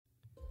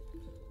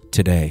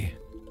Today,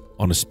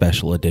 on a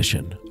special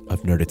edition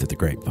of Nerd It Through the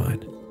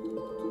Grapevine,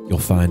 you'll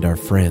find our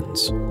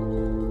friends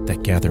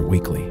that gather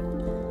weekly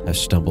have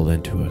stumbled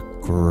into a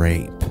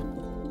grape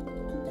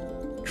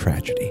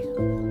tragedy.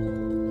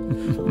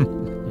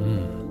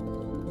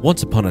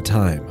 Once upon a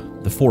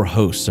time, the four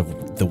hosts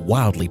of the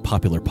wildly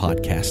popular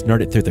podcast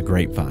Nerd It Through the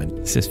Grapevine,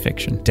 This is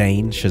fiction.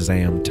 Dane,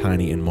 Shazam,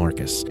 Tiny, and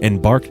Marcus,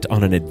 embarked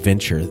on an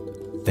adventure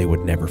they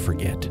would never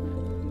forget.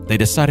 They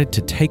decided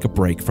to take a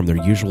break from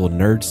their usual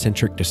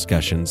nerd-centric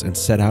discussions and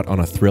set out on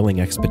a thrilling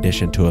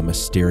expedition to a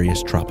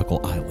mysterious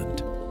tropical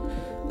island.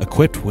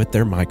 Equipped with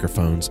their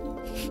microphones,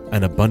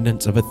 an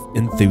abundance of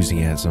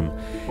enthusiasm,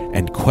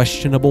 and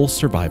questionable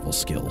survival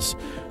skills,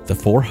 the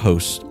four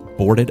hosts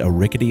boarded a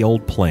rickety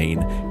old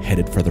plane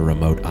headed for the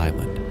remote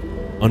island.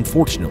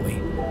 Unfortunately,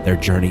 their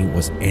journey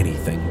was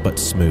anything but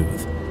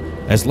smooth.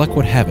 As luck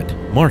would have it,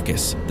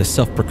 Marcus, the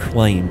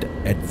self-proclaimed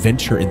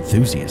adventure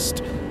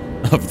enthusiast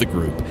of the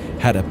group,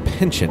 had a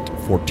penchant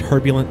for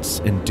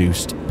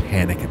turbulence-induced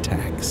panic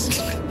attacks.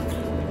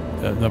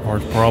 That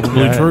part's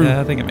probably true.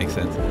 I think it makes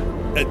sense.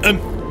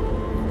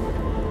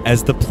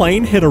 As the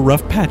plane hit a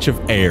rough patch of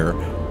air,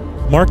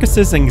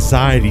 Marcus's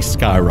anxiety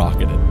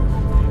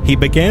skyrocketed. He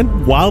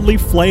began wildly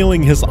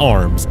flailing his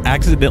arms,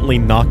 accidentally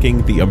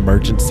knocking the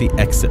emergency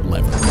exit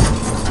lever.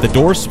 The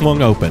door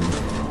swung open,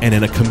 and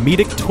in a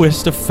comedic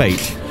twist of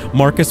fate,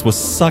 Marcus was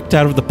sucked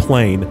out of the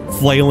plane,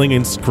 flailing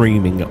and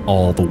screaming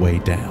all the way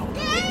down.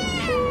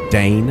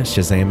 Dane,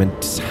 Shazam,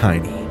 and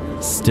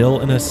Tiny, still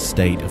in a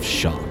state of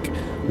shock,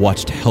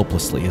 watched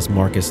helplessly as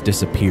Marcus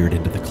disappeared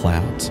into the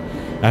clouds.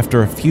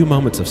 After a few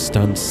moments of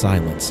stunned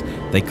silence,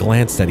 they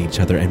glanced at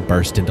each other and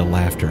burst into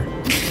laughter.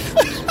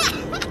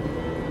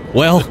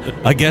 Well,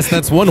 I guess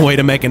that's one way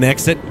to make an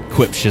exit,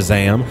 quipped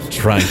Shazam,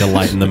 trying to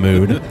lighten the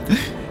mood.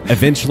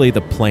 Eventually,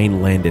 the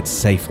plane landed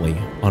safely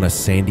on a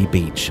sandy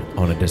beach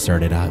on a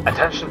deserted island.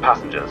 Attention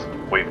passengers,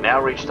 we've now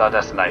reached our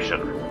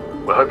destination.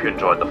 We hope you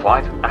enjoyed the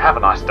flight and have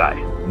a nice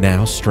day.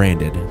 Now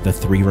stranded, the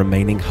three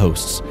remaining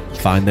hosts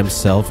find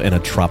themselves in a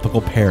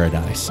tropical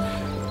paradise,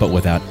 but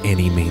without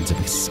any means of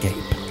escape.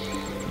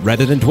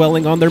 Rather than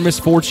dwelling on their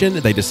misfortune,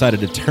 they decided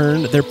to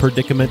turn their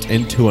predicament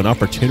into an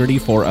opportunity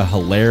for a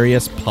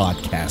hilarious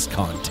podcast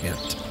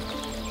content.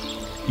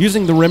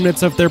 Using the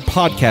remnants of their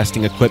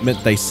podcasting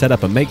equipment, they set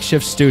up a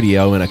makeshift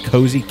studio in a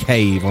cozy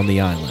cave on the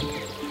island.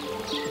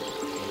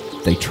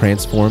 They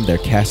transformed their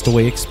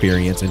Castaway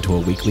experience into a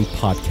weekly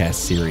podcast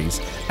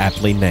series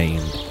aptly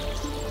named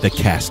The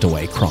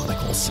Castaway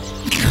Chronicles.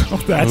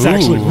 Oh, that's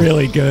actually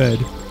really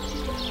good.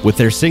 With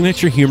their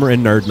signature humor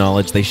and nerd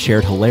knowledge, they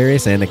shared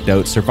hilarious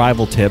anecdotes,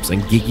 survival tips,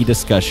 and geeky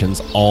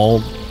discussions, all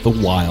the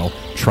while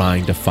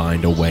trying to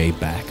find a way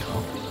back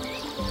home.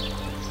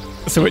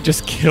 So it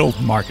just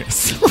killed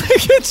Marcus.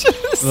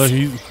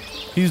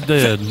 He's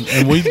dead,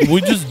 and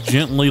we just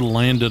gently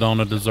landed on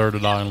a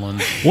deserted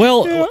island.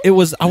 Well, it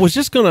was. I was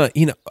just gonna,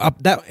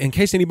 that in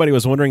case anybody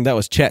was wondering, that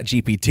was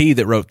ChatGPT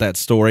that wrote that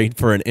story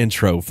for an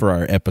intro for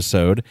our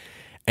episode.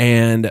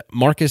 And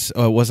Marcus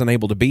wasn't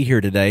able to be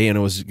here today, and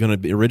it was going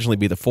to originally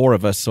be the four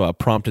of us, so I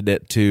prompted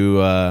it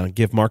to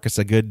give Marcus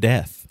a good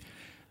death.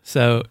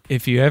 So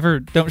if you ever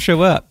don't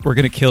show up, we're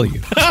going to kill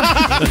you.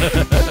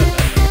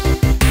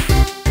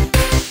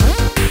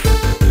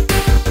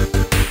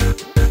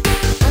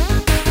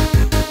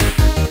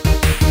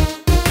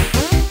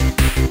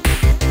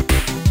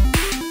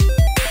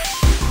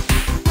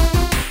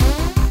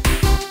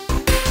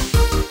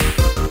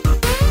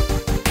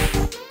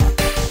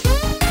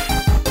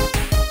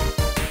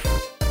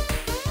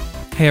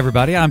 Hey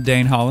everybody, I'm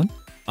Dane Holland.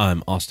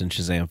 I'm Austin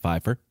Shazam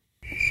Pfeiffer.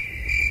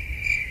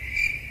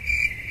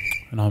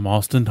 And I'm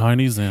Austin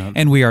Tiny Zent.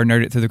 And we are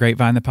Nerd It Through the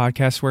Grapevine, the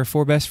podcast where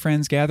four best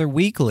friends gather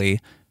weekly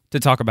to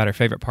talk about our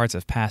favorite parts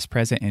of past,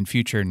 present, and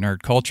future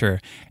nerd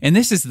culture. And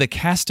this is the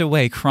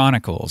Castaway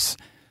Chronicles.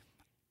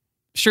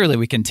 Surely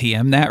we can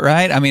TM that,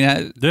 right? I mean,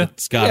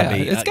 It's got to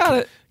be. It's got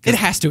to. It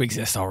has to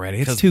exist already.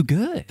 It's too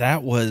good.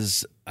 That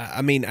was,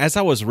 I mean, as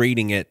I was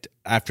reading it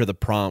after the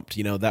prompt,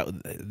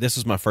 this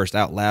was my first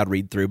out loud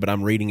read through, but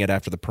I'm reading it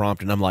after the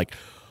prompt, and I'm like,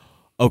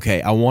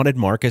 okay, I wanted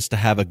Marcus to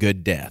have a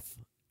good death,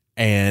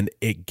 and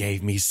it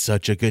gave me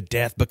such a good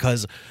death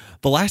because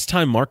the last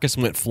time Marcus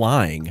went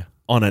flying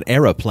on an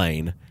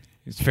aeroplane,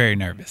 He's very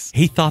nervous.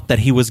 he thought that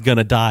he was going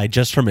to die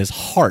just from his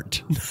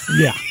heart.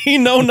 Yeah. He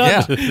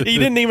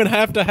didn't even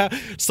have to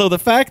have. So the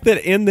fact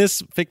that in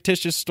this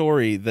fictitious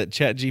story that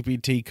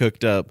ChatGPT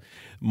cooked up,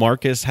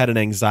 Marcus had an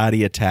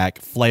anxiety attack,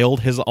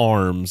 flailed his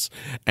arms,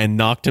 and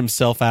knocked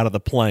himself out of the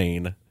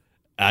plane.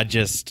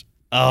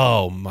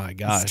 Oh my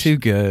gosh. It's too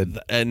good.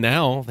 And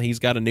now he's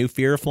got a new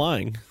fear of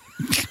flying.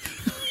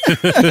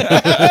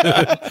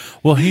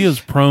 Well, he is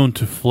prone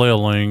to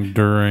flailing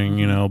during,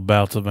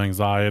 bouts of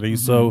anxiety,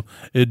 so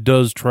it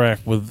does track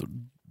with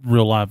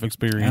real life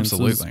experiences.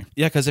 Absolutely.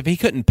 Yeah, because if he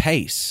couldn't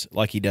pace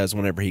like he does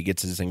whenever he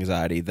gets his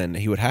anxiety, then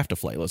he would have to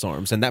flail his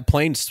arms. And that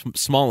plane's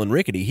small and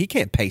rickety. He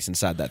can't pace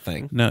inside that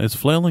thing. Now, is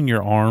flailing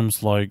your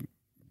arms like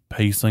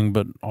pacing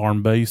but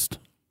arm-based?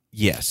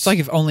 Yes. It's like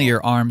if only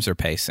your arms are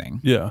pacing.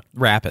 Yeah.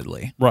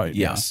 Rapidly. Right.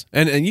 Yes.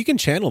 And you can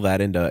channel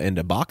that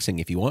into boxing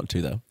if you want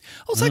to, though.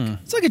 Well,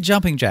 it's like a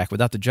jumping jack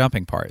without the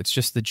jumping part. It's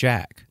just the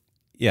jack.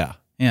 Yeah.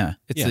 Yeah.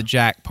 It's the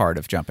jack part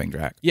of jumping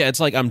jack. Yeah, it's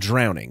like I'm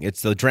drowning.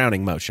 It's the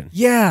drowning motion.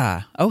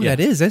 Yeah. Oh, Yeah. that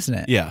is, isn't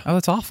it? Yeah. Oh,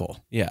 it's awful.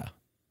 Yeah.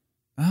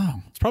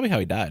 Oh. It's probably how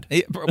he died.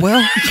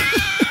 Well,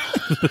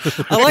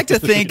 I like to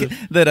think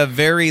that a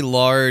very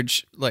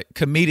large, like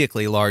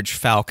comedically large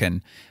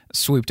falcon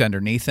swooped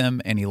underneath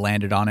him and he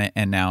landed on it,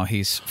 and now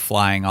he's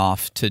flying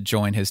off to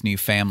join his new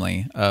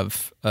family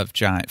of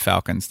giant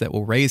falcons that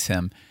will raise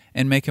him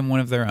and make him one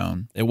of their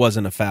own. It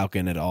wasn't a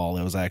falcon at all.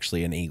 It was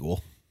actually an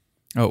eagle.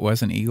 Oh, it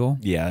was an eagle?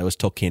 Yeah, it was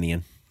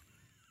Tolkienian.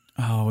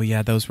 Oh,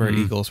 yeah, those were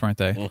eagles, weren't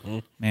they? Mm-hmm.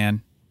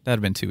 Man, that'd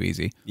have been too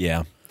easy.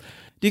 Yeah.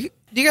 Do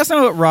you guys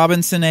know what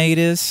Robinsonade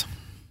is?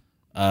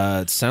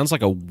 It sounds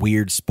like a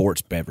weird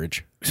sports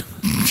beverage.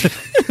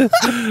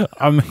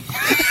 I mean,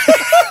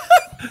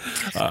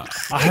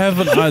 I have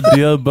an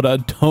idea, but I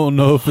don't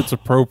know if it's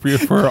appropriate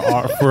for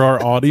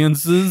our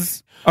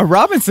audiences. A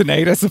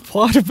Robinsonade is a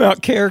plot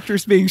about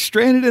characters being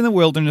stranded in the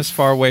wilderness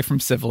far away from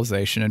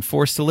civilization and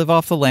forced to live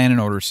off the land in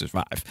order to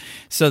survive.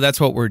 So that's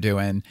what we're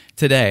doing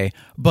today.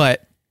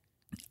 But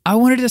I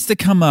wanted us to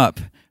come up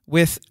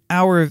with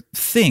our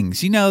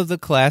things. You know, the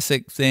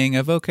classic thing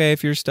of, okay,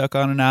 if you're stuck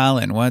on an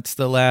island, what's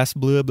the last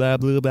blah, blah,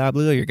 blah, blah,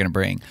 blah you're going to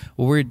bring?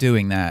 Well, we're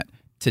doing that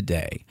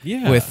today.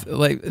 Yeah. With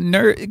like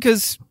nerd,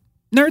 because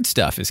nerd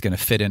stuff is going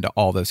to fit into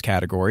all those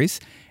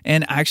categories.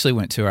 And I actually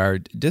went to our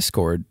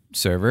Discord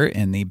server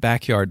in the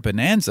Backyard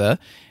Bonanza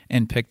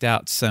and picked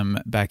out some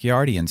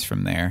backyardians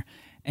from there.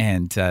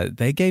 And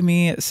they gave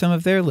me some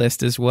of their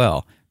list as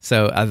well.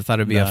 So I thought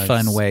it'd be a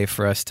fun way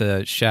for us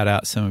to shout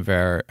out some of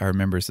our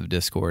members of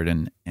Discord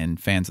and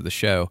fans of the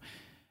show.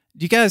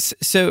 You guys,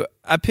 so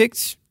I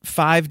picked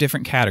 5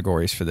 different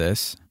categories for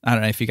this. I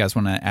don't know if you guys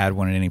want to add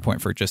one at any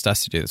point for just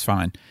us to do, that's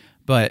fine.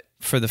 But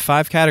for the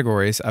 5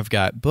 categories, I've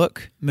got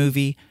book,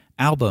 movie,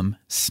 album,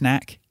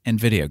 snack, and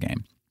video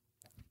game.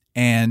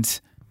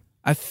 And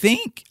I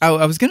think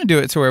I was going to do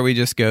it to where we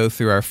just go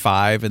through our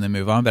 5 and then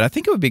move on. But I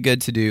think it would be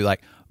good to do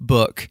like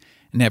book,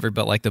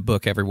 but like the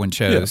book everyone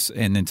chose,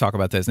 and then talk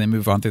about this and then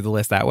move on through the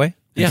list that way.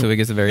 Yeah. So we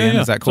get to the very end.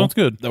 Is that cool? Sounds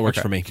good. That works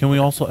for me. Can we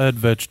also add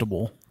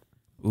vegetable?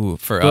 Ooh,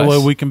 for That us. way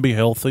we can be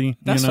healthy.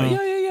 That's you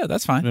know? yeah,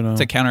 that's fine. You know.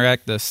 To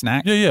counteract the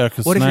snack. Yeah,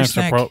 because What if your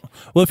snacks snack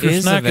well, if your is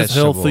a snack is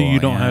healthy, vegetable? you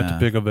don't have Yeah. to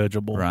pick a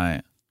vegetable.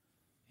 Right.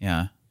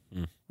 Yeah.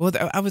 Well,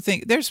 I would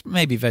think there's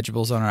maybe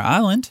vegetables on our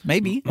island.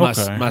 Maybe. My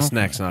Okay.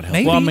 snack's not healthy.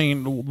 Maybe. Well, I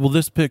mean,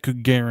 this pick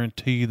could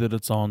guarantee that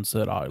it's on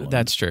said island.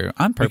 That's true.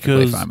 I'm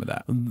perfectly because fine with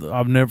that.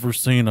 I've never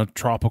seen a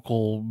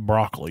tropical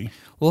broccoli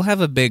We'll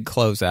have a big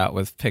closeout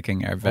with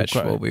picking our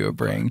vegetable we would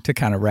bring to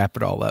kind of wrap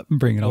it all up and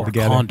bring it all or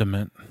together.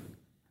 condiment.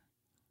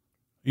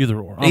 Either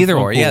or. Either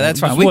I'm or. cool. Yeah, that's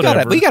fine. Just We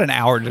whatever. got an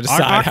hour to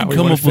decide I how can we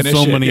come want up to with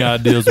finish so it. many Yeah.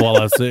 ideas while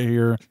I sit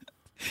here.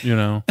 You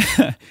know.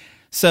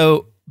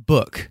 So,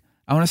 book.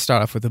 I want to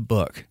start off with a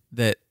book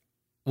that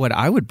what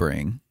I would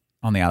bring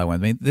on the island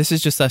with me. This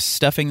is just us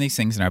stuffing these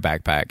things in our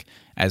backpack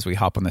as we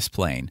hop on this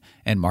plane,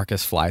 and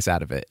Marcus flies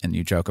out of it, and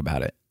you joke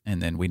about it,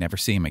 and then we never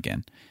see him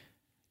again.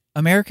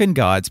 American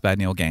Gods by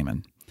Neil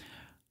Gaiman.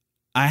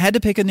 I had to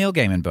pick a Neil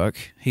Gaiman book.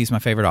 He's my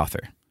favorite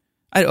author.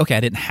 I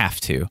didn't have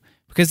to,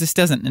 because this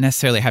doesn't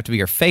necessarily have to be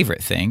your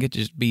favorite thing. It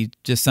just be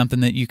just something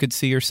that you could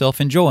see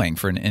yourself enjoying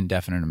for an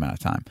indefinite amount of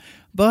time.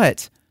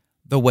 But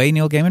the way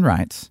Neil Gaiman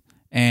writes,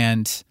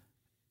 and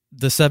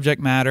the subject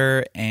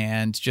matter,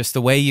 and just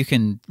the way you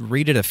can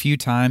read it a few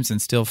times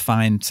and still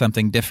find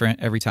something different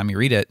every time you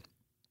read it,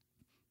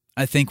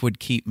 I think would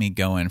keep me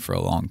going for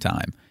a long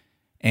time.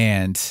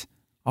 And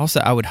also,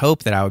 I would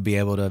hope that I would be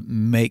able to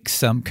make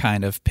some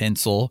kind of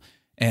pencil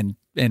and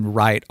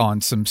write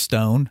on some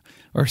stone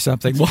or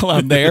something while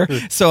I'm there.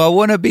 So I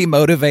want to be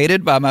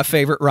motivated by my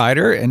favorite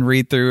writer and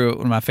read through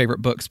one of my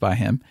favorite books by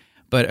him.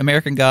 But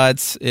American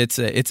Gods, it's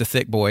a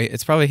thick boy.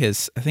 It's probably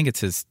I think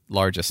it's his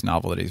largest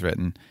novel that he's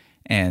written.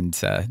 And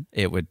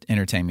it would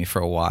entertain me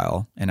for a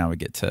while, and I would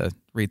get to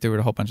read through it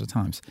a whole bunch of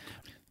times.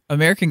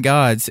 American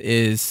Gods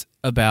is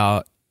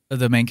about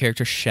the main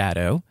character,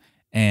 Shadow,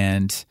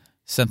 and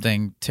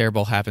something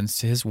terrible happens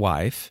to his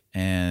wife,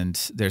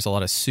 and there's a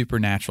lot of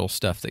supernatural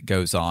stuff that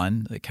goes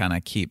on that kind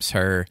of keeps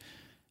her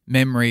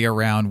memory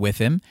around with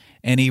him.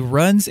 And he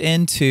runs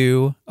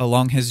into,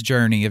 along his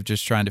journey of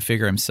just trying to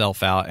figure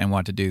himself out and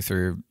what to do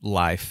through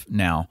life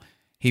now,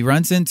 he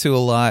runs into a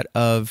lot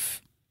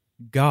of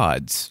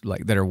gods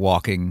like that are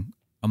walking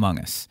among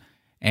us.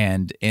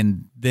 And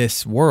in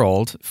this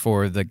world,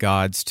 for the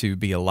gods to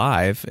be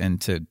alive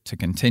and to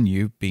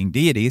continue being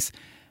deities,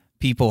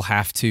 people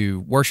have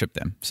to worship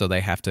them. So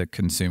they have to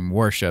consume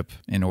worship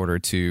in order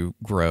to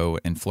grow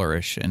and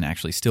flourish and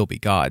actually still be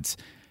gods.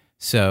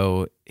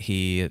 So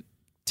he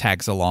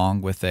tags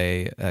along with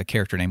a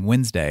character named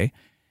Wednesday,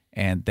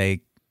 and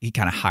he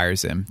kind of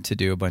hires him to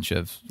do a bunch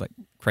of like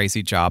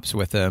crazy jobs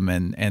with him,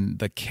 and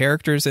the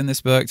characters in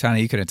this book,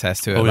 Tony, you can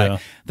attest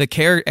to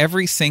it.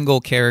 Every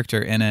single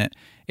character in it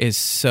is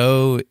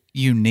so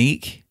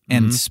unique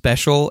and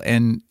special,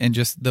 and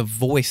just the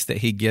voice that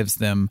he gives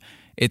them.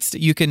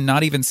 You can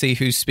not even see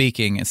who's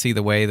speaking and see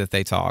the way that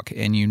they talk,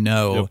 and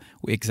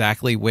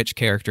exactly which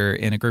character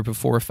in a group of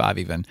 4 or 5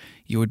 even,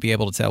 you would be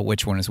able to tell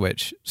which one is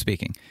which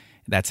speaking.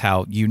 That's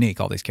how unique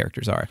all these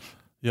characters are.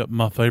 Yep,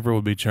 my favorite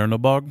would be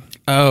Chernobog.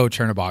 Oh,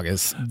 Chernobog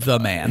is the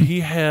man.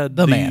 He had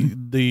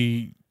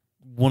the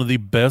one of the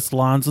best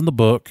lines in the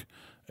book,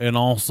 and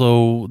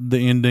also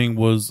the ending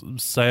was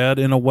sad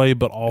in a way,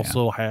 but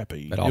also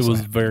happy. It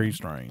was very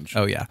strange.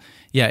 Oh yeah,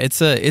 yeah.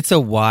 It's a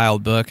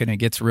wild book, and it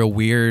gets real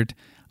weird.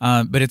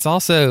 But it's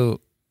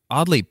also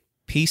oddly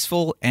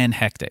peaceful and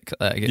hectic.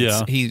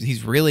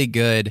 He's really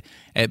good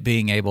at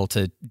being able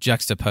to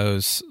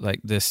juxtapose like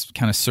this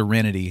kind of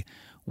serenity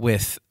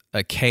with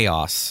a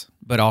chaos,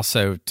 but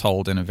also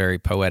told in a very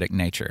poetic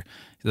nature.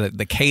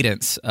 The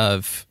cadence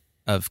of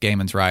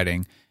Gaiman's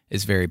writing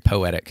is very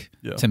poetic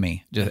to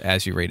me, just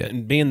as you read it.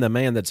 And being the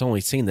man that's only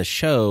seen the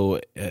show,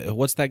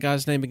 what's that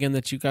guy's name again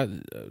that you got?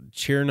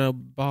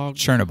 Chernobog.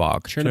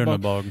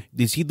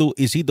 Is he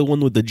the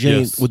one with the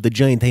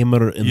giant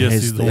hammer and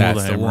he's the one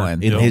with the hammer.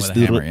 And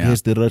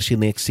has the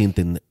Russian accent,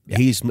 and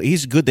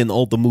he's good in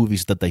all the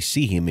movies that I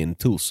see him in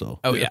too.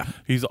 So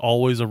he's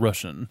always a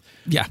Russian.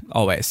 Yeah,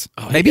 always.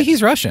 Maybe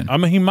he's Russian. I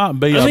mean, he might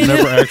be. I've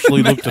never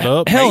actually looked it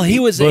up. Hell, he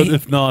was. But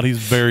if not, he's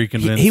very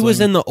convincing. He was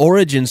in the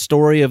origin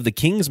story of the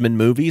Kingsman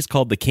movies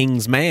called The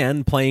King's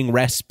Man, playing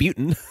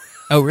Rasputin.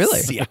 Oh,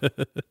 really? Yeah.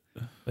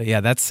 But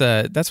yeah, that's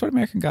what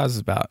American Gods is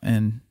about,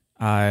 and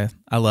I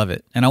love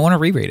it, and I want to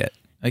reread it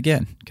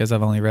again because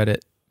I've only read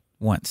it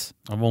once.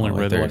 I've only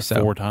read it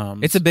 4 times.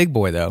 It's a big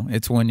boy though.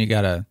 It's one you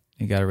gotta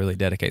really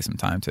dedicate some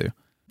time to.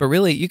 But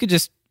really, you could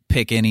just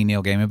pick any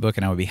Neil Gaiman book,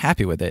 and I would be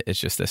happy with it. It's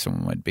just this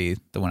one would be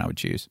the one I would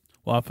choose.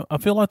 Well, I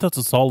feel like that's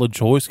a solid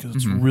choice because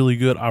it's really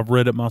good. I've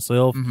read it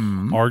myself.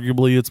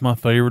 Arguably, it's my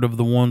favorite of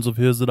the ones of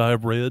his that I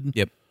have read.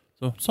 Yep.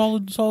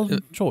 So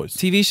solid choice.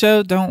 TV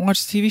show, don't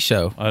watch the TV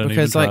show. I didn't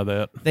even try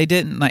that. They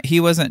didn't he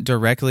wasn't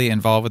directly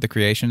involved with the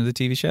creation of the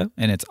TV show,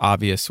 and it's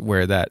obvious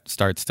where that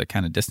starts to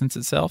kind of distance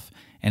itself,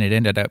 and it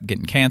ended up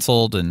getting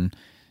canceled, and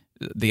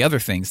the other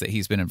things that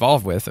he's been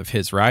involved with of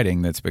his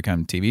writing that's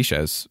become TV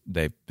shows,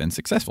 they've been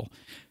successful.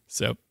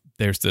 So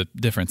there's the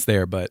difference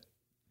there, but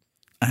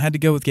I had to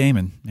go with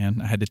Gaiman, man.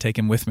 I had to take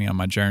him with me on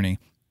my journey.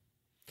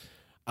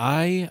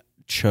 I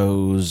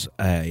chose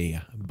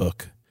a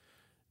book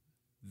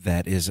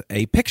that is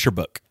a picture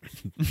book.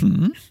 Because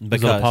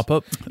is it a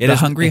pop-up? It is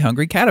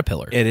Hungry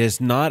Caterpillar. It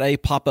is not a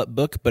pop-up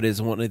book, but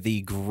is one of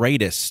the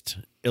greatest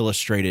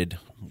illustrated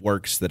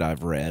works that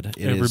I've read.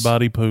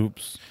 Everybody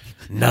poops.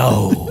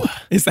 No.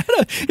 Is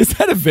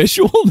that a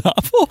visual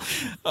novel?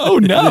 Oh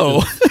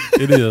no.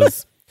 It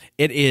is.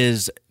 It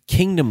is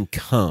Kingdom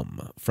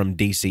Come from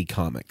DC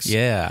Comics.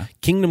 Yeah.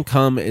 Kingdom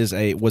Come was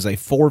a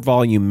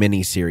 4-volume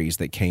miniseries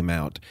that came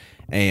out,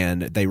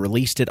 and they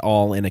released it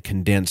all in a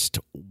condensed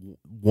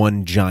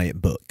one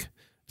giant book.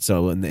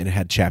 So, and it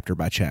had chapter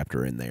by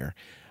chapter in there.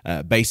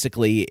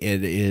 Basically,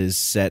 it is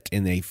set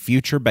in a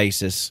future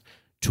basis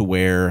to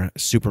where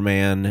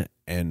Superman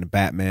and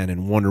Batman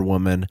and Wonder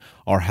Woman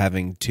are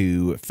having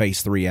to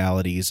face the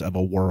realities of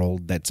a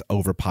world that's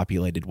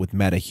overpopulated with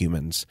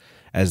metahumans,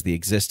 as the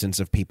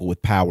existence of people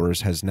with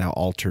powers has now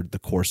altered the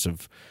course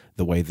of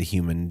the way the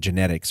human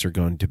genetics are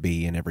going to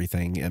be and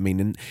everything. I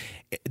mean,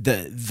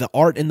 the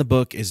art in the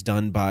book is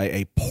done by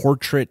a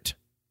portrait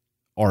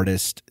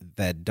artist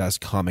that does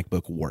comic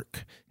book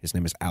work. His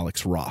name is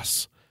Alex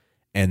Ross.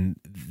 And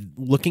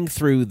looking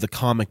through the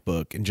comic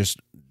book and just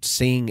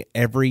seeing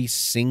every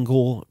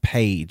single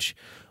page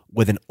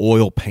with an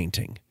oil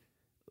painting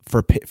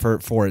for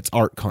its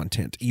art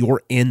content,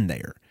 you're in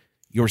there.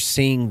 You're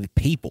seeing the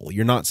people.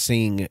 You're not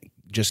seeing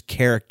just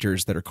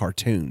characters that are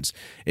cartoons.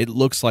 It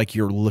looks like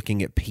you're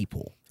looking at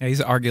people. Yeah, he's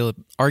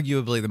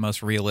arguably the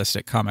most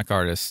realistic comic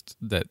artist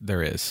that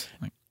there is.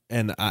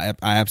 And I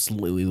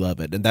absolutely love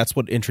it. And that's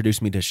what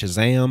introduced me to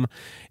Shazam.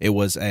 It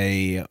was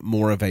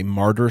more of a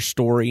martyr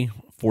story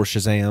for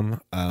Shazam.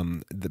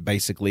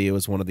 Basically, it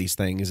was one of these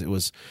things. It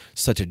was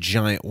such a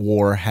giant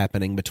war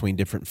happening between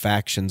different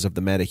factions of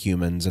the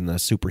metahumans and the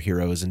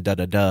superheroes and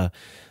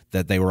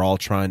that they were all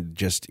trying to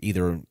just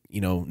either,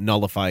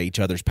 nullify each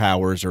other's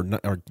powers or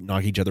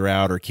knock each other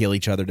out or kill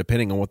each other,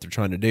 depending on what they're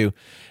trying to do.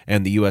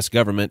 And the U.S.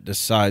 government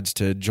decides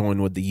to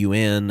join with the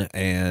UN,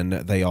 and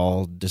they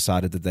all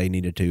decided that they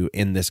needed to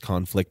end this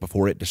conflict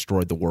before it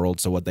destroyed the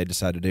world. So what they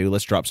decided to do,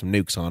 let's drop some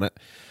nukes on it.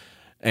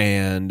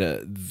 And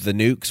the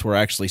nukes were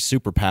actually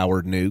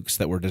superpowered nukes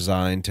that were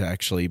designed to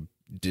actually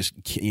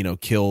just,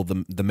 kill the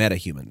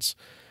metahumans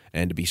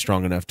and to be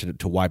strong enough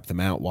to wipe them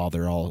out while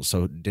they're all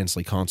so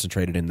densely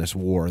concentrated in this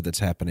war that's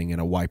happening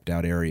in a wiped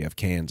out area of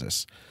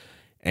Kansas.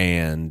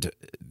 And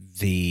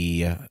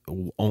the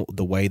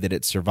way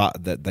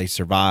that they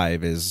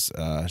survive is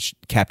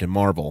Captain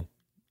Marvel,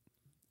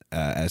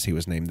 as he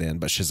was named then,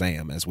 but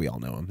Shazam, as we all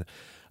know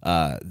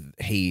him.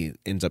 He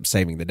ends up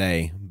saving the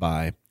day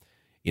by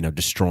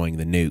destroying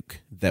the nuke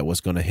that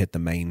was going to hit the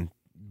main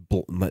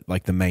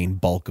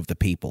bulk of the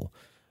people.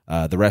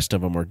 The rest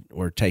of them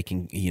were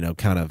taking,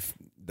 kind of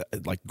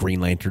like Green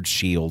Lantern's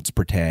shields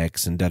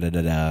protects and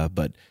da-da-da-da.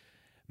 But,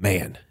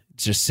 man,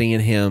 just seeing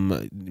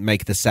him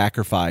make the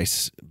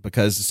sacrifice,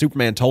 because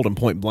Superman told him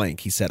point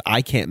blank, he said,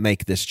 I can't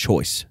make this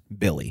choice,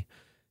 Billy.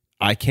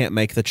 I can't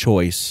make the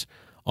choice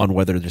on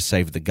whether to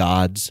save the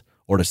gods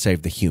or to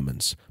save the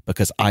humans,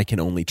 because I can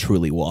only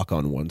truly walk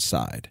on one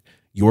side.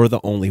 You're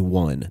the only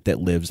one that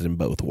lives in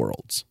both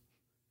worlds.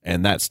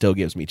 And that still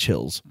gives me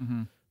chills.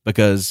 Mm-hmm.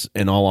 Because,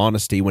 in all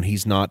honesty, when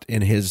he's not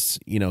in his,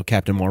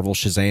 Captain Marvel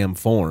Shazam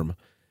form,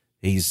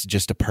 he's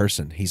just a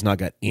person. He's not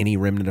got any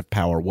remnant of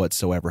power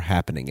whatsoever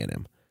happening in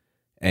him.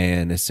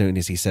 And as soon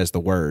as he says the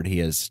word, he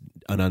is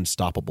an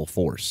unstoppable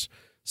force.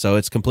 So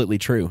it's completely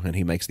true, and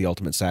he makes the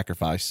ultimate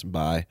sacrifice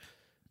by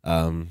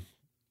calling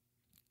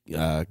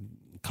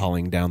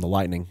down the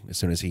lightning as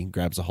soon as he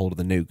grabs a hold of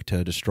the nuke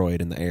to destroy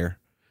it in the air.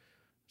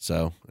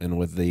 So, and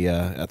with the,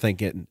 I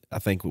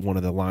think one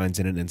of the lines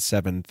in it, and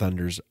seven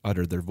thunders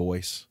uttered their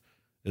voice,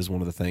 is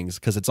one of the things,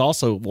 because it's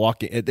also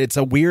it's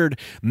a weird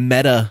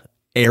meta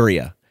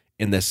area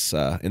in this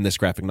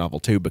graphic novel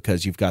too,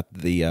 because you've got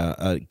the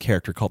a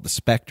character called the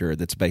Spectre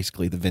that's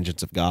basically the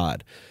vengeance of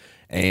God,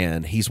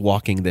 and he's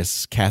walking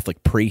this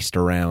Catholic priest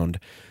around,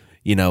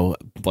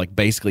 like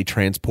basically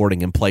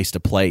transporting him place to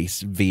place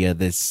via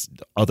this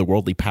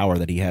otherworldly power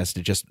that he has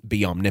to just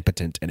be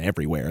omnipotent and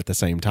everywhere at the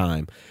same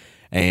time.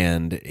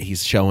 And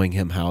he's showing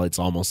him how it's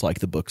almost like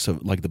the book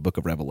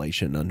of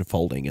Revelation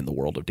unfolding in the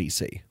world of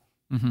DC.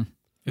 Mm-hmm.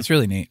 It's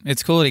really neat.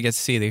 It's cool that he gets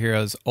to see the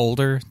heroes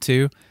older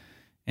too,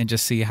 and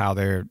just see how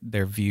their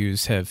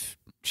views have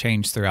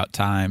changed throughout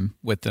time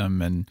with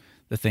them and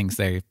the things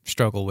they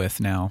struggle with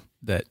now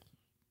that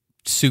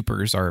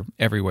supers are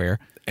everywhere.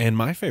 And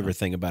my favorite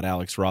thing about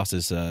Alex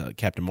Ross's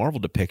Captain Marvel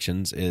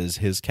depictions is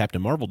his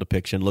Captain Marvel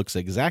depiction looks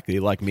exactly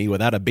like me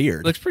without a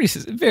beard. Looks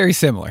very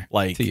similar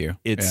to you.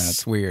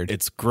 It's weird.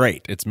 It's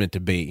great. It's meant to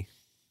be.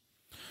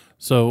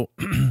 So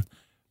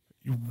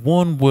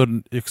one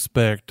wouldn't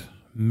expect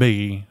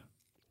me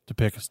to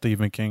pick a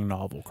Stephen King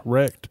novel,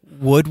 correct?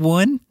 Would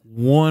one?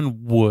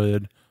 One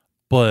would,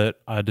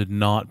 but I did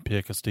not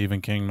pick a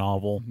Stephen King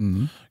novel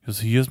because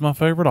he is my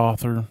favorite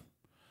author,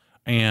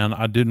 and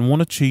I didn't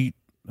want to cheat,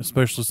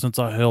 especially since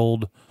I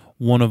held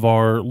one of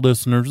our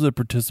listeners that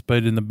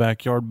participated in the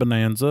Backyard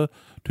Bonanza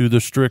to the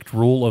strict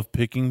rule of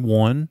picking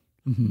one.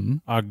 Mm-hmm.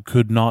 I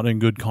could not in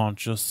good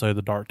conscience say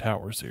the Dark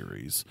Tower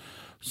series.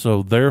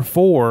 So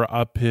therefore,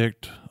 I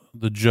picked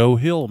the Joe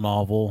Hill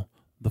novel,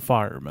 The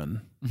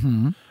Fireman.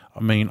 Mm-hmm. I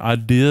mean, I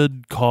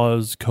did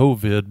cause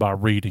COVID by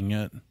reading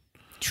it.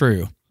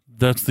 True.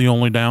 That's the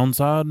only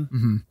downside,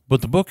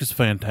 but the book is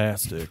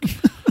fantastic.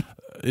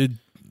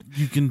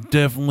 You can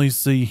definitely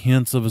see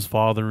hints of his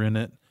father in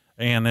it,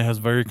 and it has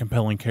very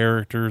compelling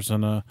characters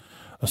and a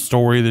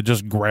story that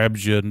just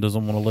grabs you and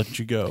doesn't want to let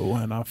you go.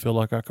 And I feel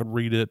like I could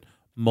read it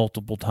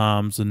multiple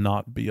times and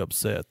not be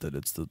upset that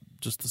it's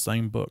just the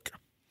same book.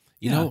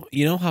 You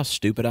know how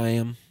stupid I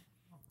am?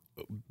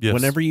 Yes.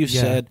 Whenever you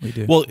said,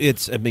 well,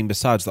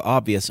 besides the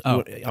obvious,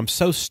 I'm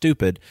so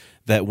stupid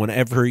that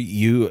whenever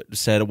you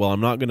said, well,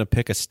 I'm not going to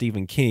pick a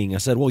Stephen King, I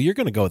said, well, you're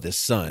going to go with his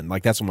son.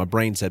 Like, that's what my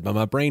brain said, but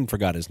my brain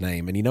forgot his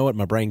name. And you know what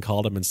my brain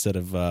called him instead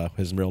of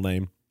his real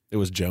name? It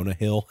was Jonah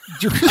Hill.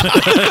 And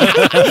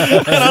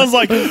I was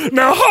like,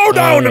 now hold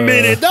on a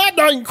minute. That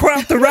ain't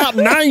quite the right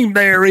name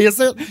there,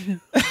 is it?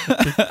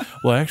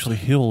 Well, actually,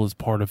 Hill is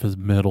part of his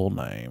middle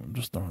name. I'm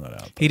just throwing that out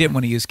there. He didn't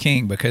want to use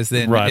King because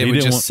then it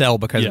would just sell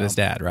because of his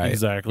dad, right?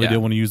 Exactly. He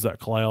didn't want to use that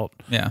clout.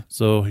 Yeah.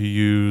 So he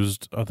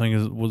used, I think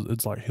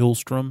it's like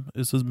Hillstrom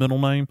is his middle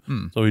name.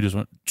 So he just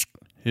went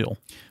Hill.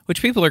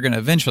 Which people are going to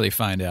eventually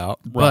find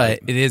out.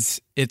 Right. But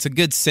it's a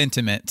good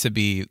sentiment to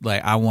be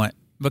like,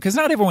 because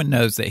not everyone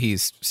knows that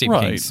he's Stephen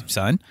King's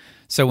son.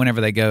 So whenever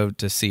they go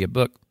to see a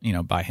book,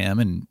 by him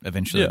and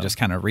eventually just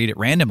kind of read it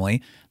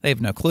randomly, they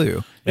have no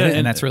clue.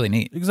 And that's really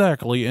neat.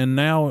 Exactly. And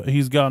now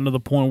he's gotten to the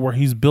point where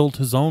he's built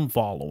his own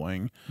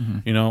following.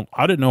 Mm-hmm.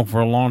 I didn't know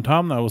for a long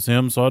time that was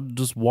him, so I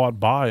just walked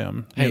by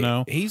him.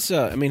 He's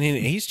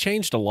he's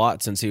changed a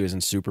lot since he was in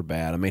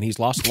Superbad. I mean, he's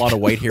lost a lot of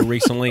weight here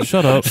recently.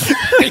 Shut up.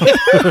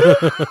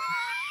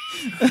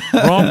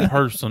 Wrong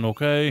person,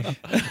 okay?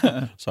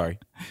 Sorry.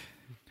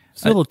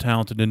 Still a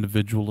talented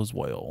individual as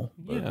well.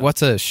 Yeah.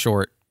 What's a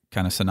short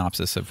kind of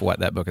synopsis of what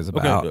that book is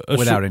about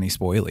without any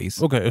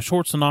spoilies? Okay, a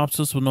short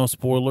synopsis with no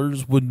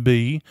spoilers would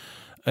be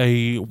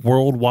a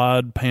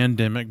worldwide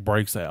pandemic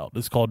breaks out.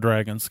 It's called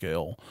Dragon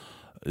Scale.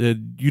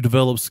 You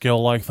develop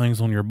scale-like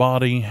things on your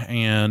body,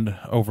 and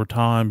over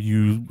time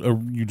you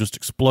just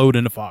explode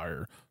into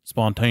fire,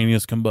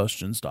 spontaneous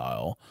combustion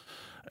style.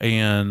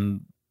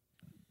 And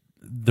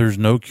there's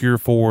no cure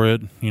for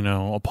it.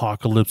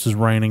 Apocalypse is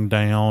raining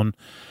down.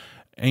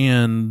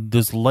 And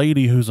this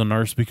lady who's a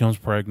nurse becomes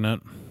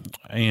pregnant,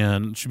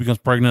 and she becomes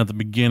pregnant at the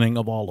beginning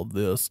of all of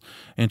this.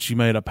 And she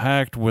made a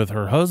pact with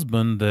her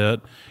husband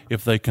that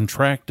if they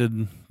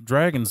contracted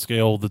Dragon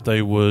Scale, that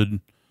they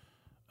would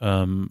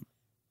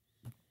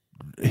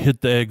hit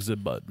the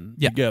exit button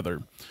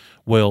together.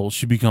 Well,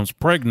 she becomes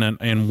pregnant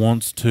and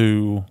wants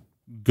to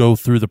go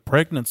through the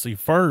pregnancy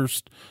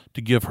first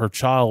to give her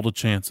child a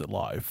chance at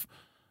life.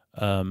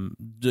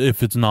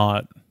 if it's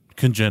not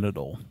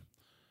congenital.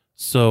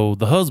 So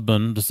the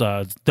husband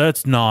decides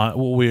that's not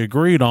what we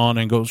agreed on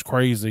and goes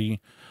crazy.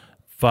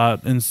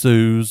 Fight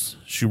ensues.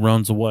 She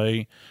runs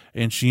away,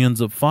 and she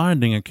ends up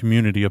finding a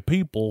community of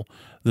people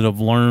that have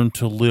learned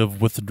to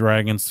live with the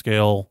dragon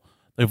scale.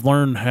 They've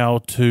learned how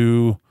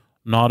to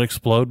not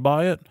explode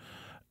by it.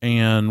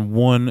 And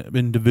one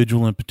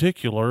individual in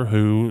particular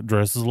who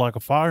dresses like a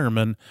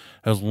fireman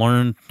has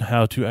learned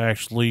how to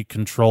actually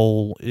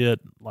control it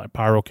like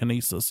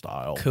pyrokinesis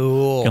style.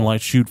 Cool. Can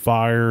like shoot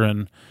fire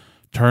and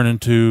turn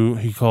into,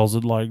 he calls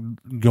it like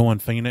going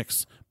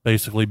phoenix,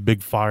 basically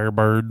big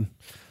firebird.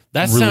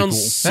 That Really sounds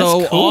cool. so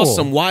That's cool.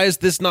 awesome. Why has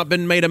this not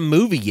been made a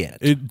movie yet?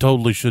 It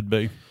totally should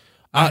be.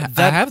 I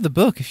have the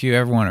book if you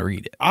ever want to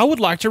read it. I would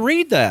like to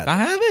read that. I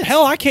have it.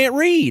 Hell, I can't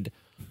read.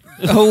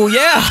 Oh, yeah.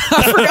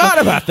 I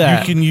forgot about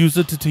that. You can use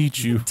it to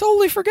teach you.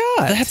 Totally forgot.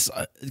 That's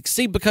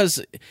see,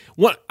 because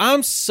what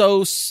I'm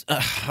so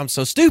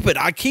stupid.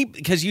 I keep,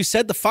 because you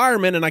said the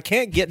fireman, and I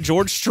can't get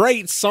George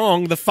Strait's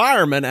song "The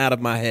Fireman" out of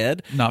my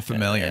head. Not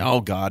familiar. Oh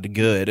God,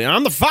 good.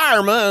 I'm the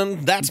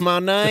fireman. That's my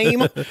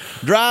name.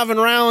 Driving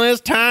around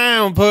this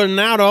town, putting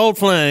out old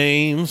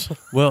flames.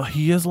 Well,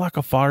 he is like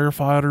a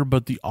firefighter,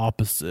 but the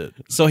opposite.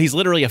 So he's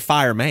literally a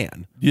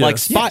fireman.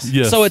 Yes.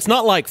 Yes. So it's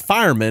not like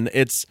fireman.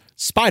 It's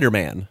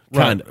Spider-Man,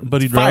 kind of.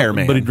 But he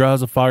fireman. But he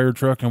drives a fire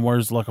truck and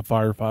wears like a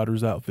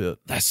firefighter's outfit.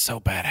 That's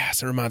so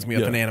badass. It reminds me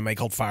of an anime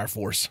called Fire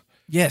Force.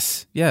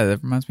 Yes. Yeah,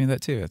 that reminds me of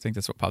that, too. I think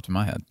that's what popped in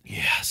my head.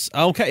 Yes.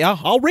 Okay,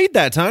 I'll read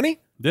that, Tiny.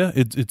 Yeah,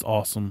 it's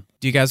awesome.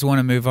 Do you guys want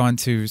to move on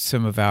to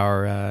some of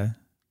our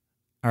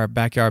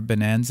backyard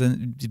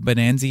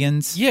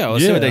bonanzians? Yeah,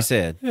 let's see what they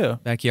said. Yeah.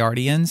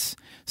 Backyardians.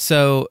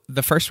 So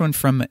the first one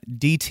from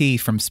DT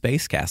from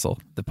Space Castle,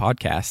 the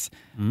podcast.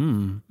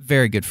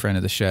 Very good friend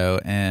of the show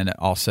and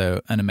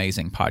also an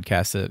amazing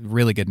podcast, a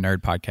really good nerd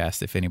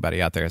podcast. If anybody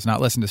out there has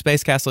not listened to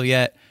Space Castle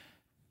yet,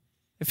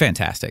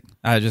 fantastic.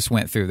 I just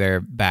went through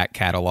their back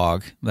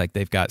catalog. Like,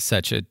 they've got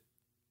such a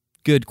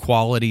good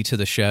quality to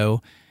the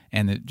show,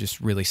 and they're just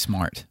really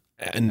smart.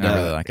 And I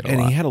really like it a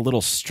lot. he had a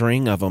little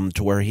string of them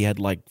to where he had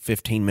like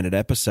 15-minute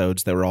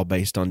episodes that were all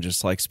based on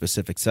just like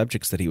specific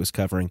subjects that he was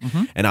covering.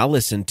 And I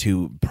listened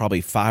to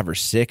probably 5 or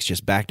 6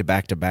 just back to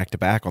back to back to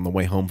back on the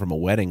way home from a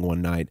wedding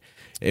one night.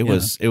 It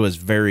was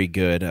very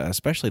good,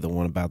 especially the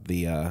one about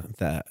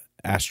the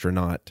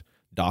astronaut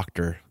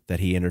doctor that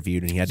he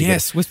interviewed, and he had to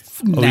with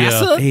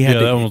NASA. He had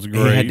that one was He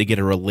great. had to get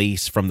a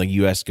release from the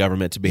U.S.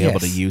 government to be able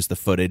to use the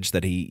footage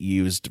that he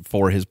used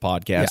for his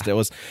podcast. Yeah. It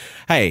was,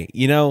 hey,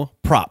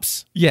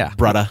 props. Yeah.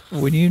 Brudda.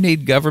 When you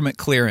need government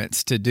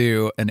clearance to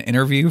do an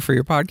interview for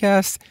your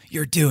podcast,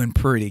 you're doing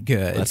pretty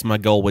good. That's my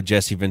goal with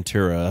Jesse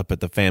Ventura up at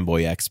the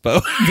Fanboy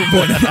Expo.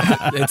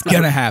 It's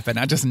going to happen.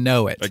 I just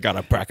know it. I got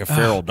a pack of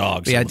feral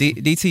dogs. But yeah,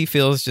 DT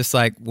feels just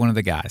like one of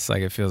the guys.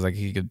 Like, it feels like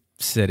he could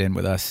sit in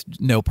with us,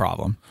 no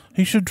problem.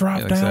 He should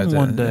drive Like, down so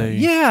one day.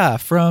 Yeah,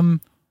 from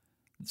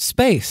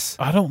space.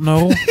 I don't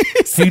know.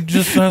 He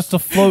just has to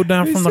float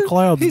down from the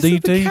clouds. He's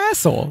at the DT,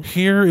 castle.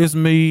 here is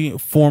me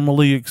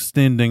formally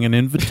extending an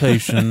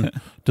invitation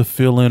to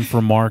fill in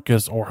for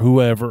Marcus or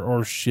whoever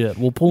or shit.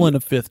 We'll pull in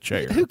a 5th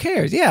chair. Who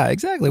cares? Yeah,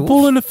 exactly.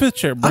 Pull in a 5th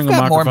chair. Bring I've a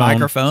got microphone. more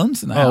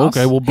microphones in the house. Oh,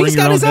 okay. Well, bring He's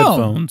your got own his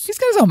headphones. He's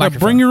got his own Yeah, microphone.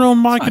 bring your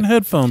own mic Fine. and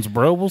headphones,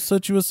 bro. We'll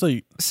set you a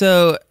seat.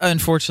 So,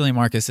 unfortunately,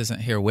 Marcus isn't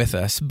here with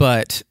us,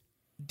 but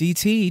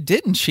DT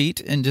didn't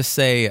cheat and just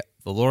say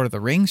the Lord of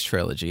the Rings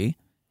trilogy.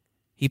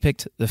 He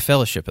picked the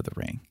Fellowship of the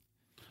Ring.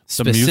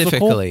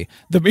 Specifically,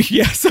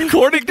 yes,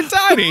 according to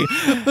Tiny.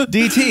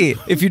 DT,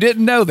 if you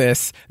didn't know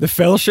this, the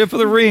Fellowship of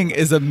the Ring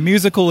is a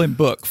musical in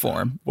book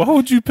form. Why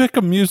would you pick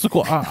a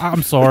musical?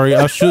 I'm sorry.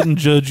 I shouldn't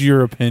judge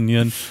your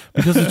opinion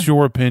because it's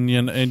your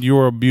opinion and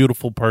you're a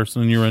beautiful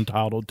person and you're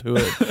entitled to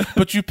it.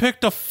 But you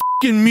picked a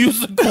fucking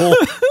musical.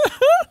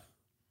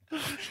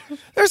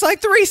 There's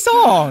like 3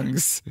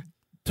 songs.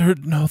 They're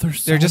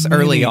They're just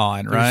many. early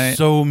on, There's right?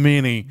 so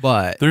many.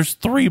 But There's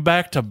 3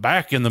 back to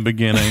back in the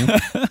beginning.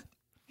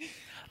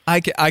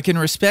 I can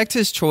respect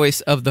his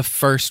choice of the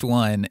first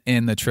one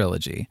in the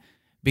trilogy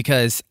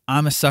because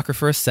I'm a sucker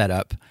for a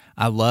setup.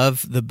 I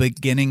love the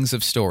beginnings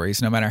of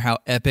stories, no matter how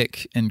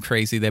epic and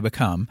crazy they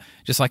become.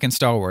 Just like in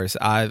Star Wars,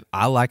 I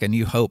like A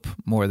New Hope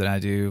more than I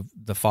do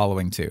the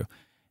following 2.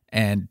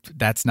 And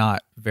that's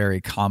not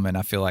very common,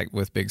 I feel like,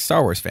 with big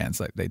Star Wars fans.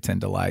 Like, they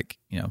tend to like,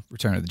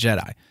 Return of the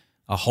Jedi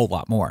a whole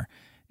lot more.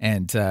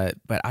 And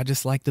but I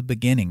just like the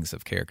beginnings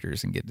of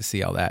characters and get to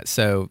see all that.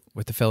 So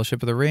with the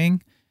Fellowship of the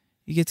Ring,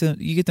 you get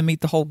to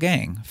meet the whole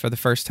gang for the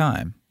first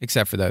time,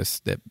 except for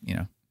those that,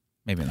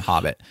 maybe in The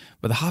Hobbit.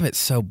 But The Hobbit's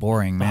so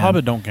boring, man. The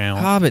Hobbit don't count.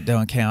 Hobbit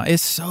don't count.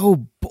 It's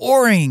so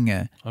boring.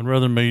 I'd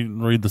rather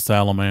read the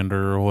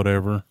Salamander or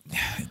whatever.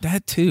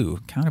 That too,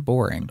 kind of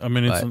boring. I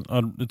mean,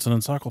 it's an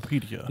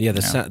encyclopedia. Yeah,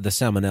 the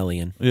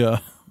Salmonellian. Yeah.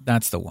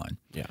 That's the one.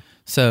 Yeah.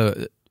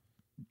 So,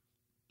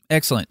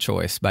 excellent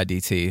choice by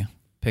DT,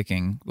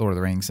 picking Lord of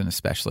the Rings and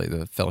especially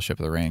the Fellowship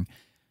of the Ring.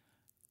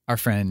 Our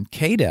friend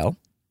K-Del,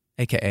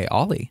 a.k.a.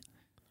 Ollie,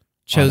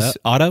 chose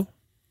Otto.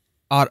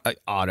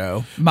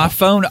 Otto. My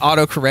phone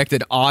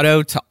auto-corrected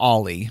Otto to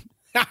Ollie.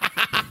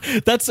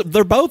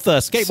 They're both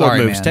skateboard Sorry,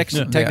 moves,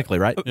 man. technically,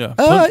 right? Yeah.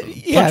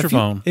 Yeah, Punch your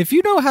phone. If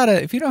you know how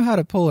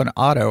to pull an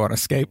auto on a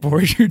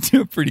skateboard, you're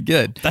doing pretty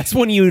good. That's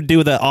when you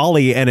do the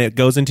ollie and it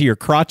goes into your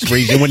crotch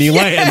region when you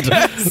land.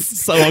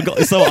 So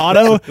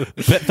auto,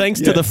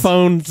 thanks to the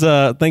phone's,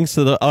 thanks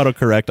to the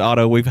autocorrect,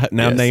 Otto, we've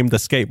now named the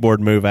skateboard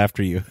move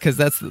after you. Because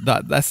that's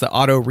the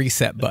auto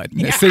reset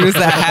button. As soon as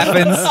that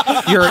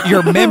happens,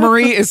 your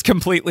memory is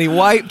completely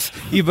wiped.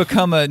 You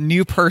become a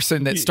new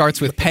person that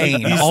starts with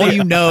pain. All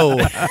you know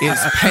is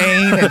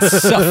pain and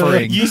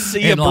suffering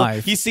in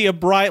life. You see a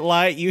bright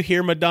light, you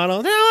hear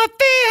Madonna,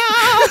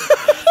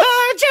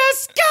 I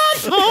just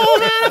got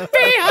home and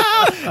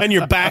I feel, and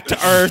you're back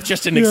to earth,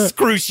 just in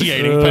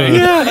excruciating pain.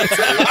 I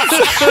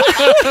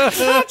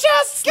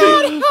just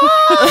got home.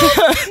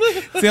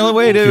 It's the only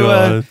way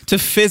to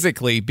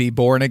physically be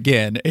born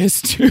again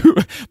is to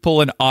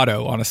pull an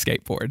auto on a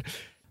skateboard.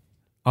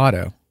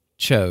 Otto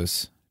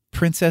chose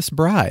Princess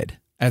Bride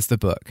as the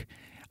book.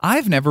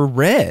 I've never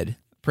read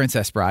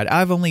Princess Bride.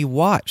 I've only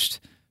watched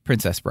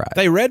Princess Bride.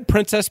 They read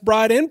Princess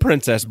Bride and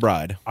Princess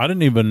Bride. I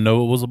didn't even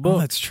know it was a book. Oh,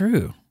 that's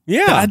true.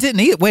 Yeah. But I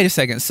didn't either. Wait a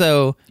second.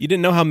 So You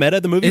didn't know how meta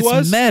the movie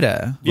was? it's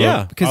meta.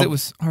 Yeah. Because it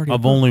was already.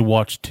 I've only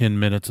watched 10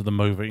 minutes of the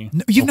movie.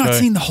 No, you've not okay?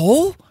 seen the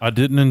whole? I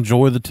didn't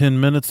enjoy the 10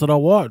 minutes that I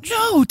watched.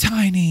 No,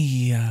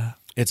 Tiny.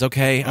 It's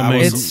okay. I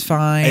mean, It's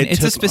fine.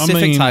 It's a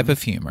specific type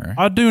of humor.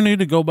 I do need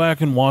to go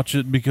back and watch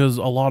it because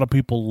a lot of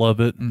people love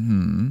it.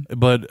 Mm-hmm.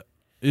 But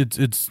it's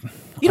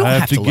You don't I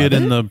have to to get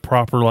love in it. the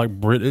proper like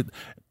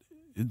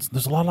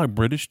there's a lot of like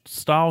British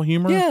style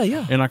humor.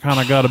 Yeah. And I kind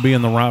of got to be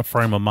in the right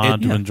frame of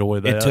mind to enjoy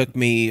that. It took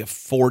me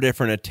 4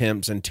 different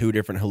attempts and 2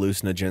 different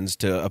hallucinogens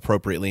to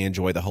appropriately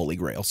enjoy the Holy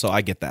Grail. So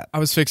I get that. I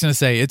was fixing to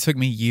say it took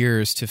me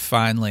years to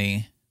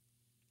finally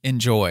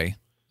enjoy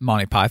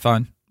Monty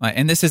Python.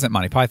 And this isn't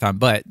Monty Python,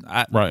 but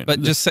Right.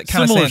 But just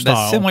kind of Similar saying the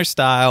style. similar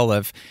style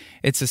of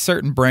it's a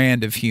certain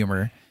brand of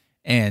humor,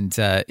 and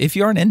if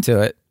you aren't into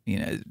it,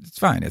 it's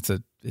fine. It's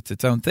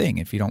its own thing.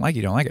 If you don't like it,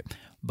 you don't like it.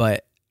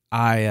 But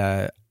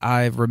I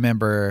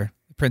remember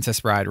Princess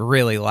Bride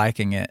really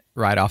liking it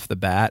right off the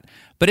bat.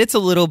 But it's a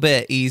little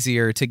bit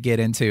easier to get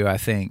into, I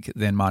think,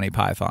 than Monty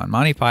Python.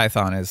 Monty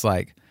Python is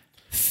like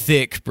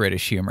thick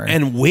British humor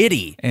And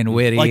witty.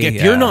 Like,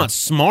 if you're not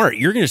smart,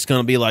 you're just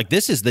going to be like,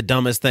 this is the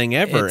dumbest thing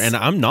ever. And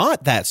I'm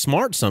not that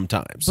smart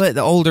sometimes. But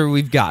the older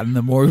we've gotten,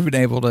 the more we've been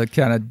able to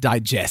kind of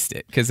digest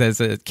it. Because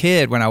as a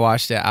kid, when I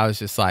watched it, I was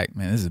just like,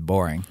 man, this is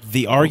boring.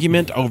 The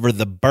argument over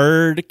the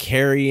bird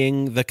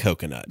carrying the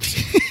coconut.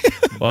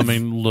 Well, I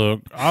mean,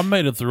 look, I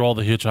made it through all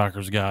the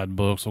Hitchhiker's Guide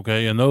books,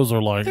 okay? And those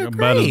are like They're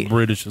about as great.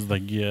 British as they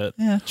get.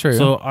 Yeah, true.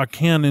 So I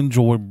can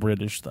enjoy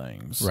British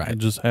things. Right. I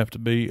just have to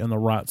be in the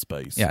right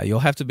space. Yeah, you'll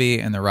have to be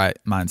in the right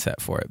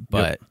mindset for it.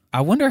 But I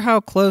wonder how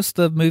close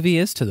the movie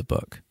is to the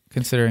book,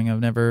 considering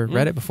I've never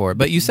read it before.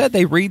 But you said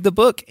they read the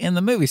book in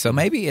the movie, so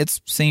maybe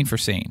it's scene for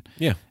scene.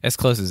 Yeah. As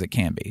close as it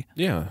can be.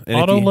 Yeah. And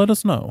if Otto, you- let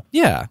us know.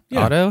 Yeah.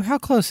 Otto, how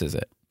close is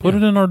it? Put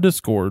it in our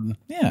Discord.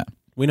 Yeah.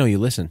 we know you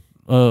listen.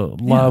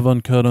 Live,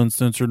 uncut,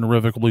 uncensored, and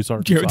irrevocably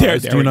sarcastic.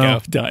 There we go.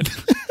 Done.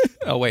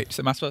 Oh, wait.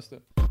 Am I supposed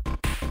to?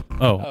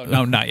 Oh,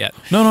 No, not yet.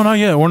 no, not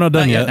yet. We're not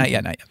done Not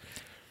yet.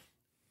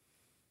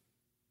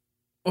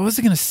 What was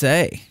I going to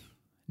say?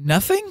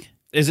 Nothing?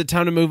 Is it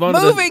time to move on?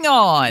 Moving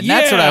on.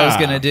 That's what I was Yeah.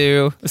 going to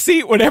do.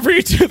 See, whenever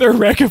you do the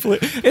record,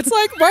 It's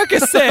like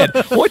Marcus said.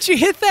 Once you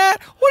hit that,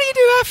 what do you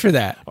do after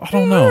that? I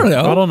don't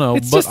know.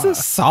 It's but just a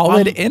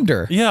solid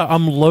ender. Yeah,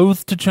 I'm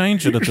loath to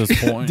change it at this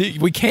point.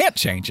 We can't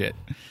change it.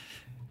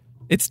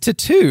 It's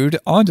tattooed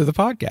onto the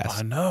podcast.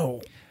 I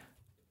know.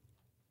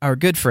 Our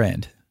good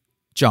friend,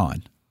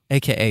 John,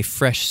 a.k.a.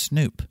 Fresh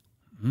Snoop,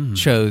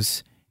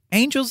 chose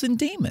Angels and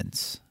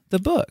Demons, the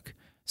book.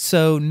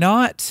 So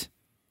not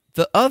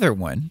the other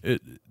one.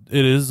 It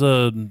is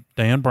a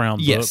Dan Brown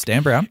book. Yes,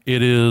 Dan Brown.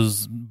 It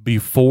is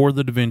before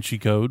the Da Vinci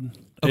Code.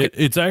 Okay.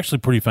 It's actually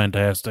pretty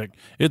fantastic.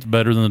 It's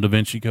better than the Da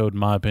Vinci Code, in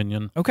my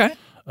opinion. Okay.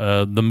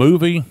 The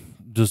movie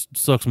just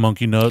sucks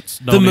monkey nuts.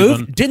 Didn't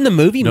the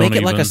movie don't make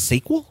it like even. a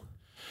sequel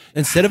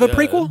instead of a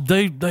prequel?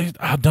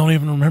 I don't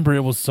even remember.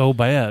 It was so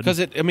bad. Because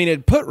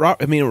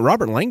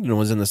Robert Langdon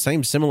was in the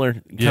same similar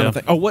kind of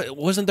thing. Oh,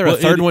 wasn't there a Well,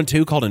 third one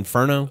too called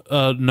Inferno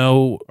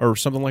no. or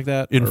something like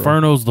that?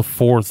 Inferno's the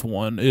fourth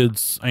one.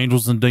 It's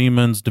Angels and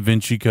Demons, Da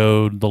Vinci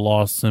Code, The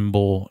Lost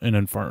Symbol, and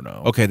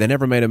Inferno. Okay, they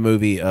never made a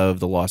movie of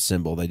The Lost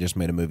Symbol. They just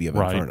made a movie of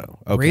Right. Inferno.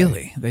 Okay.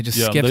 Really? They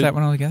just skipped that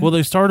one altogether? Well,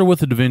 they started with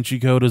the Da Vinci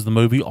Code as the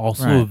movie,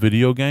 also a Right.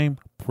 video game.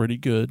 Pretty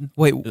good.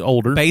 Wait,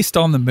 older. based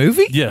on the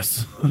movie?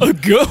 Yes.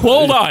 Good.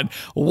 Hold on.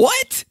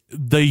 What?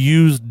 They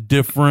used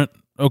different.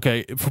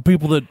 Okay, for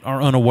people that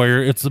are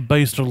unaware, it's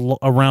based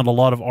around a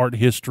lot of art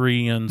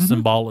history and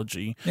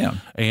symbology. Yeah.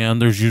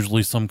 And there's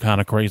usually some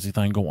kind of crazy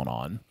thing going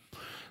on.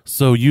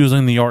 So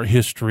using the art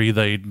history,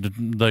 they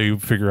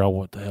figure out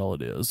what the hell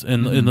it is.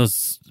 And in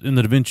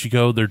the Da Vinci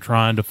Code, they're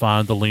trying to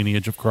find the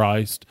lineage of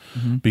Christ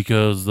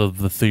because of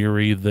the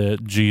theory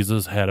that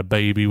Jesus had a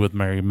baby with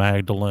Mary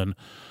Magdalene.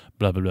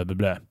 Blah blah blah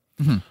blah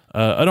blah.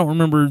 I don't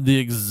remember the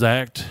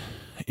exact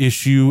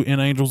issue in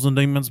Angels and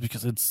Demons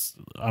because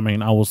I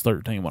was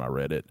 13 when I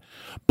read it,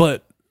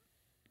 but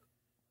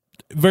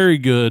very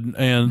good.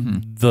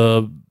 And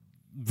the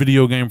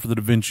video game for the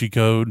Da Vinci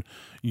Code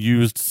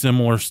used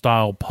similar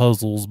style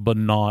puzzles, but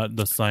not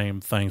the same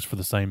things for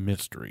the same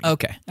mystery.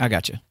 Okay, I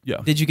got you. Yeah.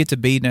 Did you get to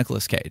be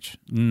Nicolas Cage?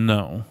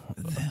 No.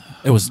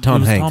 It was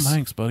Tom Hanks. Tom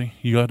Hanks, buddy.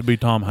 You got to be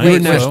Tom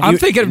Hanks. I'm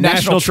thinking of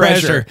National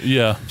Treasure.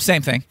 Yeah.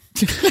 Same thing.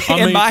 I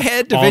In mean, my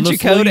head, Da Vinci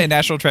honestly- Code and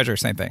National Treasure,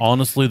 same thing.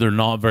 Honestly, they're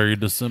not very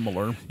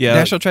dissimilar. Yeah,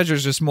 National Treasure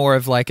is just more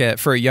of like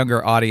for a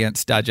younger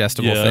audience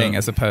digestible Yeah. thing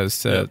as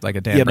opposed to like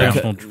a Dan yeah, Brown.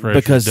 National Treasure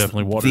because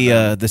definitely watered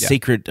down. the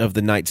secret of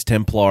the Knights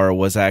Templar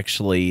was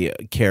actually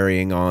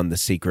carrying on the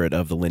secret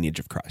of the lineage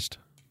of Christ.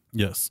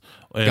 Yes.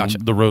 And Gotcha.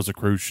 the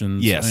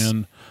Rosicrucians. Yes.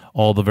 And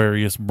all the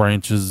various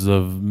branches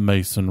of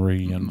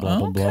masonry and blah,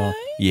 blah, blah.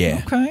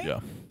 Yeah. Okay. Yeah.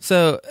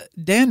 So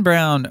Dan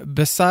Brown,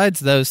 besides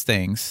those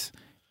things,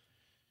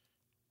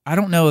 I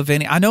don't know of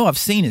any. I know I've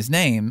seen his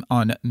name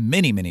on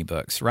many, many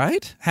books,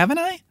 right? Haven't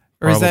I?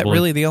 Or is that Probably.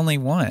 really the only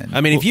one?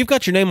 I mean, if you've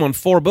got your name on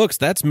 4 books,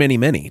 that's many,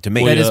 many to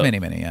me. That yeah. is many,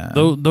 many. Yeah.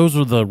 Those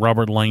are the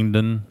Robert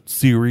Langdon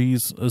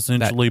series,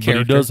 essentially, but he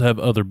character? does have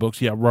other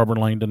books. Yeah, Robert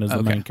Langdon is the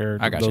Okay. main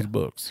character I of gotcha. those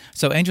books.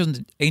 So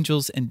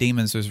Angels and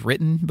Demons was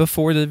written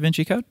before the Da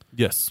Vinci Code?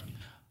 Yes.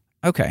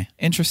 Okay.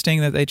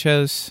 Interesting that they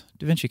chose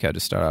Da Vinci Code to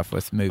start off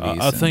with movies.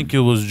 I think it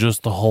was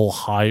just the whole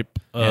hype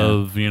Yeah.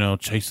 of,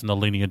 chasing the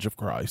lineage of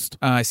Christ.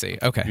 I see.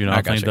 Okay.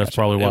 I think that's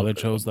probably why they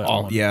chose that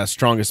one. Yeah,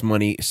 strongest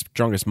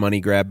money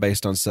grab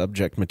based on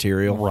subject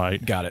material.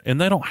 Right. Got it. And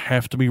they don't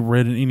have to be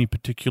read in any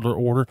particular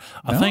order.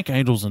 I No? think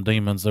Angels and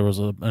Demons, there was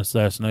an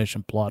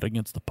assassination plot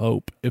against the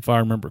Pope, if I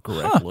remember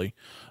correctly.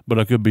 But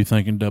I could be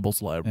thinking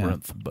Devil's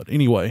Labyrinth. But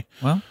anyway,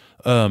 Well,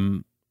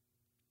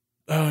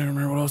 I don't even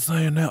remember what I was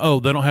saying now. Oh,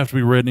 they don't have to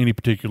be read in any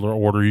particular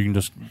order. You can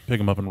just pick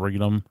them up and read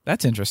them.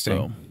 that's interesting.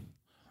 So,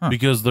 Huh.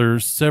 because they're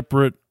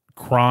separate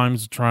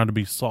crimes trying to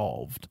be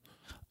solved.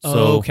 So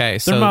Okay, there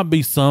so- might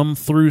be some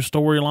through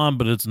storyline,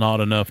 but it's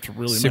not enough to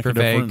really Super make a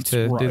vague difference.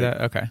 to do Right.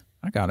 that. Okay.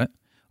 I got it.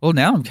 Well,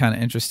 now I'm kind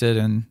of interested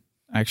in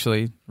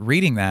actually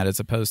reading that as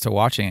opposed to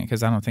watching it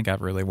because I don't think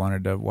I've really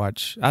wanted to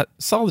watch. I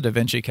saw the Da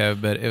Vinci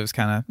Code, but it was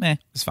kind of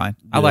it's fine.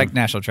 I Yeah. like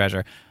National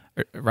Treasure,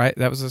 right?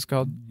 That was what it's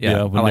called.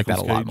 Yeah, with I like that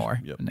a Nicolas lot Cage.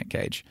 more. Yep. Nick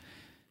Cage.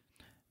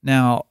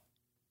 Now,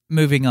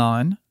 moving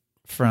on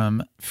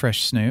from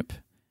Fresh Snoop,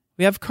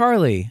 we have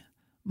Carly,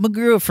 my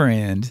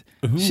girlfriend.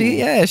 Ooh.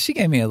 She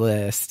gave me a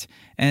list,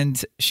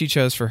 and she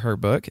chose for her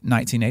book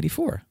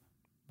 1984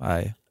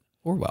 by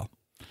Orwell.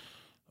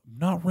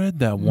 Not read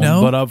that one,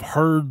 No? but I've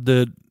heard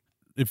that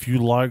if you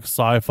like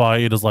sci-fi,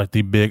 it is like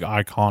the big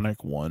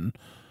iconic one,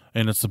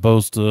 and it's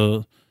supposed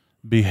to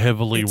be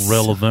heavily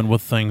relevant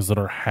with things that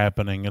are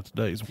happening in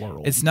today's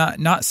world. It's not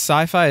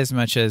sci-fi as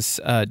much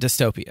as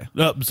dystopia.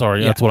 I'm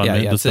sorry, that's what I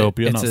meant. It's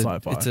Dystopia, not a,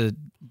 sci-fi. It's a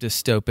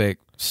dystopic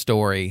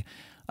story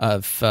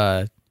of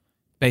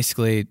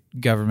basically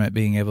government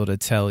being able to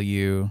tell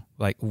you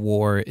like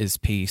war is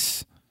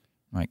peace,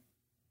 like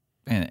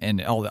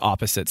and all the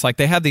opposites. Like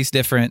they have these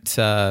different.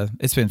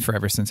 It's been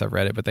forever since I've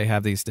read it, but they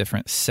have these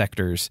different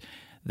sectors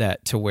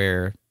that to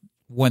where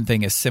one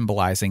thing is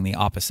symbolizing the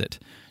opposite,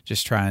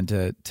 just trying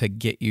to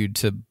get you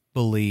to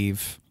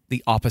believe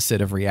the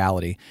opposite of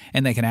reality,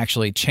 and they can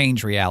actually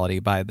change reality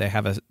by they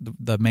have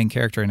the main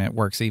character in it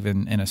works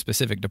even in a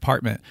specific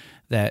department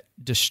that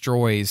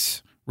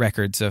destroys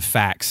records of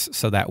facts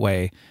so that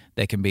way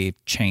they can be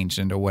changed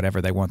into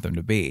whatever they want them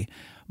to be.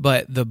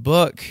 But the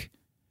book,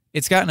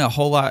 it's gotten a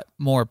whole lot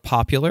more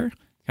popular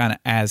kind of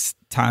as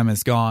time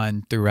has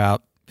gone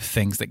throughout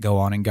things that go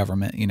on in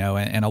government,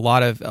 and a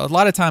lot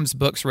of times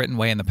books written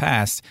way in the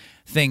past,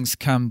 things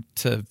come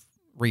to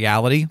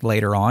reality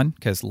later on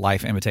because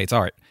life imitates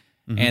art.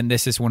 And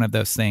this is one of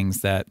those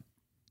things that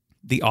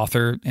the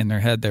author in their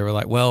head, they were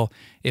like, well,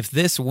 if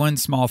this one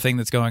small thing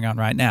that's going on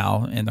right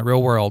now in the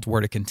real world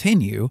were to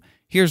continue,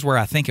 here's where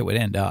I think it would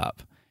end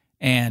up.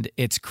 And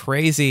it's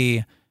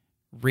crazy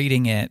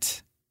reading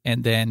it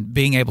and then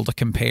being able to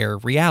compare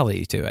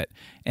reality to it.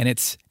 And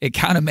it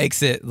kind of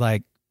makes it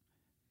like,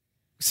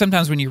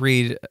 sometimes when you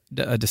read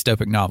a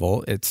dystopic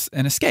novel, it's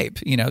an escape,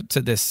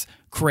 to this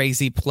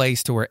crazy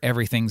place to where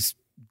everything's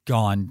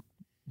gone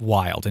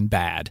wild and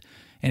bad.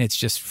 And it's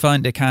just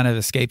fun to kind of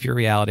escape your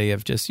reality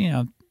of just,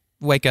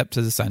 wake up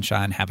to the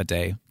sunshine, have a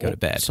day, go to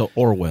bed. So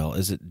Orwell,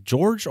 is it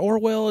George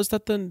Orwell? Is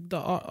that the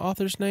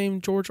author's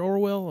name? George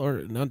Orwell?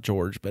 Or not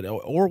George, but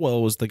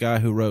Orwell was the guy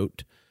who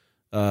wrote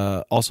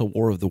also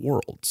War of the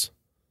Worlds,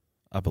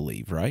 I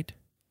believe, right?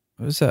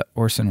 What was that?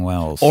 Orson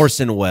Welles.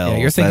 Orson Welles. Yeah,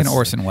 you're thinking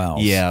Orson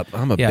Welles. Yeah,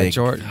 I'm a big...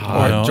 George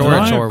I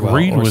Orwell.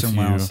 agreed with Orson you.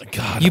 Welles.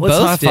 God, You let's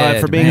both high five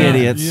did, for being man.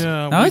 idiots.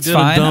 Yeah, No, we it's did a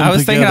fine. dumb I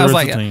was thinking, I was together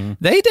like, as a team.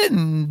 they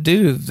didn't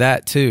do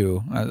that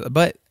too,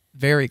 but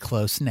very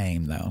close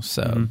name though.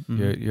 So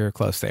you're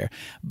close there.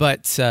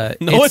 But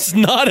No, it's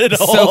not at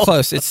all. so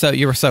close.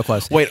 You were so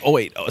close. Wait.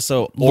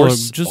 So Look,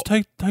 just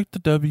take the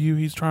W.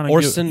 He's trying to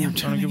Orson give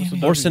us a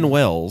W. Orson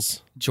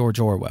Welles. George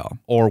Orwell.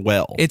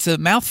 Orwell. It's a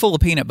mouthful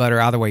of peanut butter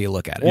either way you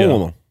look at it.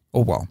 Orwell.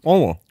 Orwell.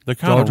 Orwell.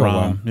 They kind of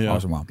rhyme. Yeah.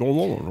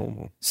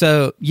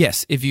 So,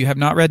 yes, if you have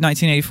not read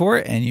 1984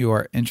 and you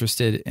are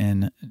interested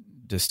in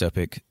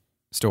dystopic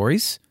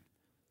stories,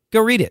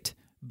 go read it.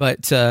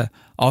 But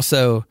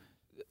also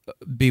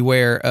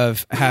beware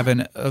of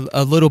having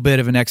a little bit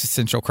of an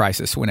existential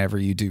crisis whenever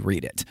you do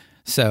read it.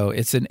 So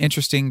it's an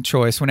interesting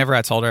choice. Whenever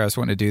I told her I was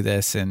wanting to do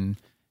this, and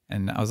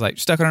I was like,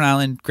 stuck on an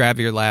island, grab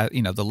your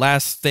the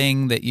last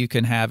thing that you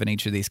can have in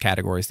each of these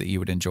categories that you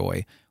would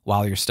enjoy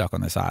while you're stuck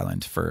on this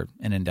island for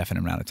an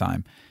indefinite amount of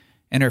time.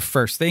 And her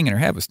first thing in her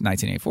head was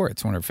 1984.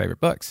 It's one of her favorite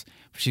books.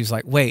 She was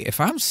like, wait, if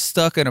I'm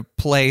stuck in a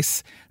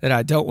place that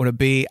I don't want to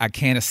be, I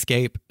can't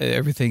escape,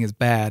 everything is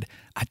bad,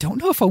 I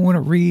don't know if I want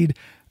to read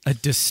a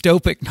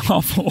dystopic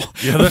novel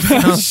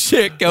about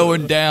shit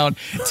going down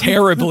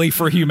terribly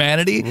for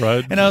humanity.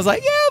 Right. And I was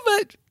like, yeah,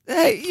 but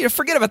hey,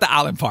 forget about the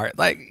island part.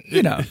 Like,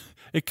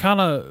 It kind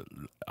of,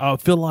 I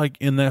feel like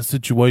in that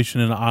situation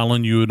in an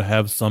island, you would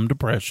have some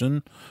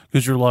depression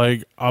because you're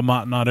like, I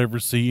might not ever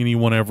see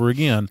anyone ever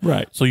again.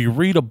 Right. So you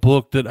read a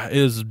book that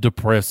is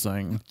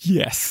depressing.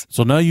 Yes.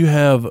 So now you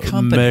have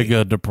Company.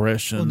 mega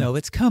depression. Well, no,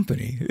 it's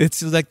company.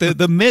 It's like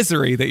the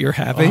misery that you're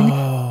having.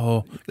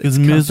 Oh, because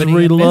It's misery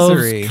company and loves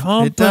misery.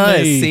 company. It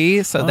does.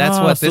 See, so that's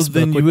what this so book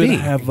then would you be.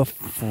 have a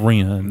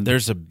friend.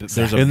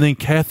 And then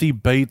Kathy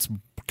Bates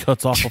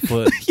cuts off a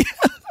foot.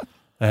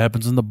 That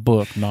happens in the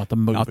book, not the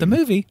movie. Not the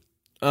movie.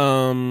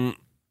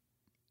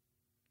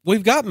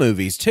 We've got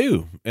movies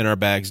too in our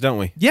bags, don't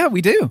we? Yeah,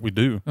 we do. We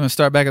do. Want to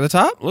start back at the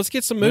top? Let's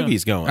get some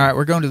movies going. All right,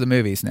 we're going to the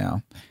movies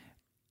now.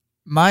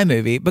 My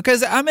movie,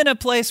 because I'm in a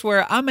place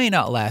where I may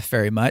not laugh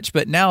very much,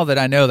 but now that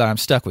I know that I'm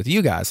stuck with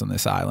you guys on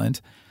this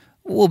island,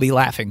 we'll be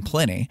laughing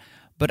plenty.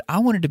 But I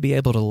wanted to be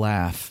able to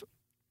laugh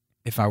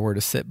if I were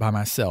to sit by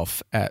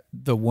myself at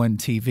the one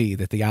TV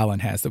that the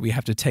island has that we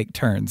have to take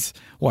turns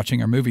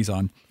watching our movies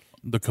on.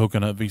 The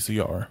coconut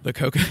VCR. The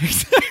coconut.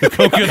 The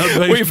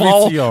coconut-based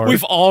VCR.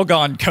 We've all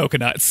gone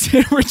coconuts.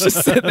 We're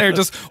just sitting there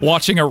just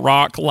watching a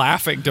rock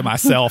laughing to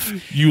myself.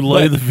 You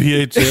lay the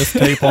VHS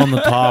tape on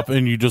the top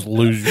and you just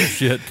lose your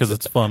shit because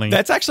it's funny.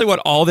 That's actually what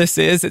all this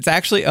is. It's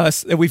actually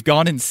us. We've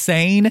gone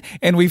insane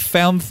and we've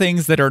found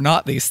things that are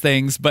not these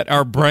things, but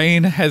our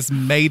brain has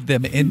made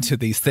them into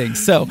these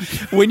things. So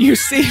when you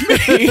see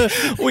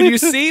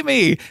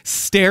me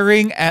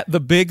staring at the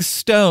big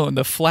stone,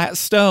 the flat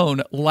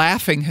stone,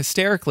 laughing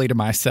hysterically to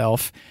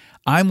myself,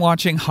 I'm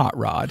watching Hot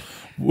Rod.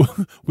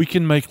 We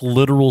can make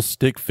literal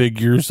stick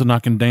figures and I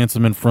can dance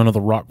them in front of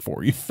the rock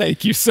for you.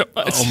 Thank you so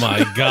much. Oh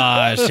my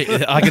gosh.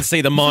 I can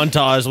see the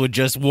montage with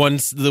just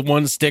the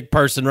one stick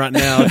person right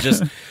now.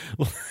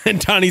 And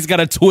Tony's got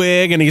a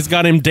twig and he's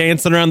got him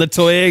dancing around the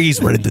twig.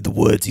 He's running through the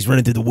woods. He's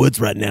running through the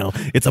woods right now.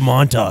 It's a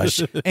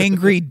montage.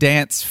 Angry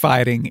dance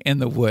fighting in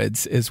the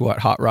woods is what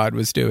Hot Rod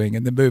was doing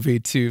in the movie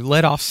to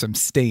let off some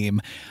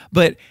steam.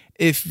 But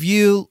if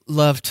you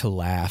love to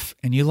laugh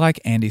and you like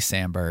Andy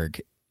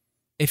Samberg,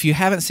 if you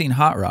haven't seen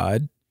Hot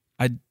Rod,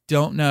 I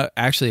don't know.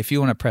 Actually, if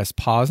you want to press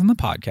pause on the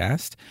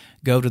podcast,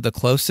 go to the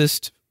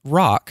closest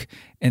rock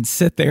and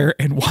sit there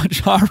and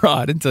watch Hot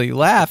Rod until you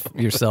laugh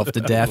yourself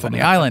to death on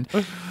the island.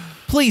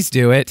 Please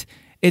do it.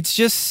 It's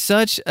just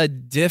such a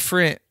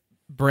different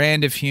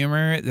brand of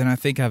humor than I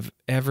think I've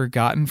ever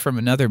gotten from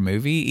another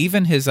movie.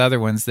 Even his other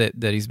ones that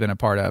he's been a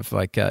part of,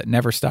 like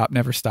Never Stop,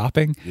 Never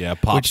Stopping. Yeah,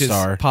 Pop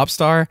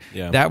Star.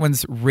 Yeah. That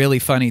one's really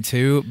funny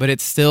too, but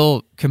it's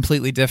still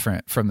completely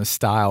different from the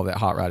style that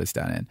Hot Rod is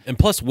done in. And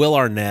plus Will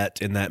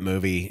Arnett in that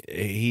movie,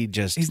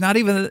 he's not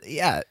even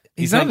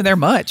there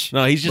much.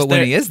 No, he's just but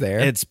there. When he is there,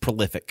 it's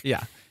prolific.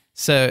 Yeah.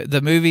 So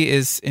the movie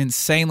is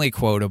insanely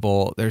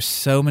quotable. There's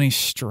so many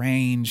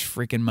strange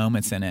freaking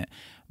moments in it.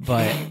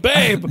 But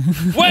babe,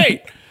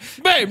 wait,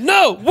 babe,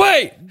 no,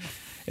 wait.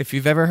 If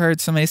you've ever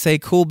heard somebody say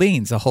cool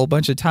beans a whole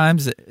bunch of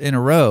times in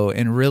a row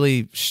in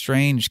really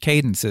strange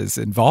cadences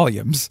and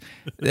volumes,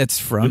 that's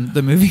from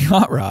the movie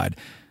Hot Rod.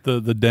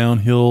 The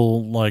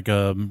downhill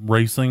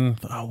racing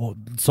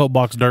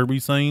soapbox derby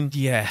scene.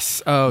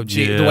 Yes. Oh,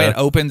 gee, yeah. The way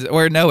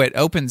it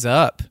opens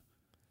up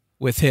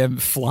with him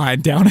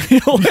flying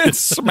downhill and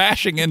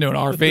smashing into an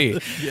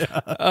RV.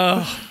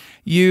 Yeah.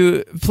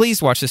 You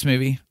please watch this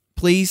movie.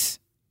 Please.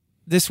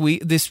 This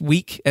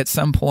week at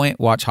some point,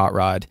 watch Hot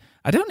Rod.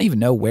 I don't even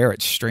know where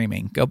it's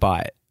streaming. Go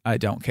buy it. I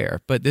don't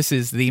care. But this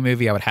is the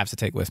movie I would have to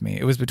take with me.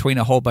 It was between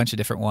a whole bunch of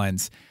different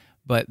ones,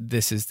 but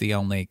this is the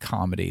only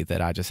comedy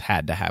that I just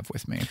had to have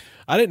with me.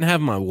 I didn't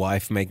have my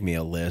wife make me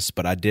a list,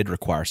 but I did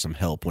require some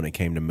help when it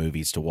came to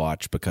movies to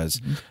watch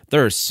because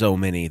there are so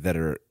many that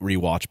are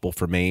rewatchable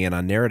for me, and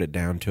I narrowed it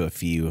down to a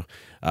few.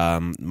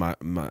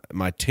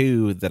 My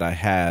two that I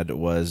had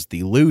was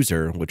The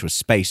Loser, which was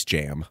Space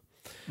Jam.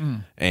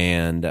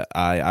 And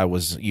I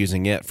was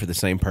using it for the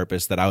same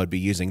purpose that I would be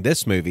using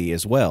this movie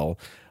as well.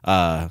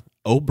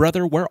 Oh,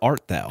 Brother, Where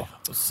Art Thou?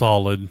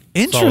 Solid.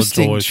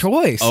 Interesting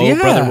choice. Oh, yeah.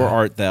 Brother, Where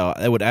Art Thou?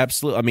 That would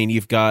absolutely. I mean,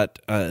 you've got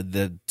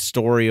the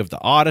story of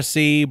the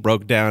Odyssey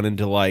broke down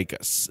into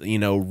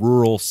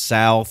rural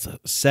South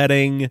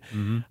setting.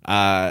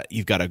 Mm-hmm.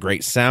 You've got a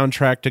great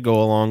soundtrack to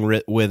go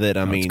along with it.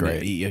 I mean,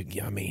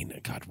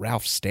 great. God,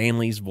 Ralph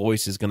Stanley's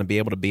voice is going to be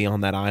able to be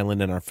on that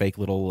island in our fake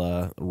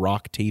little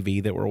rock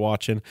TV that we're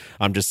watching.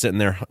 I'm just sitting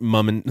there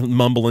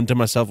mumbling to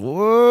myself,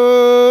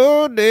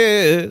 "Whoa,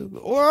 death,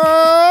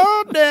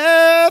 whoa,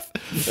 death,"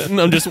 and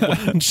I'm just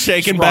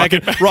shaking back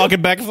and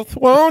rocking back and forth.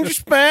 Won't you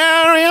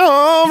spare me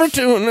over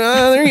to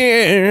another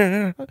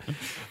year?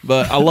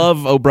 But I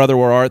love Oh Brother,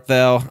 Where Art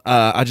Thou?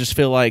 I just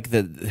feel like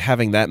that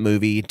having that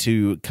movie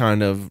to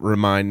kind of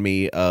remind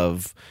me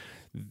of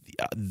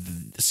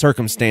the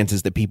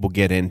circumstances that people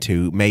get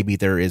into, maybe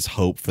there is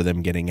hope for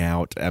them getting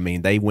out. I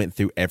mean, they went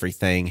through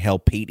everything. Hell,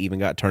 Pete even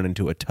got turned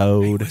into a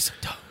toad.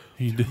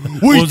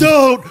 We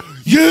thought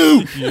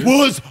you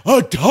was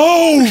a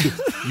toad.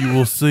 You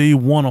will see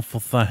wonderful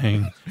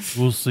thing.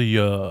 We'll see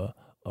a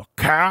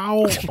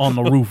cow on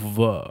the roof of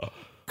a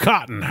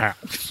cotton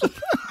house.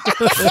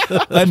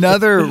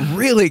 Another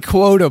really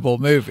quotable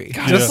movie.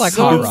 Just like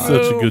Hot Rod.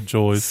 Such a good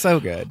choice.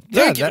 So good.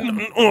 Thank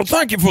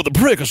you for the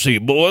privacy,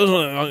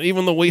 boys.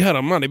 Even though we had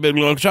a mighty big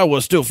lunch, I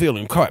was still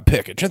feeling quite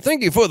peckish. And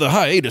thank you for the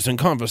hiatus in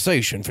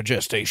conversation for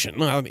gestation.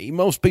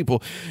 Most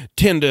people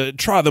tend to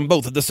try them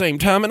both at the same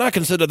time, and I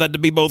consider that to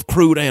be both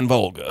crude and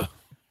vulgar.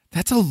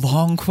 That's a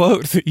long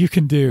quote that you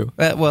can do.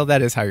 Well,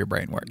 that is how your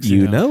brain works.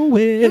 You know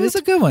it. It was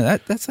a good one.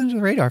 That's under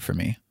the radar for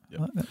me.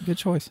 Well, good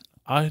choice.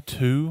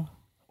 I2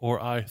 or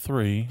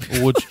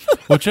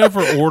I3,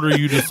 whichever order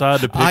you decide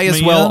to pick I as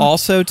me well in,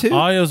 also too?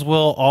 I as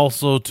well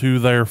also too,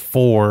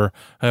 therefore,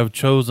 have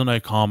chosen a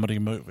comedy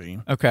movie.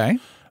 Okay.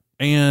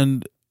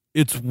 And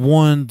it's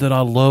one that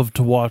I loved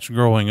to watch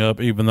growing up,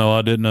 even though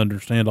I didn't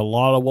understand a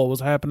lot of what was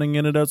happening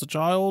in it as a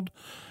child.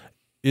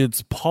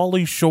 It's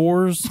Pauly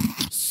Shore's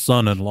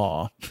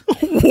Son-in-Law.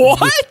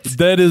 What?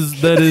 That is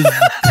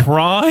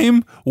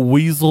prime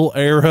Weasel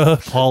era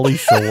Pauly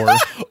Shore.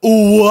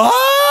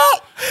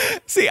 What?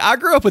 See, I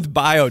grew up with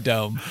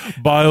Biodome.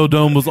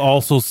 Biodome was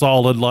also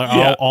solid.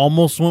 I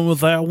almost went with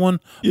that one,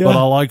 but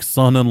I like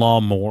Son-in-Law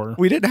more.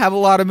 We didn't have a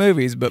lot of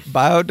movies, but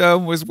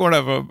Biodome was one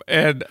of them,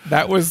 and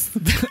that was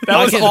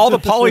all the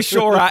Pauly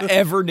Shore I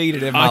ever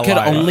needed in my life. I could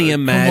only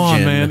imagine. Come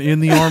on, man.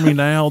 In the Army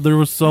now, there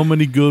was so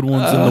many good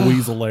ones in the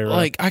Weasel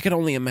era. I could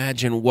only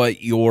imagine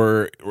what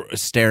you're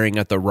staring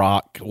at the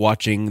rock,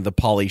 watching the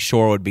Pauly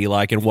Shore would be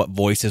like, and what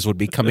voices would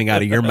be coming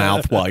out of your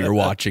mouth while you're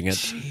watching it.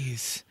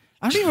 Jeez.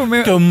 I don't even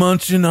remember. Go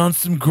munching on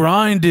some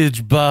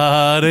grindage,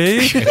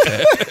 buddy.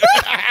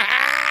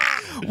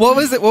 What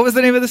was it? What was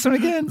the name of this one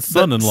again?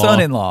 Son-in-Law.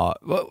 Son-in-Law.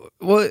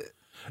 What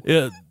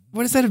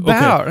is that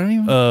about? Okay. I don't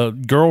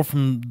even... Girl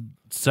from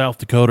South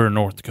Dakota or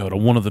North Dakota,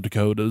 one of the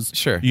Dakotas.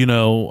 Sure.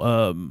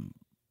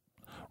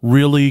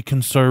 Really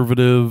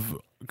conservative,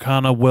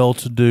 kind of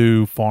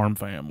well-to-do farm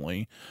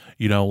family.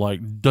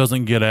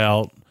 Doesn't get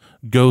out,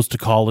 goes to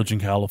college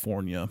in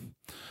California.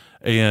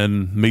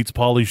 And meets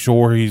Pauly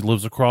Shore. He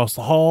lives across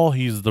the hall.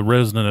 He's the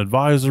resident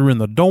advisor in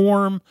the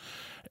dorm.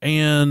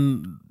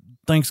 And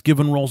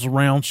Thanksgiving rolls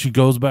around. She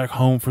goes back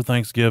home for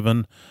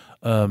Thanksgiving.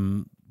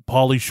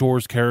 Pauly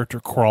Shore's character,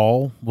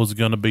 Crawl, was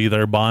going to be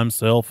there by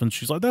himself. And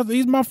she's like,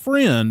 he's my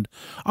friend.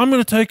 I'm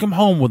going to take him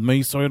home with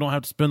me so he don't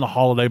have to spend the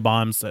holiday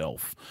by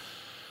himself.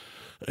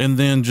 And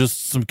then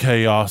just some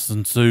chaos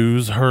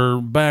ensues.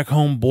 Her back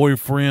home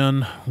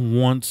boyfriend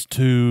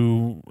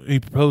he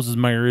proposes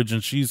marriage,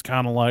 and she's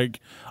kind of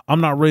like,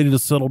 I'm not ready to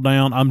settle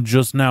down. I'm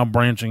just now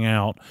branching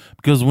out.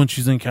 Because when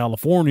she's in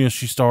California,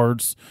 she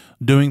starts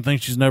doing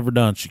things she's never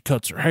done. She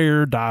cuts her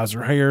hair, dyes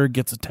her hair,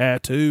 gets a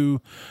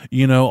tattoo,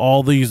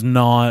 all these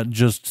not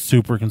just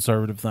super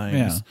conservative things.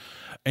 Yeah.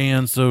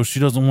 And so she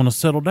doesn't want to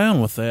settle down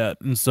with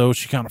that. And so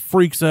she kind of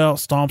freaks out,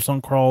 stomps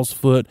on Crawl's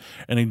foot,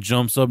 and he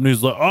jumps up and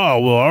he's like, oh,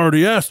 well, I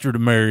already asked her to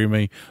marry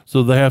me.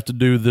 So they have to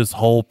do this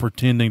whole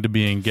pretending to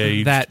be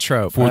engaged. That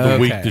trope. For the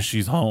week that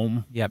she's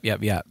home. Yep.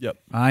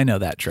 I know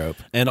that trope.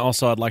 And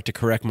also, I'd like to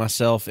correct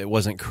myself. It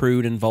wasn't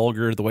crude and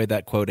vulgar the way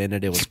that quote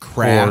ended. It was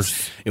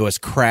crass. It was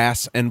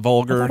crass and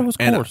vulgar. I thought it was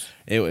coarse.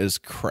 It was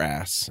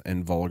crass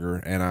and vulgar.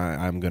 And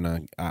I'm going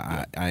to...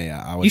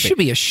 I would You should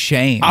be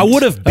ashamed I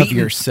would have beaten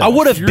yourself. I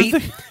would have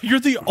beaten... You're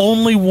the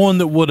only one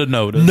that would have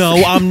noticed.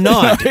 No, I'm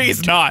not.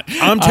 He's not.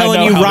 I'm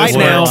telling you right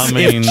now, works.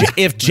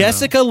 if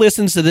Jessica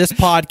listens to this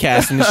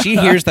podcast and she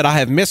hears that I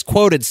have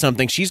misquoted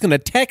something, she's going to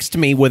text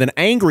me with an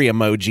angry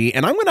emoji,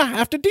 and I'm going to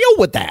have to deal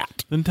with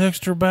that. Then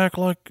text her back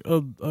like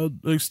a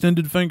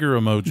extended finger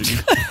emoji.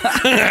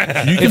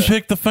 You can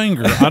pick the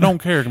finger. I don't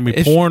care. It can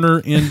be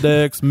pointer,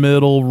 index,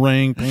 middle,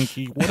 ring,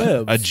 pinky,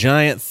 whatever. A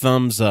giant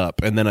thumbs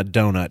up and then a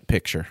donut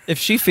picture. If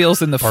she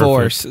feels in the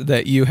force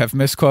that you have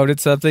misquoted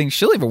something,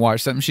 she'll even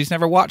watch something she's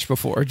never watched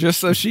before,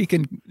 just so she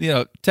can,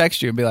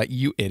 text you and be like,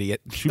 "You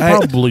idiot." She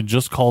probably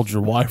just called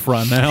your wife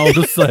right now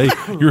to say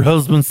your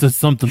husband said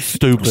something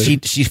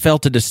stupid. She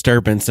felt a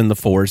disturbance in the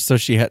force, so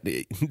she had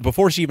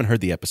before she even heard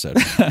the episode.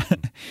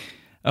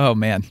 Oh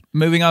man!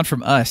 Moving on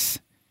from us,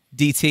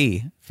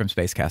 DT from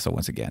Space Castle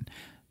once again.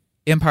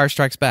 Empire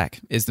Strikes Back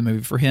is the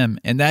movie for him,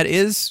 and that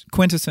is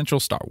quintessential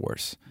Star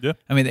Wars. Yeah.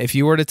 I mean, if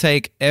you were to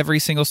take every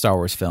single Star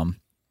Wars film,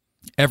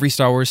 every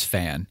Star Wars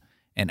fan,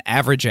 and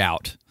average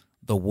out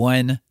the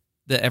one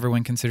that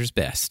everyone considers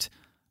best,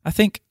 I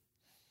think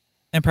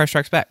Empire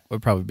Strikes Back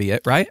would probably be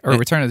it, right? Or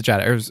Return of the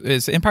Jedi. Or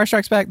is Empire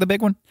Strikes Back the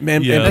big one?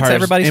 Man, Yeah. That's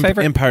everybody's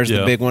favorite? Empire's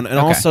the big one. And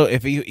Okay. also,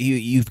 if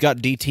you've got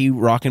DT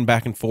rocking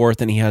back and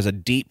forth and he has a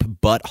deep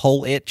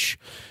butthole itch,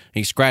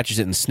 he scratches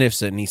it and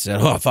sniffs it and he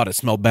said, I thought it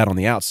smelled bad on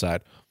the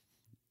outside.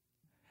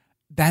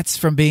 That's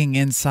from being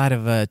inside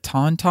of a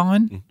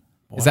tauntaun?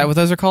 Is that what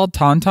those are called?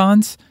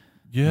 Tauntauns?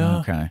 Yeah.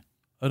 Okay.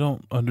 I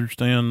don't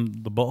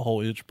understand the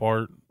butthole itch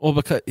part. Well,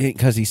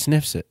 because he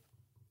sniffs it.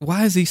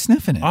 Why is he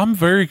sniffing it? I'm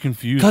very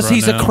confused. Because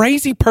he's now. a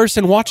crazy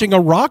person watching a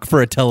rock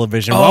for a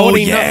television. Why would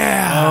he know?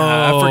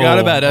 I forgot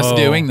about us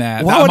doing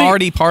that. Why I'm would he-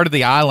 already part of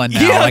the island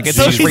now. Like, it's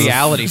so just he's-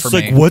 reality for it's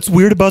me. like, what's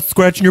weird about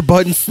scratching your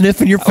butt and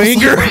sniffing your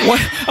finger?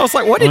 I was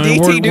like, what did I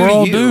mean, DT do we're to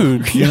all you?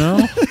 dudes, you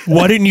know?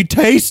 Why didn't you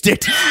taste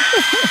it?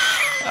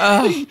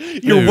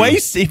 You're Dude.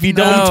 waste. If you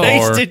No. don't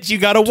taste it, you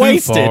gotta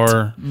waste Too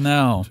far.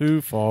 No.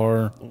 Too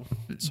far.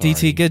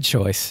 DT, good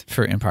choice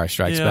for Empire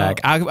Strikes Yeah.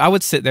 Back. I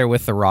would sit there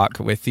with The Rock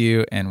with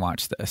you and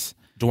watch this.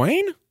 it.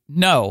 Dwayne?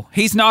 No,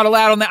 he's not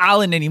allowed on the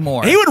island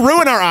anymore. He would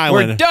ruin our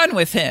island. We're done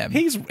with him.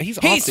 He's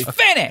awesome.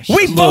 finished.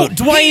 We vote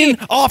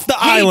Dwayne off the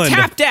island. He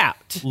tapped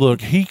out.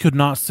 Look, he could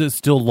not sit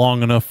still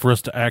long enough for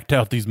us to act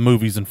out these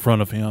movies in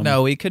front of him.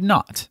 No, he could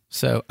not.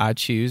 So I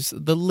choose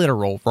the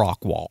literal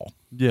rock wall.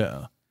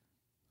 Yeah.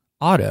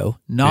 Otto,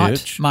 not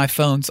Bitch. my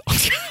phone's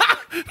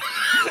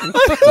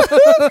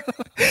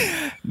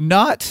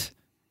not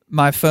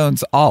my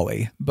phone's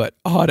Ollie, but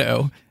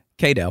Otto,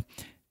 Kato.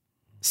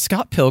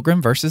 Scott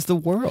Pilgrim versus the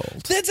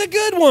World. That's a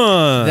good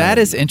one. That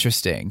is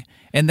interesting.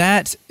 And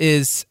that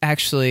is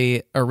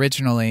actually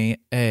originally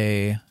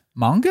a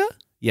manga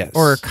yes,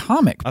 or a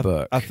comic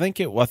book. I think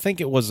it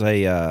was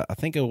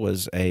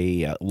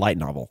a light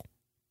novel.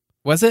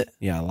 Was it?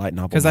 Yeah, a light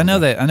novel. Because I know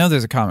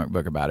there's a comic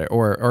book about it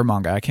or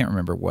manga. I can't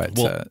remember what if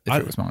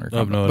it was manga or I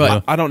have comic. no But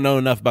idea. I don't know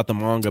enough about the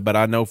manga, but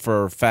I know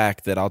for a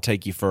fact that I'll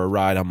take you for a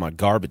ride on my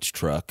garbage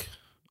truck.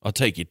 I'll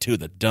take you to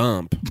the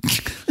dump.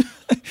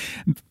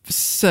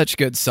 such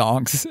good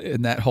songs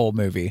in that whole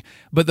movie.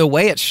 But the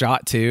way it's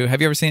shot too. Have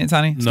you ever seen it,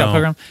 Tony? Scott No.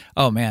 Pilgrim?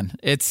 Oh man,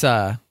 it's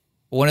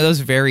one of those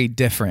very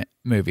different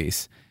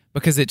movies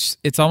because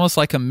it's almost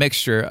like a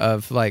mixture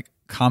of like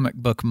comic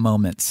book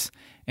moments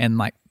and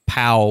like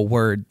pow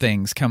word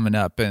things coming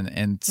up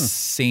and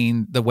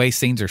scene the way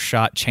scenes are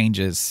shot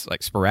changes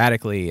like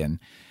sporadically and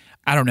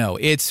I don't know.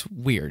 It's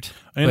weird,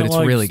 Ain't but it it's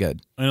like- really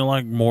good. Ain't it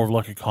like more of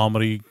like a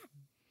comedy,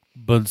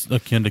 but it's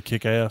akin to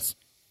Kick-Ass?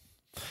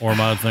 Or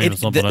am I thinking of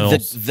something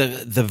else?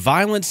 The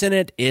violence in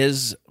it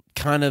is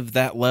kind of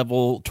that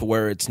level to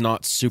where it's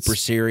not super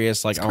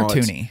serious. Like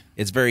cartoony.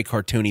 It's very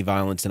cartoony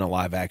violence in a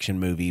live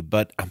action movie,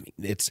 but I mean,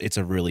 it's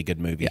a really good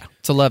movie. Yeah,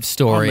 it's a love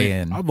story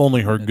and I've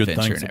only heard good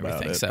adventure things and about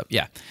everything. it. So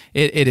yeah,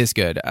 it is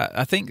good.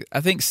 I think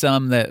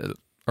some that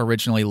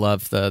originally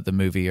loved the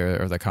movie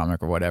or the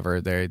comic or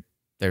whatever,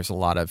 there's a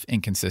lot of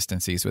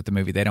inconsistencies with the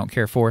movie they don't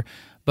care for.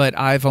 But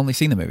I've only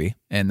seen the movie,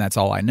 and that's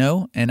all I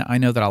know, and I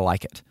know that I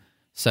like it.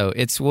 So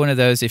it's one of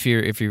those if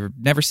you've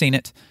never seen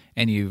it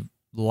and you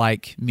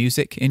like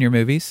music in your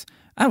movies.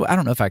 I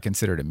don't know if I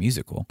consider it a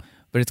musical,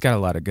 but it's got a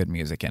lot of good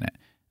music in it.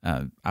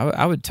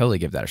 I would totally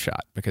give that a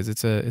shot because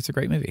it's a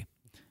great movie.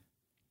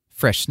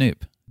 Fresh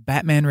Snoop,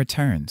 Batman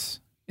Returns.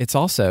 It's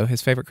also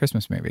his favorite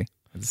Christmas movie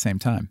at the same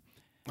time.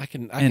 I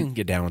can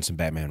get down on some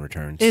Batman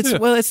Returns.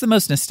 It's the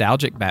most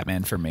nostalgic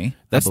Batman for me.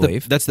 That's I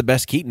believe. that's the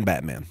best Keaton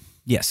Batman.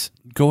 Yes.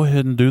 Go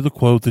ahead and do the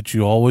quote that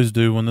you always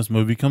do when this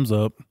movie comes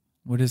up.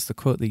 What is the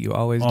quote that you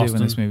always do Austin.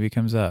 when this movie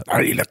comes up?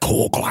 I need a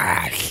cool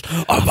glass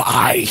of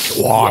ice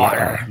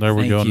water. There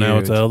we go. Now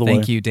it's out of the way.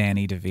 Thank you,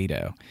 Danny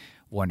DeVito.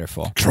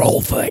 Wonderful.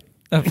 Trollfoot.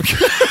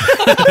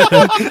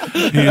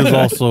 He is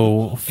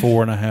also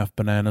 4.5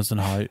 bananas in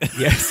height.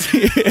 Yes,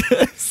 he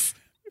is.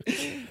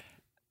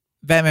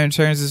 Batman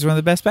Returns is one of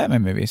the best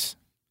Batman movies.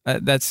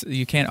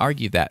 You can't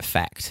argue that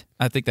fact.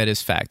 I think that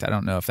is fact. I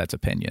don't know if that's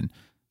opinion.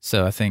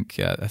 So I think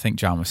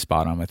John was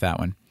spot on with that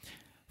one.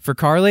 For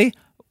Carly,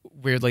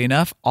 weirdly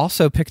enough,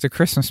 also picked a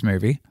Christmas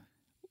movie,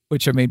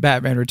 which I mean,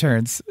 Batman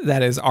Returns.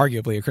 That is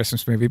arguably a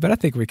Christmas movie, but I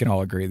think we can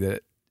all agree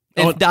that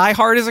if Die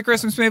Hard is a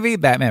Christmas movie,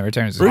 Batman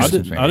Returns is a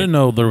Christmas movie. I didn't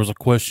know there was a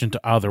question to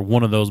either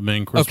one of those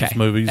being Christmas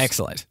movies.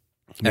 Excellent.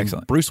 I mean,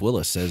 Excellent. Bruce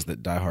Willis says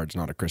that Die Hard's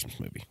not a Christmas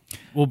movie.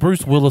 Well,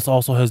 Bruce Willis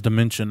also has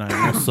dementia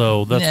now,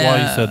 so that's why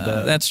he said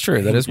that. That's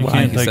true. That is you why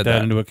can't he take said that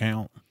that. into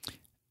account.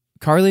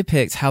 Carly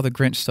picked How the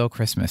Grinch Stole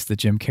Christmas, the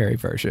Jim Carrey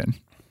version.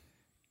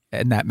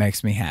 And that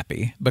makes me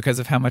happy because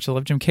of how much I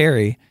love Jim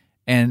Carrey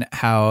and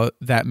how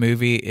that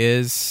movie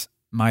is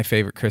my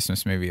favorite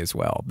Christmas movie as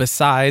well.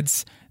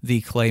 Besides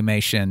the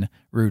claymation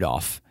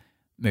Rudolph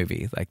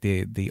movie, like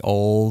the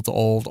old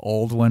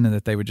one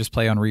that they would just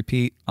play on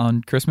repeat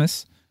on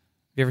Christmas.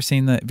 Have you ever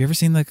seen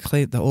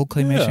the old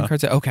claymation Yeah.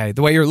 cards? Okay,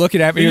 the way you're looking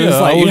at me, it Yeah,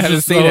 was like you I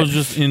haven't seen was it.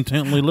 just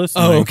intently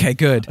listening. Oh, okay,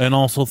 good. And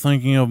also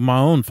thinking of my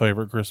own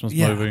favorite Christmas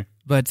movie.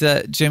 But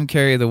Jim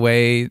Carrey, the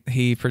way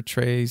he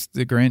portrays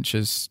the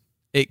Grinch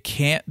it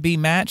can't be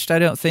matched. I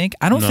don't think.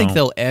 I don't think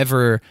they'll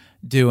ever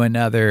do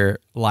another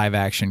live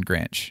action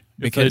Grinch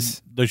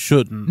because they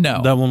shouldn't.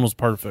 No. That one was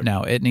perfect.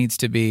 no, it needs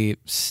to be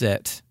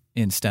set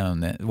in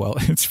stone.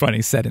 It's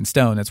funny, set in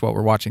stone. That's what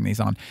we're watching these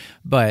on,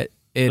 but.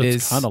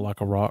 It's kind of like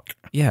a rock.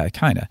 Yeah,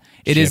 kind of.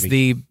 It is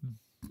Chevy. the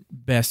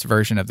best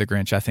version of the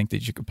Grinch I think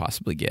that you could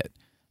possibly get.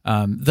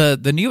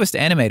 The newest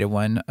animated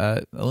one,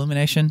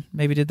 Illumination,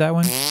 maybe did that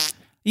one.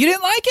 You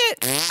didn't like it?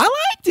 I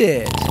liked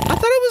it. I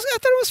thought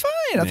it was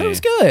fine. I thought it was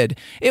good.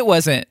 It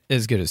wasn't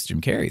as good as Jim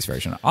Carrey's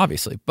version,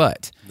 obviously,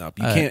 but No,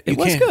 you can't. it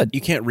was good.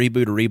 You can't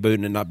reboot a reboot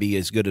and it not be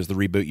as good as the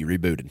reboot you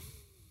rebooted.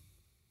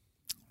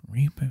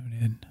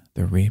 Rebooted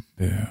the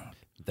reboot.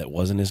 That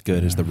wasn't as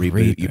good as the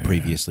reboot you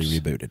previously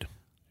rebooted.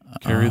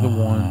 Carry the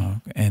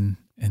one. and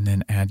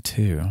then add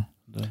 2.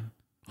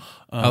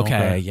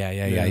 Okay.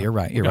 Yeah. You're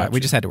right. You're right. We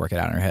just had to work it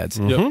out in our heads.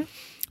 Yep.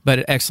 But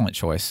an excellent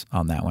choice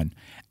on that one.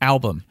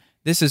 Album.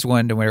 This is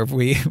one to where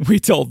we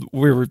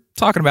were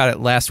talking about it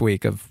last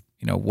week of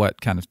what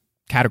kind of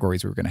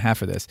categories we were going to have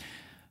for this.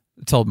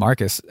 I told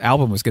Marcus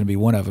album was going to be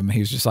one of them. He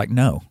was just like,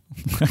 no,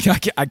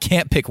 I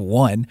can't pick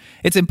one.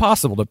 It's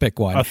impossible to pick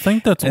one. I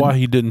think that's why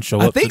he didn't show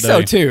up I think today.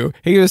 so too.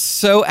 He was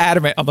so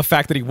adamant on the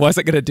fact that he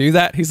wasn't going to do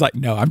that. He's like,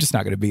 no, I'm just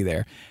not going to be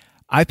there.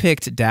 I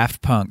picked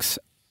Daft Punk's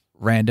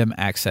Random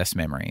Access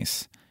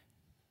Memories.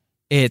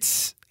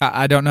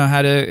 I don't know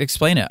how to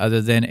explain it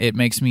other than it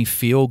makes me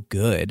feel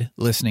good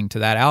listening to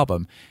that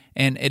album.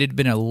 And it had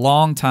been a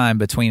long time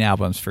between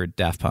albums for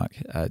Daft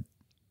Punk.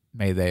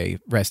 May they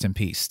rest in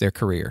peace, their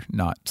career,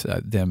 not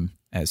them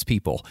as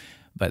people,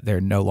 but they're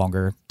no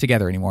longer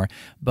together anymore.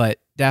 But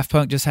Daft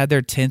Punk just had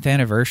their 10th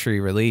anniversary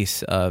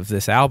release of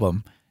this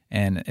album,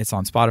 and it's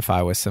on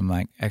Spotify with some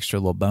like extra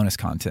little bonus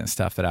content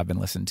stuff that I've been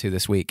listening to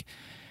this week.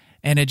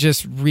 And it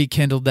just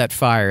rekindled that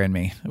fire in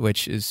me,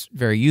 which is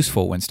very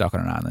useful when stuck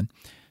on an island.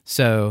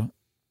 So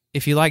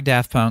if you like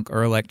Daft Punk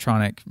or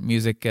electronic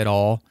music at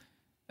all,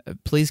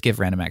 please give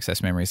Random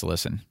Access Memories a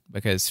listen,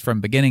 because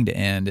from beginning to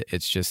end,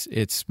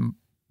 it's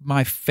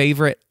my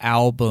favorite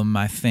album,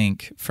 I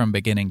think, from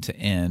beginning to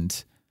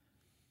end,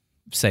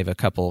 save a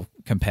couple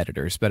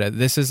competitors. But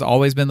this has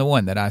always been the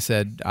one that I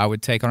said I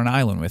would take on an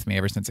island with me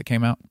ever since it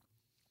came out.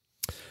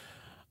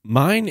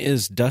 Mine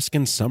is Dusk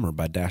and Summer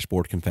by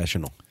Dashboard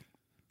Confessional.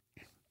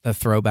 A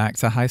throwback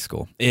to high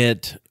school.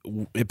 It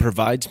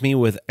provides me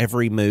with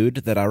every mood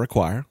that I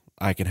require.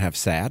 I can have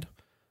sad.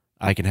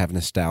 I can have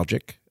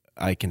nostalgic.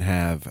 I can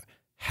have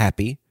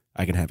happy.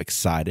 I can have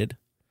excited.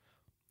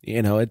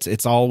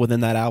 It's all within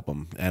that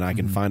album, and I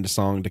can find a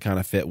song to kind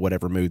of fit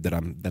whatever mood that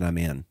I'm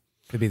in.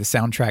 Could be the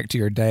soundtrack to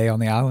your day on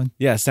the island.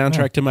 Yeah,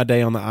 soundtrack to my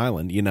day on the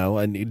island,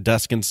 and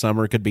Dusk and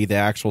Summer could be the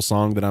actual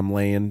song that I'm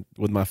laying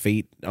with my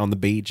feet on the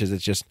beach as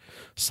it's just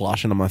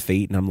sloshing on my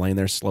feet and I'm laying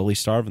there slowly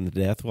starving to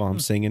death while I'm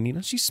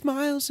singing, she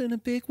smiles in a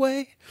big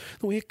way,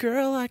 the way a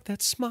girl like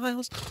that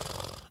smiles.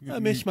 I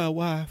miss my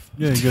wife.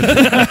 Yeah, you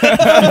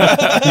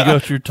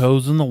got your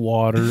toes in the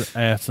water,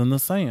 ass in the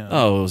sand.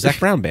 Oh, Zach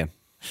Brown Band.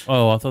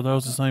 Oh, I thought that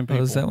was the same people.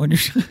 Oh, is that when you're...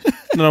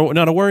 No,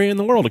 not a worry in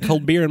the world, a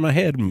cold beer in my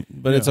head,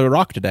 but it's a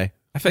rock today.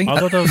 I think I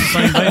thought that was the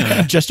same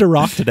band. Just a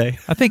rock today.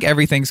 I think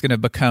everything's going to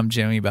become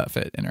Jimmy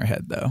Buffett in her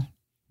head, though.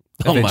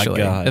 Oh, my Eventually.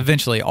 God.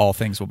 Eventually, all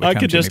things will become I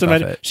could Jimmy just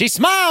imagine. Buffett. She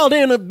smiled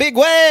in a big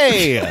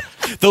way,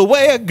 the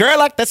way a girl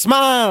like that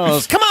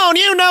smiles. Come on,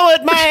 you know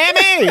it,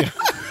 Miami.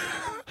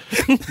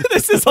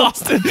 This is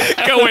Austin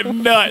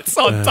going nuts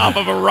on top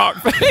of a rock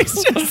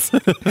face. Just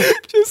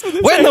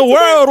When the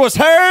world was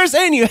hers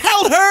and you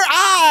held her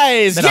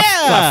eyes. then Yeah.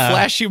 I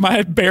flash you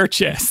my bare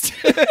chest.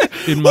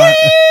 In my,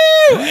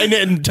 And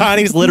then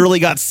Tiny's literally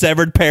got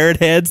severed parrot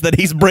heads that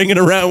he's bringing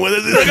around with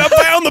us. He's like,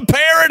 I found the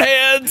parrot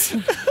heads.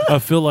 I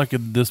feel like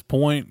at this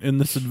point in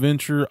this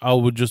adventure, I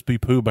would just be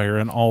Pooh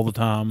Bearing all the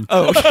time.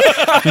 Oh,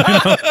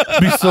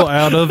 Be so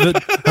out of it.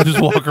 I just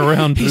walk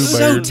around Pooh he's so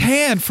Bearing.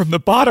 tan from the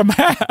bottom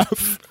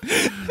half.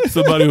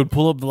 Somebody would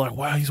pull up, they're like,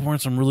 wow, he's wearing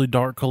some really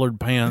dark colored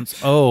pants.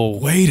 Oh,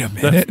 Wait a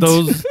minute.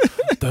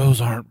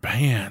 those aren't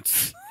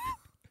pants.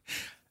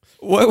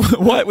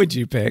 What would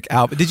you pick?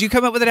 Album? Did you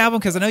come up with an album?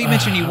 Because I know you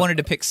mentioned you wanted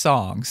to pick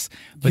songs,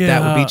 but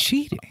that would be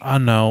cheating. I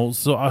know.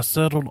 So I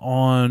settled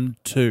on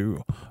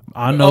 2.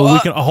 I know we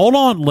can. Hold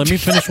on. Let me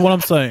finish what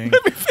I'm saying.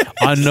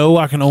 I know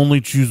I can only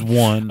choose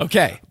one.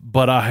 Okay.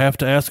 But I have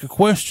to ask a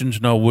question to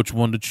know which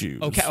one to choose.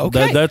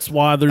 Okay. That's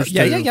why there's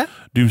 2. Yeah.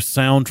 Do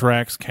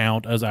soundtracks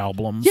count as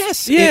albums?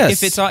 Yes.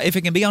 Yes. If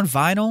it can be on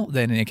vinyl,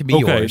 then it can be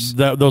Okay, yours.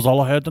 that was all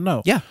I had to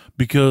know. Yeah.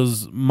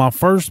 Because my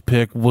first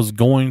pick was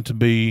going to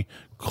be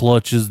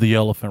Clutch's The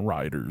Elephant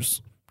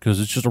Riders,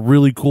 because it's just a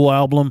really cool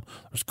album.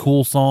 There's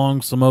cool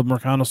songs. Some of them are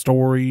kind of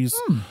stories.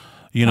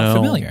 Not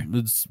familiar.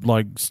 It's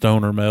like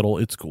stoner metal.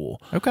 It's cool.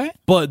 Okay.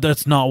 But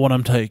that's not what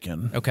I'm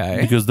taking. Okay.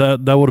 Because that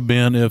would have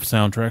been if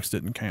soundtracks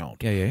didn't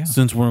count. Yeah.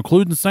 Since we're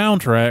including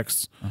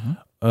soundtracks,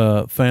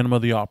 Phantom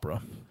of the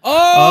Opera.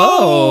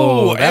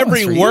 Oh, that one's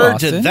every for you, word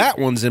Austin. to that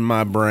one's in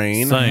my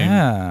brain. Same.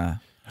 Yeah.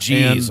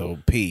 Jeez, And, oh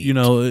Pete. You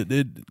know,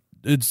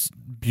 it's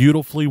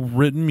beautifully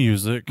written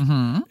music.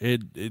 Mm-hmm.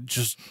 It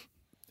just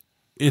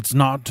it's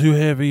not too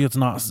heavy. It's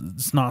not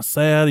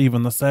sad.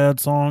 Even the sad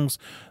songs,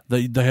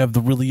 they have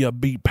the really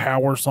upbeat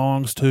power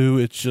songs too.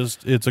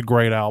 It's a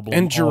great album.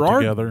 And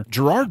altogether.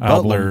 Gerard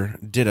Butler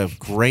did a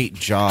great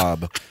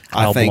job.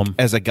 I think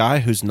as a guy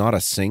who's not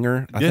a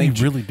singer, I think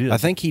he really did. I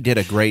think he did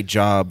a great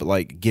job,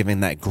 like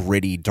giving that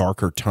gritty,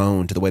 darker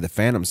tone to the way the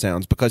Phantom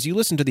sounds. Because you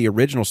listen to the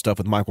original stuff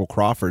with Michael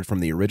Crawford from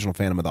the original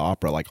Phantom of the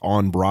Opera, like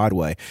on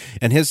Broadway,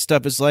 and his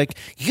stuff is like,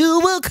 "You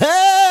will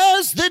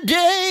curse the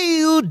day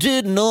you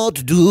did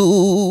not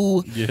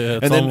do." Yeah,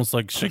 it's and then, almost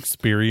like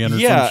Shakespearean. Or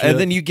yeah, some shit. and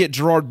then you get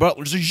Gerard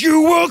Butler says, "You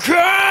will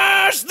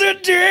curse the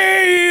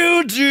day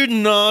you did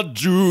not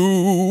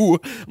do."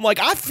 I'm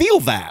like, I feel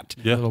that.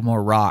 Yeah. A little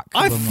more rock.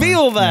 I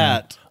feel that.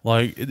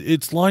 Like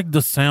it's like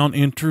the sound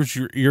enters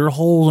your ear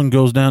hole and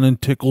goes down and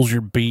tickles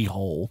your bee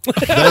hole.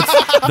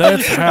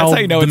 That's how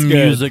you know the it's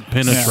good. music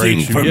penetrates Sing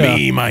you. for Yeah.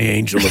 me, my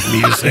angel of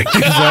music.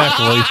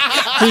 Exactly.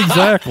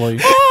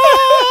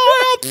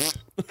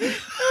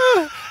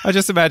 I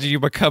just imagine you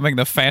becoming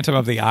the Phantom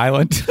of the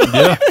Island.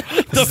 Yeah.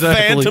 The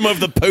Phantom of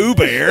the Pooh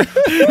Bear.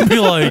 Be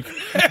like,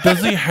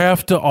 does he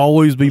have to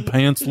always be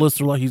pantsless?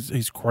 Or like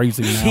he's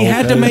crazy now? He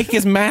had to okay? make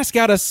his mask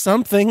out of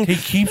something. He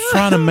keeps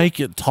trying to make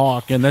it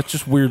talk, and that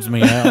just weirds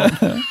me out.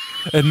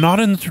 And not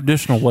in the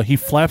traditional way. He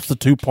flaps the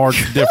two parts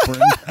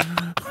different.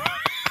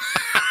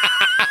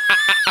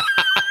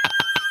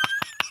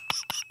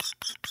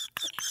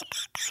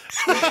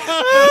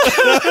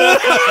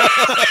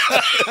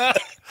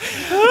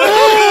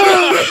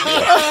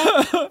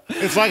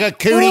 It's like a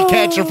cootie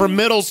catcher from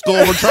middle school.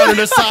 We're trying to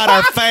decide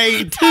our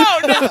fate. Oh,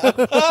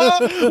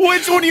 no.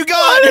 Which one you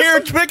got? Here,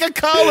 pick a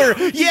color.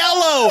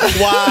 Yellow.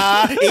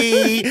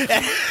 Y-E.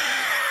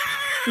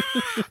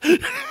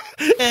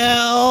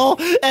 L.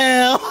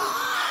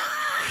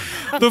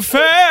 The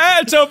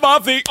Phantom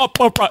of the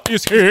Opera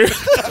is here.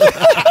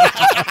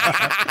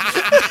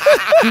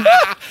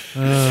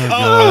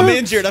 Oh, I'm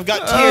injured. I've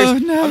got tears. Oh,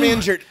 no. I'm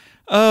injured.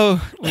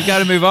 Oh, we got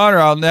to move on, or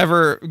I'll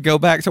never go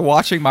back to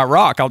watching my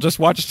rock. I'll just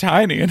watch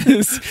Tiny and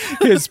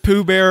his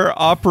Pooh Bear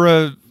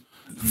opera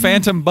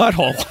phantom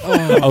butthole.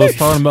 I was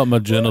talking about my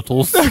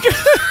genitals.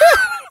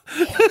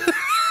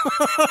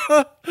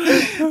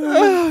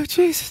 Oh,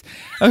 Jesus.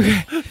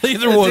 Okay.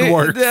 Either one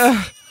works.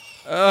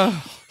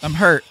 I'm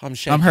hurt. I'm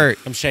shaking. I'm hurt.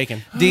 I'm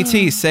shaking.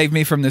 DT, save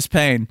me from this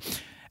pain.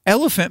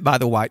 Elephant by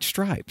the White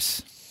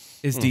Stripes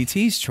is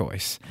DT's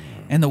choice.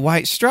 And the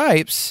White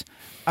Stripes,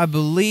 I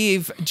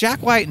believe,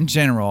 Jack White in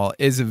general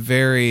is a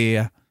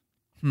very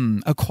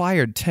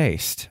acquired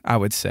taste, I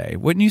would say.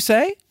 Wouldn't you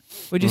say?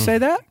 Would you say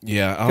that?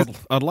 Yeah,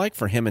 I'd like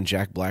for him and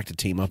Jack Black to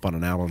team up on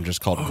an album just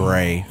called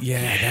Gray.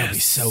 Yeah, that'd be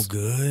so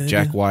good.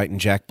 Jack White and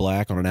Jack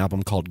Black on an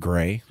album called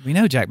Gray. We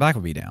know Jack Black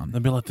would be down.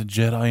 They'd be like the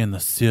Jedi and the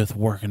Sith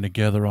working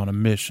together on a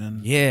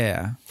mission.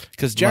 Yeah.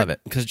 Because Love it.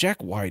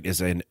 Jack White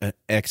is an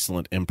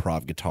excellent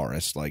improv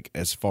guitarist. Like,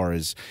 as far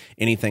as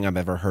anything I've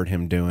ever heard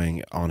him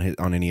doing on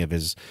any of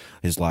his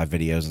live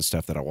videos and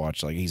stuff that I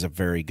watch, like, he's a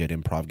very good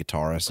improv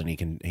guitarist,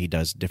 and he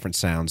does different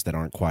sounds that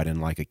aren't quite in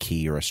like a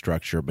key or a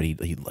structure, but he's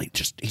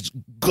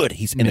good.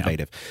 He's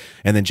innovative. Yeah.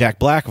 And then Jack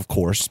Black, of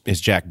course,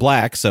 is Jack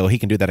Black, so he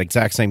can do that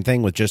exact same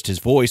thing with just his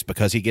voice,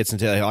 because he gets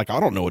into like, I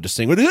don't know what to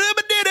sing with. Now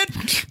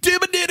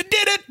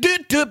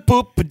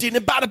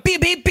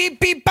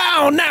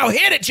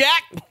hit it,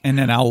 Jack. And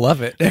then I'll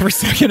love it every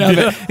second of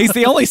it. He's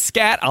the only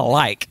scat I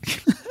like.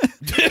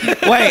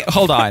 Wait,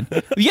 hold on.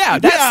 Yeah,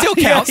 that still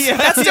counts. Yeah,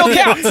 that still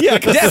counts. Yeah,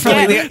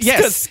 definitely.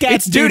 Yes,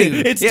 it's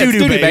doo-doo. It's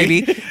doo-doo,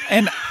 baby.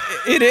 And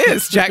it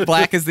is. Jack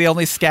Black is the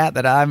only scat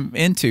that I'm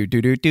into.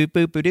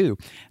 Do-do-do-boo-boo-doo.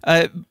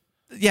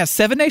 Yeah,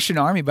 Seven Nation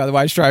Army by the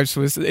White Stripes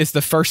is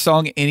the first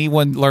song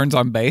anyone learns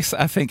on bass,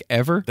 I think,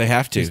 ever. They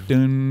have to.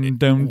 Dum,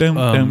 dum, dum,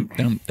 dum,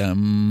 dum,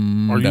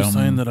 dum, Are you dum.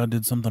 saying that I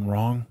did something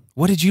wrong?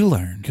 What did you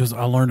learn? Because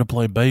I learned to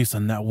play bass,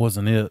 and that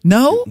wasn't it.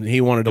 No?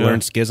 He wanted to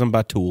learn Schism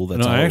by Tool.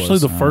 That's all actually, it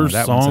was. the first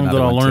that one's song that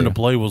another I one, learned too. to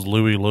play was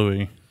Louie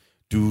Louie.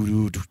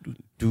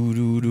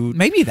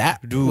 Maybe that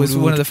was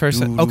one of the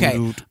first.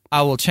 Okay,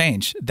 I will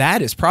change.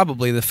 That is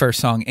probably the first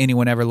song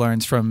anyone ever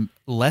learns from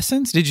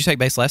lessons. Did you take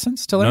bass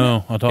lessons to learn?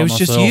 No, I taught it was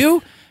just myself.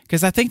 you.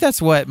 Because I think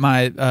that's what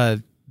my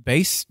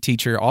bass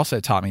teacher also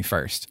taught me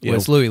first.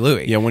 Was Louie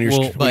Louie. Yeah, when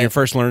you're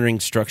first learning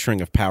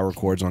structuring of power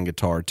chords on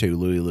guitar too,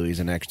 Louie Louie is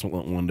an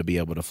excellent one to be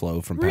able to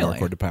flow from power Really?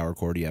 chord to power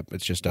chord. Yep,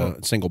 it's just a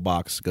single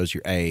box. Goes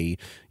your A,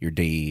 your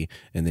D,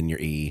 and then your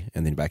E,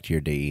 and then back to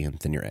your D, and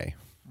then your A.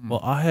 Well,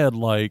 I had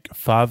like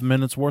 5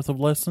 minutes worth of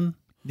lesson.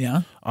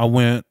 Yeah. I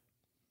went,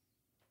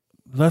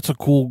 that's a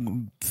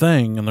cool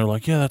thing. And they're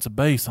like, yeah, that's a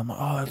bass. I'm like,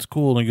 oh, that's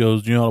cool. And he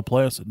goes, do you know how to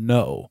play? I said,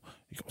 no.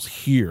 He goes,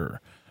 here.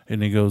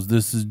 And he goes,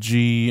 this is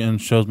G,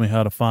 and shows me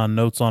how to find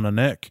notes on a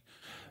neck.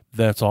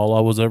 That's all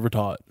I was ever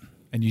taught.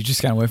 And you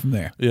just kind of went from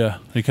there. Yeah.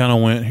 He kind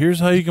of went, here's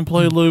how you can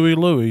play Louie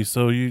Louie.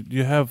 So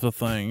you have the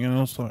thing, you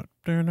know, it's like,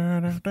 da, da,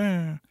 da,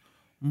 da.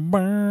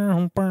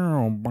 All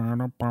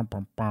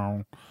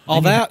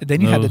that.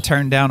 Then you had to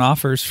turn down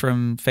offers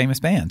from famous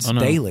bands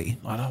daily.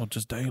 I know,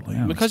 just daily.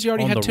 Yeah. Because you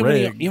already had too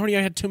many. You already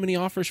had too many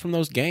offers from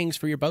those gangs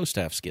for your bow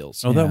staff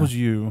skills. Oh, that was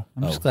you.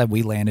 I'm just glad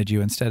we landed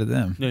you instead of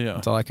them. Yeah.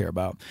 That's all I care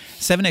about.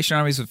 Seven Nation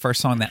Army was the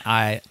first song that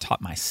I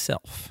taught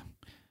myself.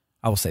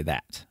 I will say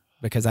that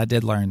because I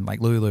did learn like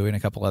Louie Louie and a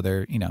couple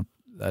other,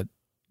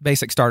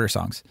 basic starter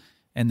songs.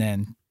 And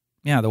then,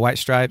 the White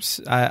Stripes,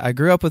 I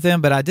grew up with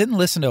them, but I didn't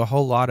listen to a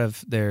whole lot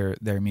of their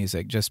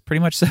music, just pretty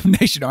much Seven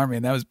Nation Army,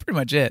 and that was pretty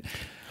much it.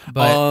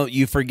 But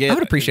you forget. I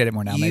would appreciate it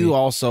more now. You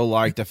also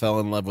liked to Fell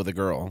in Love with a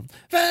Girl.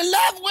 Fell in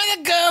love with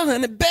a girl,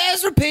 and it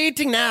bears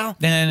repeating now.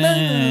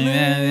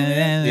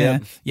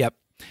 Yep.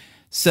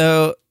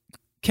 So,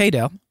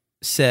 K-Dell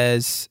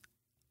says,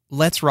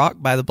 Let's Rock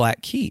by the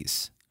Black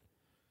Keys.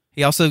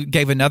 He also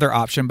gave another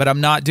option, but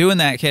I'm not doing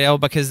that, KL,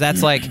 because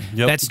that's like,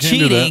 that's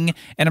cheating,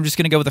 and I'm just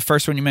going to go with the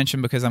first one you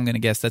mentioned because I'm going to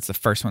guess that's the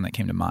first one that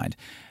came to mind.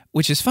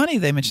 Which is funny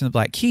they mentioned the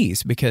Black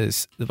Keys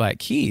because the Black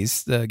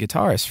Keys, the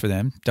guitarist for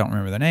them, don't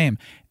remember their name,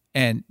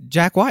 and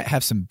Jack White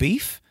have some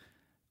beef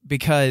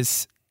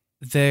because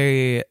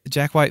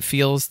Jack White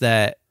feels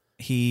that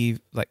he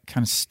like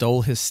kind of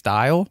stole his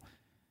style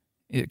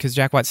because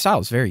Jack White's style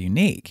is very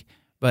unique.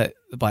 But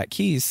the Black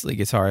Keys, lead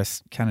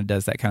guitarist, kind of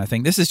does that kind of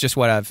thing. This is just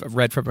what I've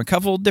read from a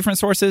couple different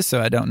sources, so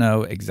I don't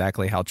know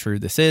exactly how true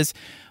this is.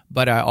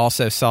 But I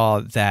also saw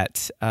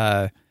that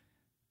I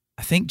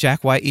think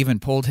Jack White even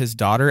pulled his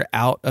daughter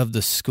out of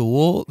the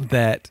school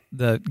that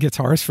the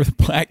guitarist for the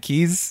Black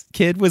Keys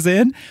kid was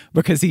in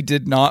because he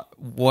did not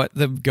want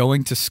them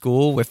going to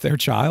school with their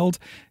child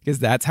because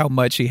that's how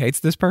much he hates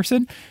this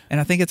person. And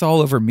I think it's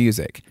all over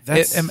music.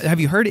 Have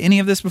you heard any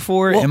of this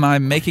before? Am I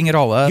making it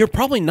all up? You're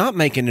probably not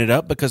making it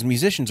up because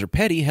musicians are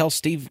petty. Hell,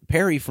 Steve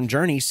Perry from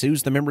Journey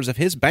sues the members of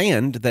his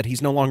band that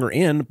he's no longer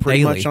in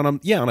pretty much on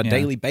a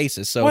daily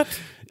basis. So. What?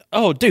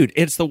 Oh, dude,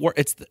 it's the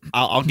worst.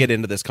 I'll get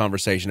into this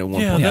conversation at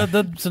one point. Yeah,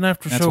 that's an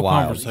after-show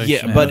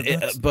conversation. Yeah,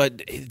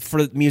 but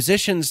for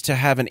musicians to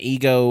have an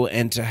ego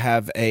and to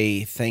have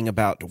a thing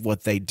about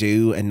what they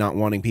do and not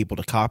wanting people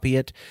to copy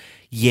it,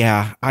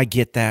 yeah, I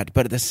get that.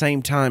 But at the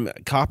same time,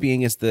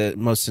 copying is the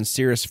most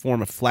sincerest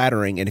form of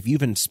flattering. And if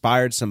you've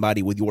inspired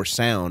somebody with your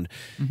sound,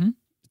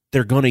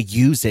 they're going to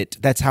use it.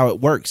 That's how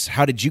it works.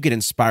 How did you get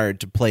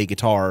inspired to play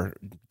guitar,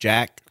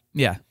 Jack?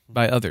 Yeah.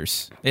 By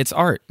others. It's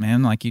art,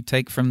 man. Like you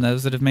take from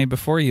those that have made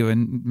before you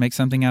and make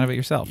something out of it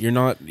yourself. You're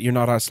not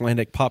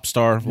Icelandic pop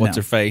star. What's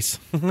her face?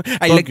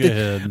 I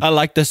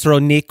like to throw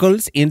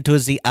nickels into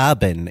the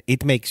oven.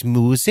 It makes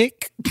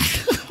music.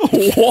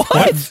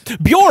 What?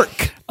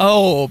 Bjork.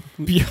 Oh,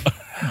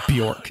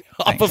 Bjork.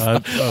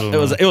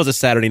 It was a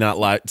Saturday Night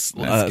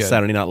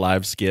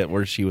Live skit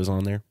where she was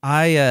on there.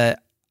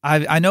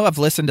 I know I've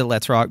listened to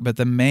Let's Rock, but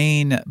the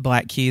main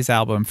Black Keys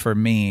album for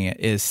me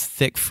is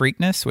Thick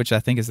Freakness, which I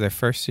think is their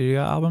first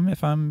studio album,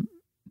 if I'm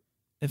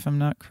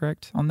not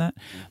correct on that.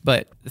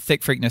 But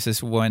Thick Freakness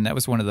is one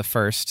of the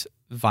first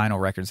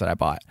vinyl records that I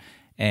bought,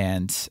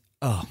 and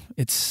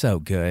it's so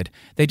good.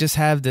 They just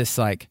have this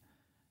like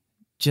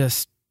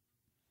just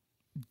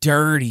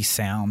dirty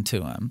sound to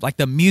them. Like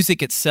the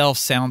music itself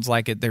sounds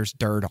like there's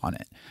dirt on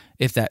it.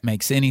 If that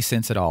makes any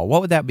sense at all,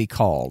 what would that be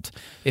called?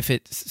 If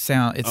it's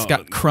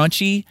got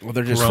crunchy. Well,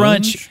 they're just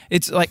crunch.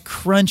 It's like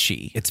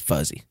crunchy. It's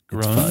fuzzy.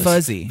 It's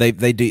fuzzy. They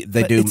do.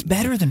 It's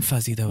better than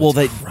fuzzy though. Well,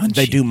 it's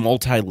they do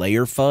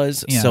multi-layer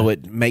fuzz, so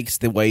it makes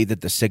the way that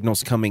the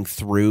signals coming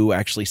through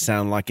actually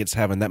sound like it's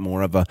having that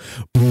more of a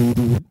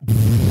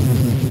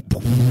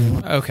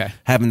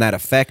having that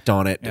effect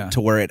on it to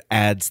where it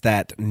adds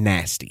that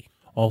nasty.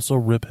 Also,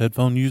 rip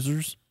headphone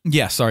users.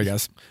 Yeah, sorry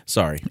guys.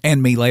 Sorry.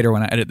 And me later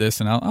when I edit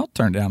this, and I'll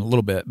turn it down a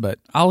little bit, but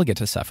I'll get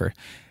to suffer.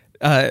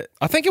 I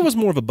think it was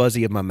more of a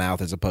buzzy of my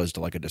mouth as opposed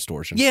to like a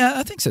distortion. Yeah,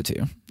 I think so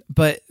too.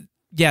 But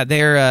yeah,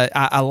 they're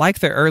I like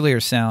their earlier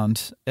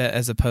sound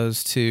as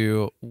opposed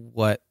to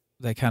what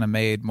they kind of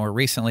made more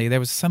recently. There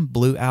was some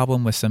blue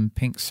album with some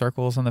pink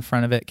circles on the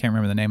front of it. Can't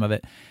remember the name of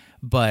it,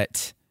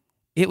 but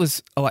it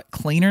was a lot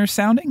cleaner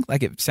sounding.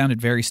 Like it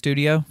sounded very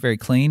studio, very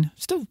clean.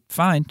 Still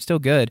fine, still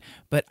good.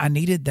 But I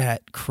needed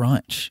that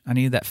crunch. I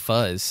needed that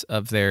fuzz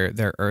of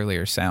their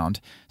earlier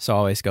sound. So I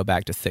always go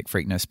back to Thick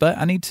Freakness. But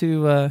I need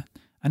to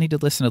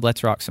listen to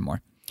Let's Rock some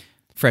more.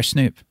 Fresh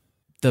Snoop.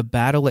 The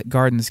Battle at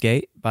Garden's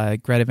Gate by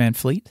Greta Van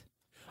Fleet.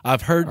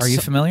 I've heard. Are you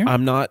familiar?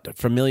 I'm not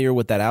familiar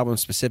with that album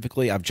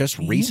specifically. I've just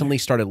recently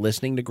started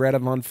listening to Greta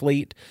Van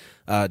Fleet,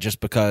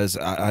 just because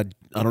I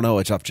don't know.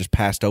 I've just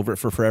passed over it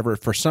for forever.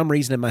 For some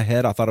reason in my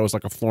head, I thought it was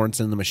like a Florence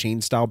and the Machine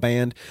style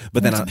band.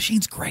 But Florence and the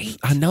Machine's great.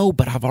 I know,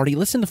 but I've already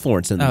listened to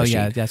Florence and the Machine.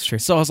 Oh yeah, that's true.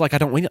 So I was like, I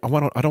don't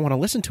want to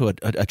listen to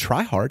a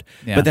try hard.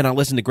 Yeah. But then I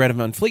listened to Greta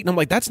Van Fleet, and I'm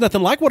like, that's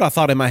nothing like what I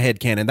thought in my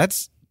head canon.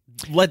 It's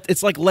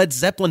like Led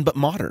Zeppelin but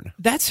modern.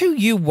 That's who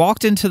you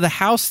walked into the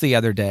house the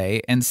other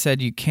day and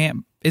said you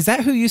can't. Is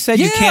that who you said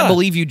you can't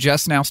believe you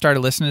just now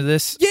started listening to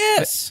this? Yeah.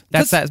 Yes.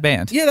 That's that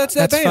band. Yeah, that's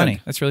that band.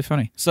 Funny. That's really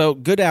funny. So,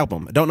 good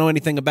album. I don't know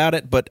anything about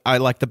it, but I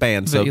like the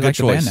band, so But you good like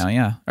choice. the band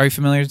now, yeah. Are you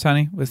familiar,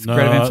 Tony, with No,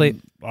 Greta Van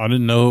Fleet? I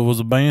didn't know it was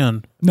a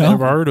band. No.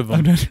 Never heard of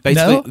them. Basically,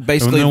 No? And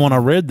basically then when I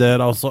read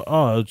that, I was like,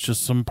 "Oh, it's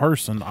just some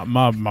person."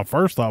 My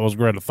first thought was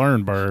Greta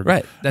Thunberg.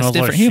 Right. And That's I was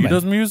different like, human. She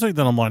does music.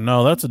 Then I'm like,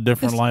 no, that's a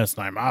different last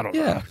name. I don't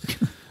know.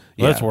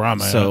 That's where I'm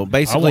at. So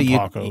basically, I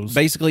want tacos.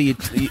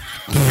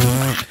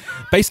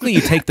 basically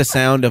you take the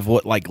sound of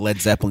what like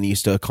Led Zeppelin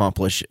used to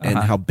accomplish and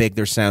how big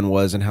their sound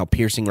was and how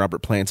piercing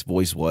Robert Plant's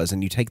voice was,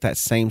 and you take that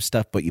same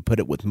stuff but you put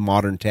it with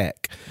modern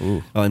tech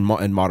and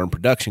modern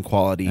production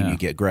quality, and you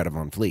get Greta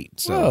Van Fleet.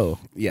 So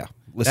yeah,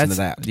 listen to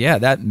that. Yeah,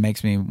 that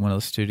makes me want to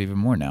listen to it even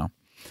more now.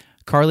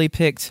 Carly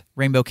picked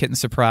Rainbow Kitten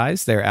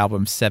Surprise, their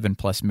album 7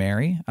 Plus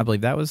Mary. I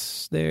believe that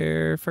was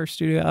their first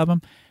studio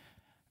album.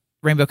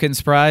 Rainbow Kitten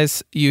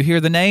Surprise, you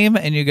hear the name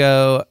and you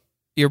go,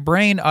 your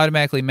brain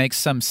automatically makes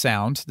some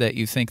sound that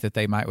you think that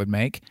they would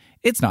make.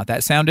 It's not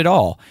that sound at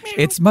all.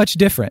 It's much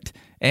different.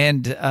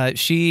 And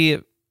she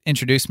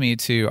introduced me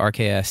to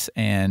RKS,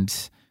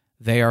 and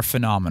they are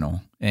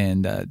phenomenal.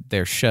 And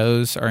their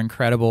shows are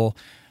incredible.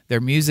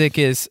 Their music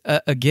is,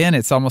 again,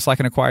 it's almost like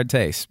an acquired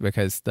taste,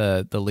 because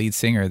the lead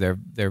singer,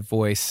 their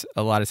voice,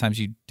 a lot of times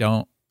you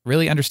don't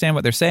really understand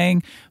what they're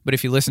saying, but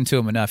if you listen to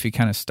them enough, you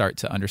kind of start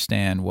to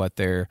understand what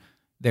their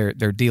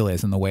deal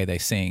is and the way they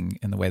sing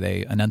and the way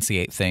they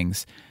enunciate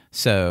things.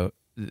 So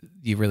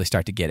you really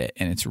start to get it,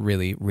 and it's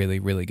really, really,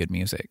 really good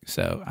music.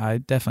 So I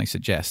definitely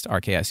suggest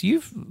RKS.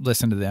 You've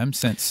listened to them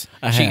since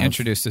she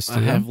introduced us to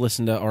them. I have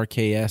listened to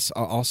RKS.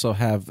 I also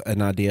have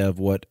an idea of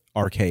what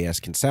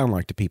RKS can sound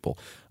like to people.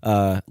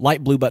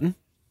 Light Blue Button.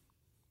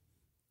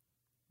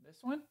 This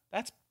one?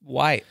 That's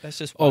white. That's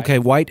just white. Okay,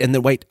 white, and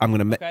then wait. I'm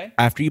gonna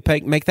after you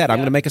make that, I'm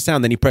gonna make a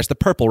sound. Then you press the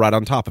purple right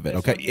on top of it.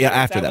 Okay, yeah.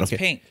 After that, okay.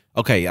 Pink.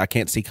 Okay, I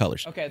can't see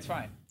colors. Okay, it's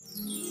fine.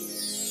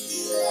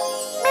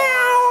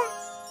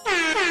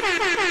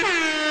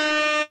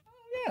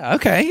 Yeah.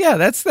 Okay. Yeah.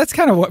 That's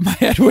kind of what my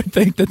head would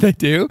think that they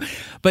do,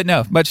 but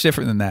no, much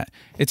different than that.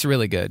 It's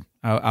really good.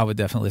 I would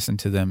definitely listen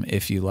to them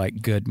if you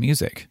like good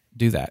music.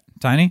 Do that,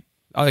 Tiny.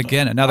 Oh,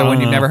 again, another one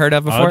you've never heard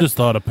of before? I just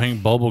thought of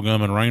pink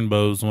bubblegum and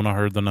rainbows when I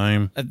heard the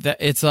name.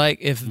 It's like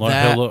if like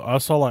that... I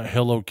saw like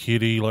Hello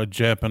Kitty, like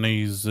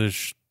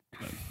Japanese-ish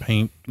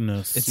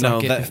pinkness. It's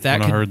like if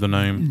that when I heard the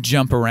name.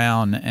 Jump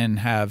around and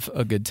have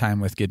a good time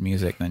with good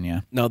music, then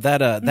yeah. No, that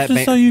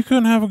just say you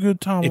couldn't have a good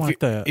time like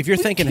that. If you're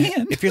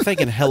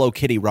thinking Hello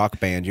Kitty rock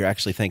band, you're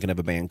actually thinking of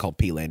a band called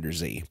P-Lander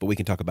Z, but we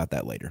can talk about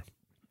that later.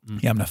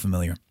 Yeah, I'm not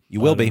familiar.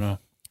 You will be. Know.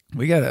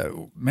 We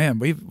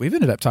we've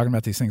ended up talking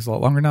about these things a lot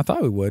longer than I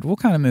thought we would. We'll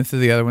kind of move through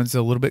the other ones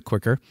a little bit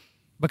quicker,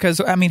 because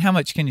I mean, how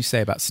much can you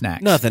say about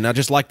snacks? Nothing. I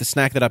just like the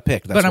snack that I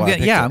picked. That's I'm why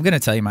I'm going to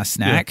tell you my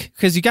snack,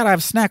 because you got to have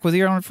a snack with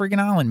you're on a freaking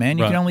island, man.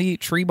 You can only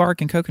eat tree bark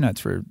and coconuts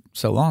for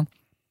so long.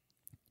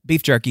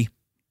 Beef jerky.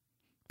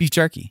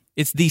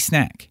 It's the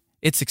snack.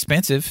 It's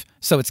expensive,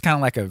 so it's kind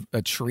of like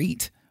a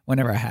treat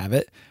whenever I have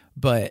it.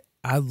 But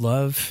I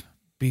love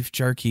beef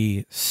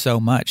jerky so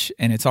much,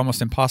 and it's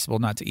almost impossible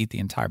not to eat the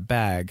entire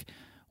bag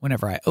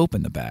whenever I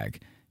open the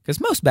bag, because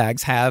most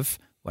bags have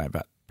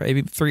about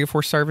maybe 3 or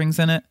 4 servings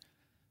in it.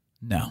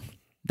 No,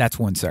 that's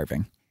one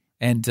serving.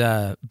 And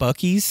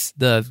Buc-ee's,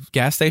 the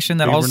gas station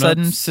that all of a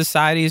sudden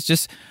society is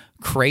just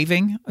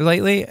craving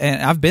lately,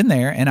 and I've been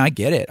there and I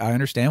get it. I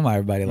understand why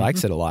everybody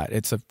likes it a lot.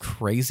 It's a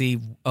crazy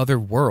other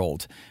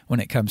world when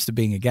it comes to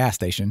being a gas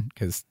station,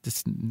 because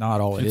it's not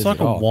all it is. It's like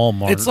at a all.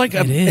 Walmart. It's like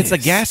it's a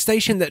gas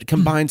station that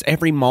combines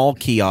every mall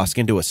kiosk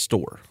into a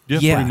store.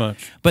 Yeah, pretty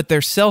much. But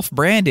their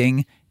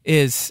self-branding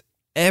is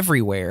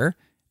everywhere,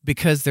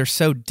 because they're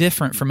so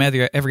different from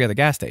every other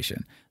gas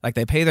station. Like,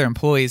 they pay their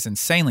employees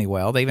insanely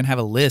well. They even have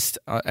a list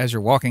as you're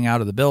walking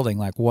out of the building,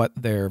 like what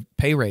their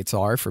pay rates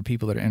are for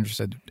people that are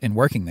interested in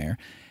working there.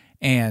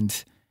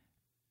 And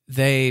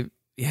the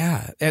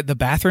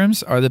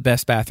bathrooms are the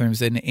best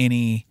bathrooms in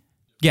any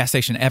gas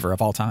station ever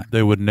of all time.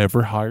 They would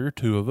never hire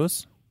 2 of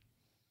us.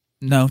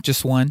 No,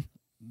 just one.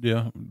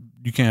 Yeah,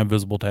 you can't have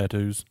visible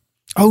tattoos.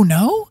 Oh,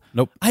 no?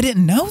 Nope. I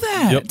didn't know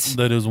that. Yep,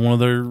 that is one of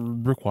their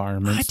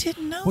requirements. I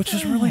didn't know which that.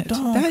 is really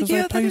dumb.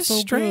 That is so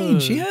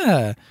strange. Good.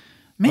 Yeah.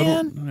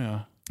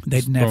 Man.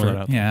 They'd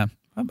never. Yeah.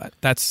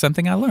 That's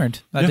something I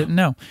learned. I didn't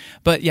know.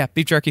 But yeah,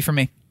 beef jerky for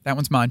me. That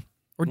one's mine.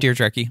 Or deer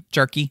jerky.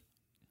 Jerky.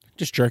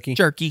 Just jerky.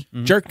 Jerky.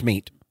 Mm-hmm. Jerked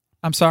meat.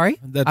 I'm sorry?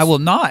 I will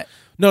not.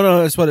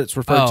 No, that's what it's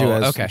referred to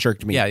as. Okay.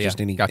 Jerked meat. Yeah. Just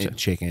any gotcha.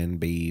 Chicken,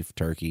 beef,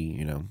 turkey,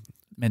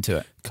 Into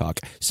it. Cock.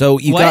 So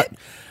you got...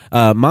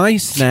 my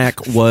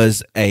snack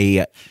was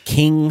a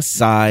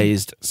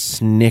king-sized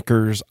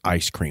Snickers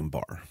ice cream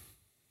bar.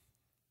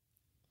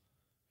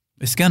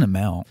 It's gonna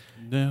melt.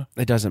 Yeah,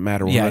 it doesn't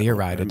matter. Yeah, you're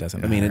right. It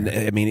doesn't matter.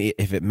 I mean,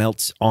 if it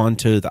melts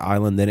onto the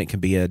island, then it can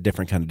be a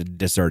different kind of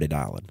deserted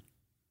island.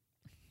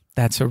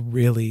 That's a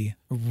really,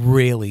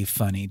 really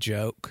funny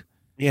joke.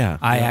 Yeah,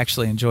 I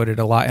actually enjoyed it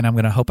a lot, and I'm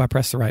gonna hope I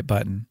press the right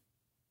button.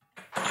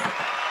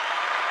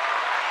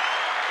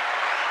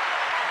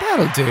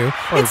 That'll do.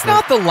 Perfect. It's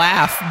not the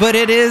laugh, but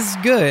it is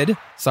good.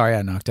 Sorry,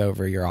 I knocked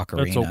over your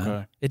ocarina. That's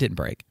okay. It didn't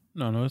break.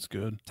 No, it's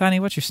good. Tiny,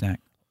 what's your snack?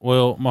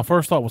 Well, my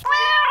first thought was,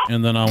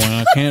 and then I went,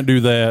 I can't do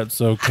that.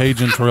 So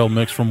Cajun trail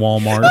mix from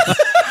Walmart.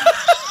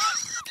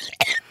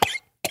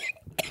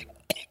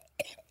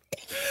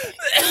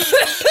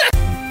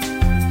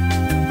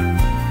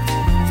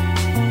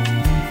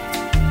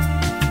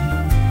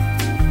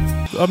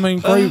 I mean,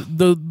 great.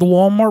 The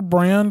Walmart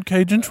brand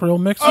Cajun trail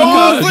mix.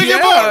 I was thinking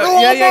about the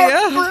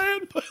Walmart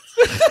brand.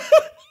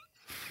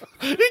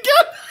 He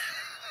got.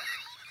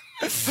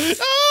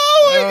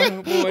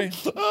 Oh boy!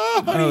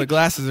 Honey, The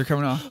glasses are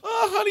coming off.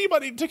 honey, you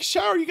might need to take a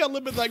shower. You got to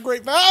live with that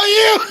great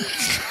value.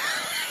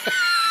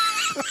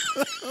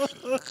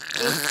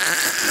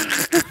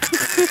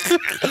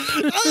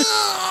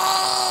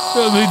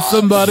 I mean,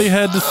 somebody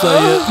had to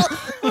say it.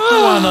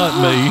 Why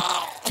not me?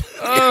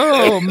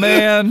 Oh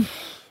man!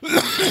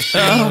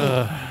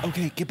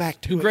 Okay, get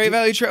back to Great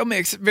Valley Trail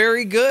Mix,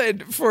 very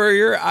good for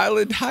your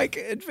island hike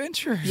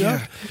adventure.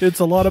 Yeah, it's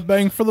a lot of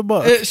bang for the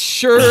buck. It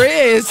sure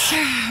is.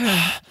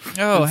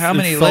 Oh, how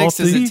many it's legs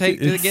does salty, it take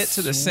to it's get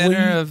to the sweet.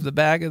 center of the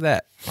bag of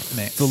that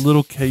mix? It's a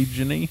little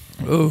Cajun-y.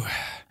 Ooh,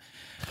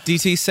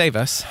 DT, save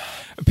us.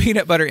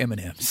 Peanut butter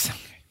M&Ms.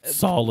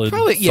 Solid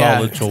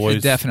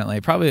choice.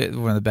 Definitely. Probably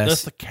one of the best.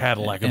 That's the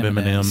Cadillac of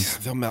M&Ms.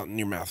 They'll melt in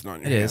your mouth, not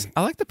in It your is. hand.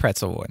 I like the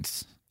pretzel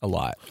ones a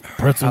lot.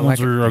 Pretzel I like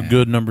ones are it, a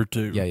good number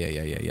 2.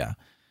 Yeah.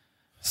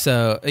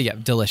 So,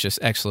 delicious.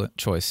 Excellent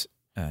choice,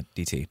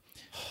 DT.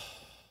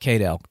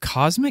 K-Del,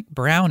 Cosmic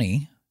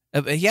Brownie.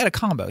 He had a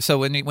combo. So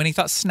when he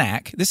thought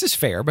snack, this is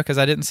fair because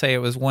I didn't say it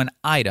was one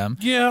item.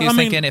 Yeah, he was I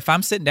mean, thinking if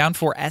I'm sitting down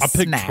for a I picked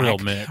snack. trail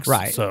mix,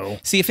 Right. so.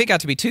 See, if it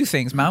got to be 2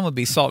 things, mine would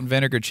be salt and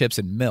vinegar chips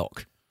and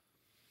milk.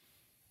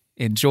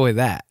 Enjoy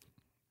that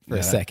for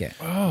a second.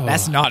 Oh.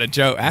 That's not a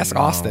joke. Ask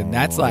Austin.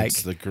 That's like,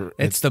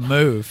 it's the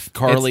move.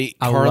 Carly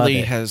I love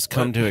it. has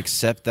come to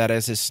accept that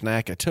as his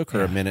snack. It took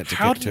her a minute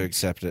to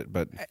accept it,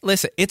 but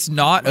Listen, it's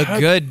not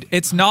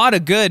a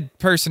good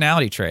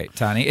personality trait,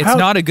 Tony. It's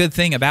not a good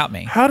thing about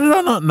me. How did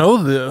I not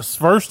know this?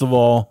 First of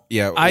all,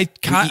 yeah,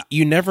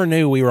 you never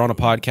knew we were on a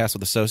podcast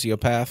with a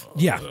sociopath.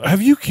 Yeah.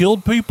 have you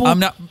killed people? I'm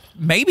not.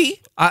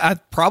 Maybe I'd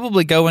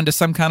probably go into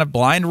some kind of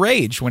blind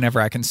rage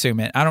whenever I consume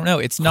it. I don't know.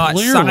 It's not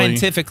Clearly.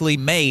 scientifically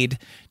made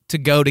to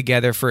go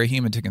together for a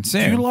human to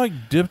consume. Do you like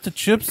dip the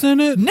chips in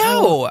it?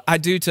 No, I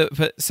do.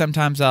 But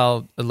sometimes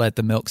I'll let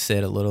the milk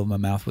sit a little in my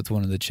mouth with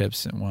one of the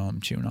chips while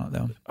I'm chewing on it.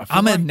 Though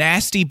I'm a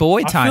nasty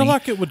boy, Tiny. I feel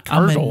like it would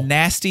I'm curdle. a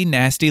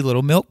nasty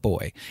little milk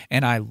boy,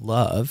 and I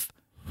love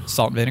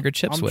salt and vinegar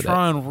chips I'm with it.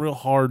 trying real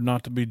hard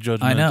not to be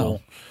judgmental. I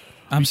know.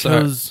 I'm sorry.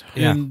 Because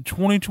in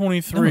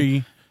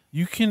 2023,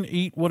 you can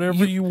eat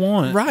whatever you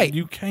want. Right.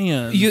 You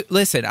can. You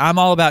listen, I'm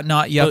all about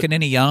not yucking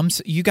any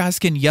yums. You guys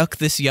can yuck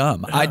this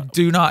yum. I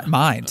do not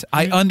mind.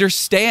 I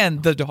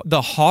understand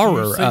the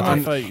horror see of my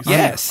it. face?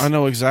 Yes. I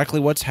know exactly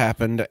what's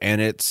happened,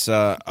 and it's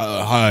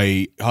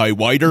hi,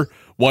 waiter.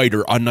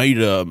 I need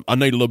a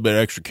little bit of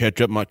extra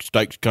ketchup. My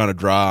steak's kind of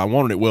dry. I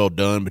wanted it well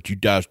done, but you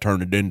guys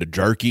turned it into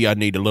jerky. I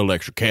need a little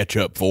extra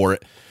ketchup for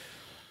it.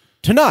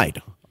 Tonight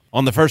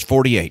on the first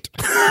 48.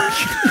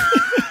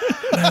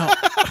 Now,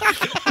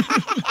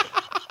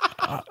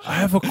 I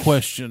have a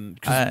question.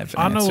 'Cause I have an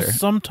I know answer.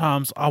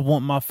 sometimes I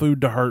want my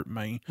food to hurt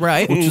me.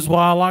 Right. Which is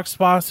why I like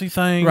spicy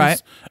things.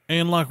 Right.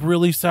 And like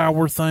really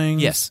sour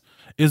things. Yes.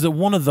 Is it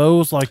one of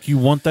those like you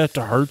want that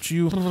to hurt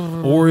you?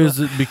 Or is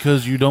it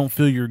because you don't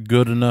feel you're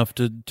good enough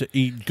to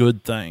eat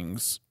good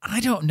things? I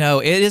don't know.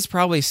 It is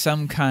probably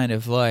some kind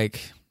of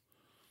like,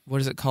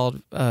 what is it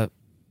called?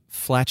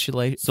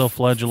 Flatulation.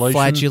 Self-flagellation?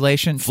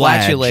 Flagellation. Flag.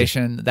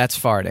 Flagellation. That's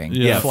farting.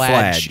 Yeah.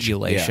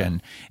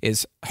 Flagellation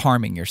is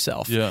harming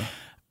yourself. Yeah.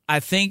 I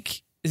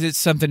think it's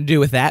something to do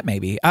with that.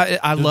 Maybe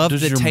I love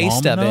does the your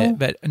taste mom of know? it,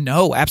 but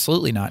no,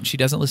 absolutely not. She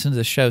doesn't listen to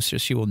the show, so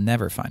she will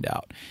never find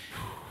out.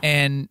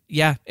 And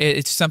yeah,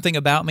 it's something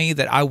about me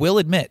that I will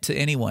admit to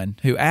anyone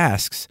who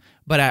asks,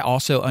 but I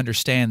also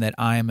understand that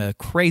I am a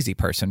crazy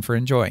person for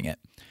enjoying it.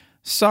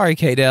 Sorry,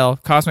 K-Del,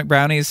 Cosmic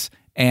Brownies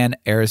and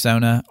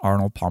Arizona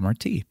Arnold Palmer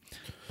tea.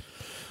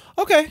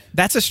 Okay.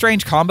 That's a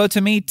strange combo to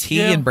me, tea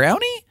Yeah. and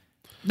brownie?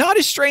 Not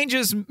as strange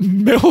as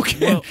milk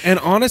and... And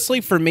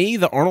honestly, for me,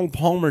 the Arnold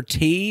Palmer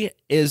tea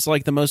is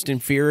like the most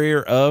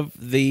inferior of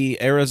the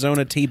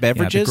Arizona tea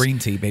beverages. Yeah, the green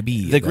tea,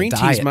 baby. The green tea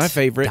is diet- my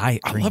favorite.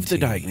 diet I green love the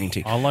tea. diet green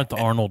tea. I like the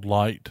Arnold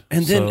Light.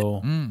 And then,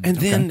 so.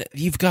 then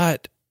you've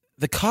got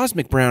the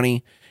Cosmic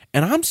Brownie.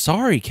 And I'm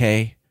sorry,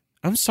 Kay.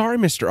 I'm sorry,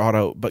 Mr.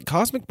 Otto, but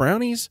Cosmic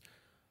Brownies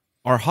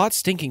are hot,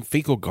 stinking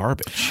fecal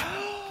garbage.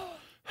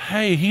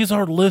 Hey, he's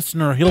our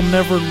listener. He'll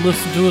never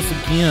listen to us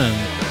again.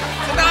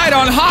 Tonight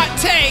on Hot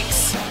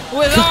Takes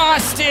with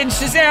Austin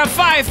Shazam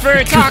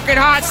Pfeiffer talking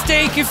hot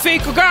steak and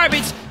fecal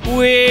garbage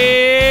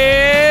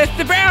with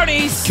the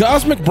brownies.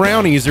 Cosmic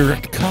Brownies are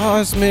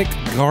cosmic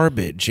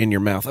garbage in your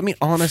mouth. I mean,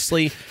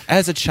 honestly,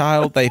 as a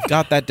child, they've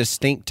got that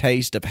distinct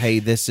taste of, hey,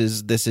 this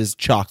is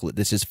chocolate,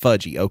 this is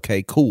fudgy,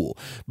 okay, cool.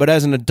 But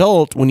as an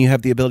adult, when you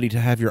have the ability to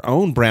have your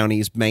own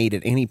brownies made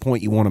at any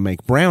point you want to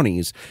make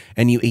brownies,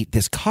 and you eat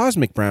this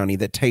cosmic brownie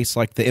that tastes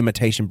like the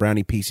imitation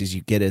brownie pieces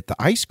you get at the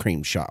ice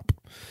cream shop,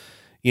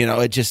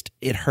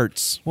 It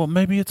hurts. Well,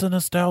 maybe it's a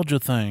nostalgia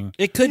thing.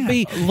 It could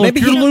be. Look,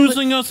 Maybe you're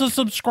losing us a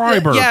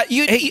subscriber. Yeah,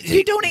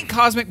 you don't eat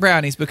cosmic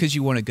brownies because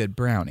you want a good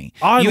brownie.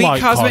 I you like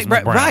eat cosmic cosmic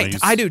Right, brownies.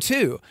 I do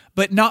too.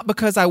 But not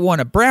because I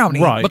want a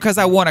brownie, Right. because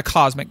I want a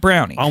cosmic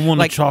brownie. I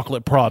want a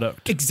chocolate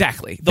product.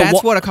 Exactly.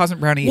 That's what a cosmic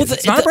brownie is.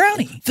 It's not a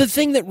brownie. The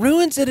thing that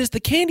ruins it is the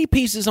candy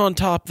pieces on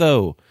top,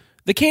 though.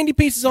 The candy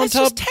pieces on That's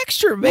top. just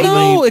texture, baby.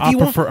 No, I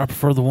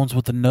prefer the ones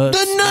with the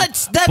nuts. The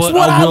nuts. That's but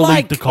what I will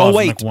like. eat the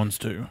cosmic ones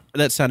too.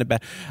 That sounded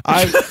bad.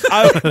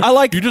 I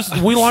like.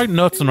 We like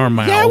nuts in our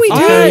mouths. Yeah, we do.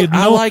 Okay?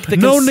 I like the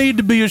no need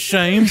to be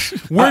ashamed.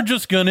 We're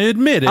just gonna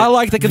admit it. I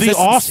like the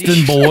consistency.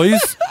 Austin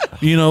boys,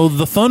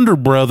 the Thunder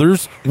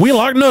Brothers. We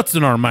like nuts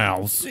in our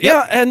mouths.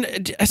 Yeah,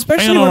 and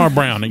especially And on when- our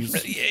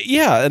brownies.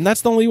 Yeah, and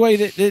that's the only way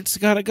that it's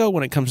got to go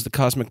when it comes to the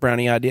cosmic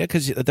brownie idea,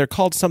 because they're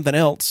called something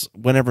else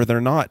whenever they're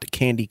not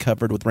candy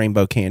covered with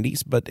rainbow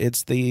candies, but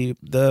it's the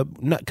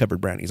nut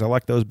covered brownies. I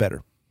like those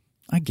better.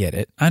 I get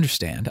it. I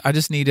understand. I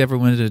just need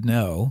everyone to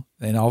know,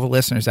 and all the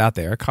listeners out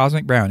there,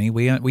 cosmic brownie,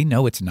 we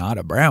know it's not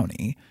a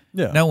brownie.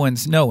 Yeah. No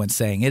one's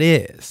saying it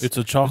is. It's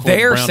a chocolate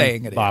They're brownie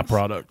saying it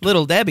byproduct. is.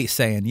 Little Debbie's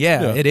saying,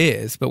 Yeah. it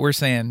is, but we're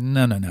saying,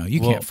 no,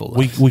 you can't fool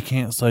us. We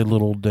can't say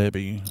Little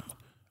Debbie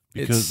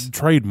because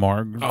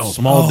trademark.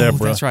 Small Oh,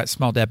 Deborah. that's right,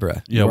 Small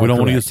Deborah. Yeah, You we are don't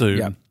want to get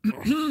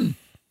correct. sued. Yeah.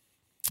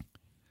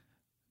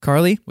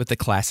 Carly, with the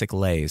classic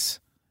Lays.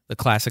 The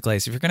classic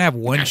Lays. If you're going to have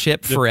one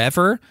chip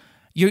forever,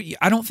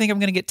 I don't think I'm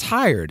going to get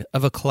tired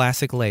of a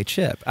classic Lay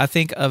chip. I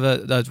think of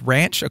a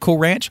ranch, a Cool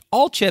Ranch.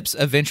 All chips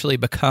eventually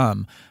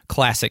become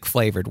classic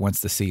flavored once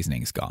the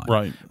seasoning's gone.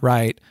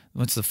 Right.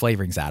 Once the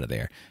flavoring's out of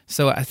there.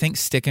 So I think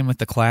sticking with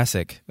the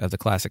classic of the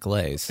classic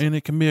Lays. And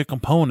it can be a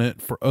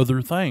component for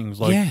other things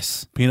like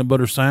Yes. peanut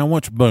butter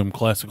sandwich, boom,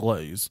 classic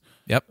Lays.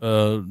 Yep.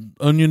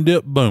 Onion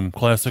dip, boom,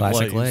 classic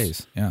Classic Lays.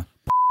 Lays. Yeah.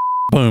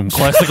 Boom,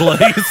 classic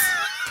Lays.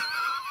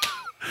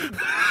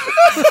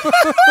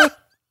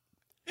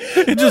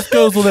 It just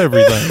goes with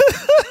everything.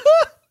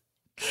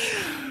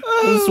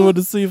 I just wanted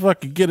to see if I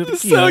could get it again.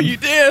 So you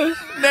did.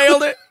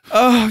 Nailed it.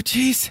 Oh,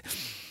 jeez.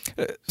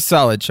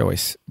 Solid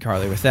choice,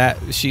 Carly, with that.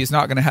 She's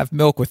not going to have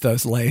milk with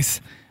those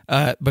Lays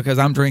because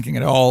I'm drinking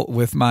it all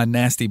with my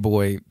Nasty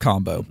Boy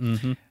combo.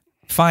 Mm-hmm.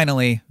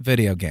 Finally,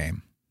 video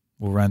game.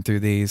 We'll run through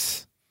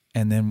these,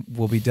 and then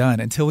we'll be done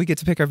until we get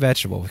to pick our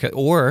vegetable.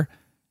 Or,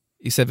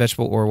 you said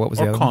vegetable, or what was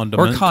the other condiment.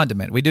 one? Or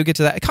condiment. We do get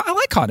to that. I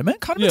like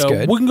condiment. Condiment's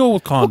good. We can go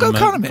with condiment. We'll go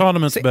condiment.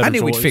 Condiment's See, better I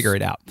knew we'd choice. figure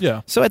it out.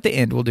 Yeah. So at the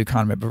end, we'll do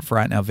condiment, but for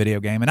right now, video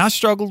game. And I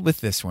struggled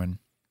with this one,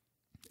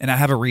 and I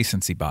have a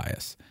recency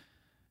bias.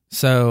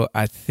 So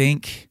I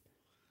think,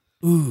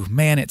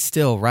 it's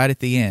still right at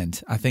the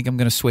end. I think I'm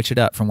going to switch it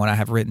up from what I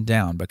have written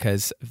down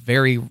because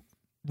very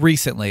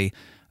recently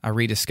I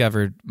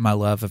rediscovered my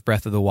love of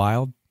Breath of the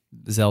Wild,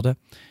 Zelda.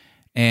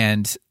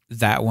 And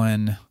that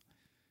one,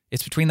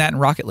 it's between that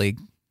and Rocket League.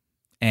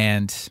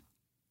 And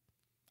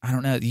I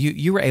don't know,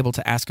 you were able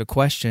to ask a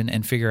question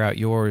and figure out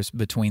yours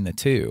between the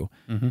two.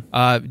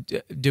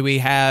 Mm-hmm. Do we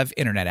have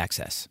internet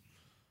access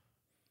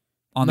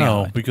on the No,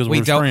 island? because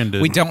we're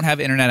stranded. We don't have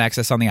internet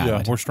access on the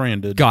island. Yeah, we're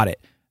stranded. Got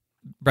it.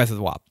 Breath of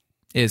the Wild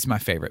is my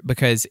favorite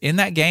because in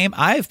that game,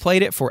 I have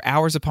played it for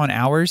hours upon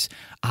hours.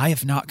 I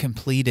have not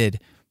completed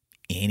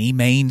any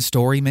main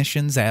story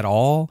missions at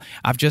all.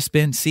 I've just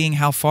been seeing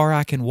how far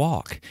I can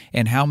walk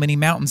and how many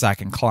mountains I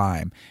can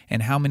climb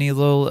and how many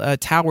little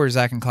towers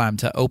I can climb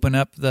to open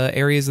up the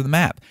areas of the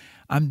map.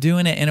 I'm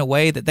doing it in a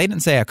way that they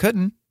didn't say I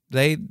couldn't.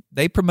 They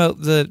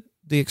promote the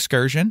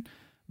excursion,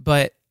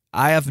 but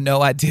I have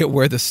no idea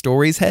where the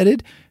story's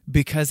headed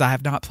because I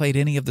have not played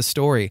any of the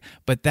story.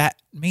 But that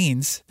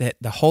means that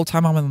the whole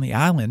time I'm on the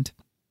island,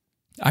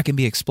 I can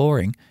be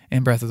exploring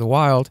in Breath of the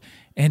Wild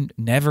and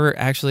never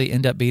actually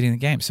end up beating the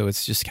game. So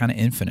it's just kind of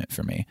infinite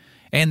for me.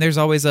 And there's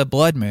always a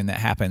blood moon that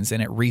happens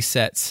and it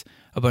resets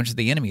a bunch of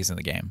the enemies in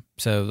the game.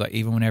 So like,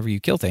 even whenever you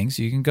kill things,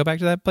 you can go back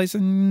to that place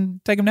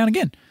and take them down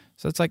again.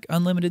 So it's like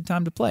unlimited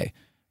time to play.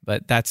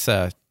 But that's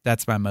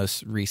my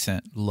most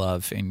recent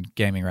love in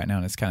gaming right now,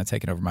 and it's kind of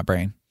taken over my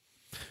brain.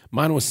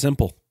 Mine was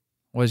simple.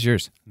 What was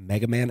yours?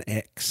 Mega Man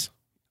X.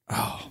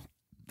 Oh,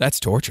 that's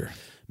torture.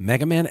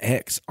 Mega Man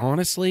X,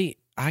 honestly,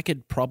 I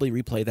could probably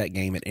replay that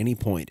game at any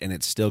point, and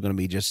it's still going to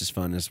be just as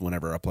fun as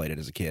whenever I played it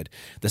as a kid.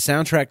 The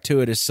soundtrack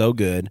to it is so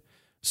good,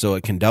 so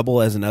it can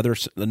double as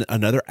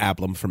another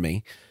album for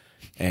me,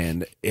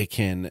 and it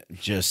can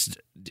just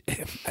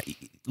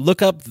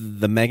look up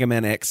the Mega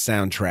Man X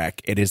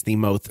soundtrack. It is the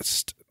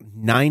most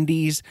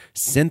 90s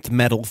synth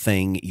metal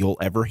thing you'll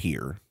ever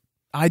hear.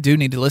 I do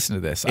need to listen to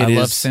this. I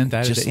love synth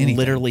added just to anything.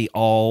 literally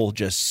all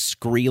just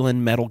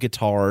screeling metal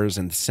guitars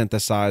and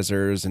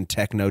synthesizers and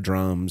techno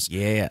drums.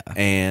 Yeah.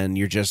 And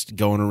you're just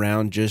going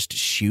around just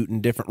shooting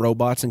different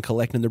robots and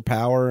collecting their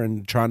power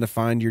and trying to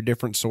find your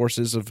different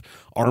sources of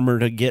armor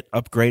to get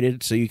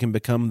upgraded so you can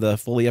become the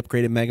fully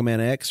upgraded Mega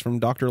Man X from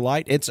Dr.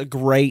 Light. It's a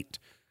great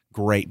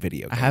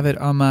video game. I have it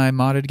on my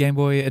modded Game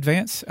Boy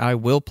Advance. I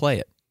will play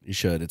it. You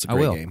should. It's a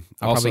great game.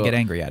 I'll probably get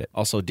angry at it.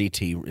 Also,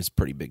 DT is a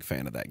pretty big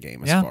fan of that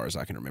game as far as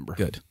I can remember.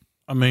 Good.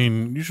 I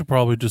mean, you should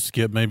probably just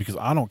skip me because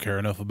I don't care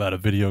enough about a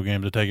video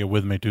game to take it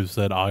with me to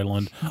said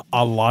island.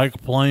 I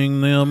like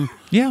playing them,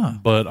 Yeah.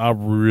 but I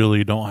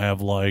really don't have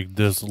like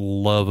this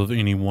love of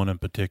anyone in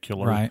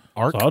particular. Right.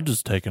 So I'll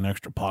just take an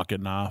extra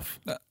pocket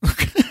knife.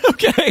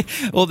 Okay.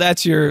 Well,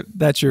 that's your.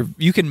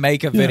 You can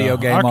make a video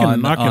game I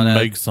can on a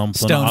make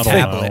something. stone I don't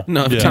tablet.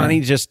 know. No, Yeah. Tiny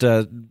just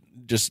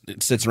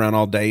sits around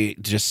all day,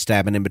 just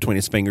stabbing in between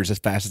his fingers as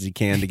fast as he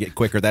can to get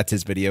quicker. That's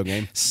his video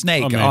game.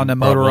 Snake I mean, on a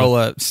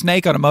Motorola.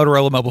 Snake on a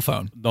Motorola mobile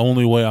phone. The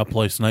only way I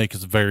play Snake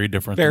is very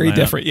different. Very than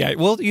that. different. Yeah.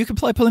 Well, you can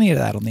play plenty of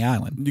that on the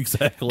island.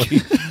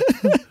 Exactly.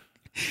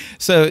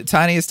 So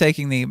Tiny is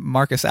taking the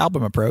Marcus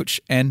Album approach,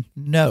 and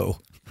no.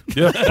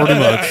 Yeah, pretty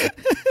much.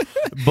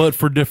 But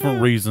for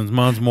different reasons.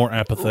 Mine's more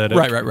apathetic.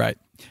 Right.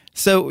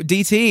 So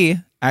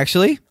DT,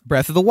 actually,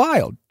 Breath of the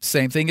Wild,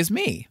 same thing as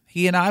me.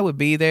 He and I would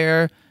be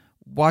there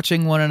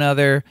watching one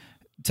another,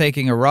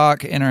 taking a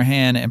rock in our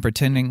hand and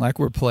pretending like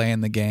we're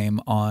playing the game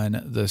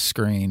on the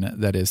screen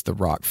that is the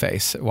rock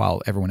face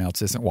while everyone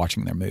else isn't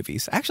watching their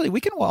movies. Actually,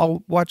 we can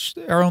all watch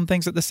our own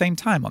things at the same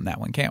time on that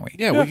one, can't we?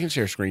 Yeah, we can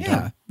share screen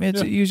time.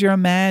 Use your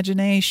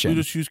imagination. We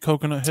just use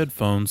coconut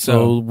headphones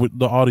so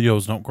the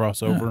audios don't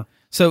cross over.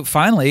 So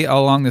finally,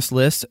 along this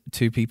list,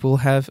 two people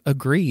have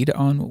agreed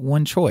on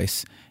one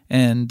choice.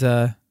 And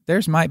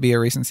theirs might be a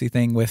recency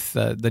thing with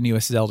the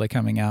newest Zelda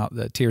coming out,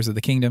 the Tears of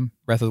the Kingdom,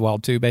 Breath of the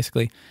Wild 2,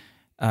 basically.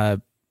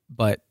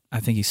 But I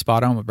think he's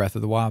spot on with Breath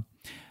of the Wild.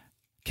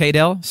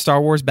 K-Del,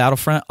 Star Wars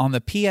Battlefront on the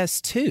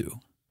PS2.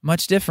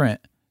 Much different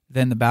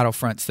than the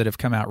Battlefronts that have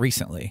come out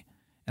recently.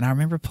 And I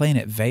remember playing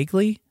it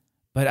vaguely,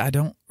 but I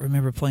don't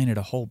remember playing it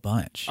a whole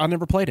bunch. I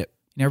never played it.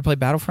 You never played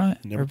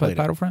Battlefront? Never Ever played played it.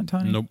 Battlefront,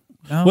 Tony? Nope.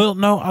 No? Well,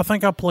 no, I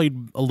think I played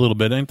a little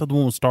bit. Ain't that the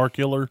one with Star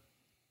Killer?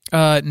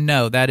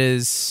 No, that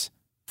is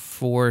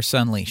Force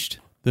Unleashed.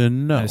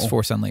 Then no. That is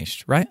Force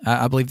Unleashed, right?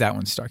 I believe that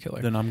one's Star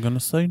Killer. Then I'm going to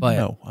say But-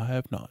 no, I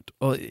have not.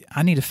 Well,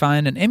 I need to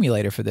find an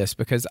emulator for this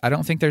because I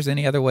don't think there's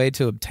any other way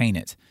to obtain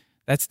it.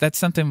 That's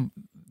something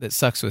that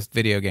sucks with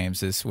video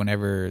games is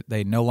whenever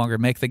they no longer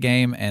make the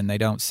game and they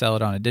don't sell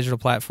it on a digital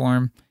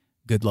platform,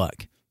 good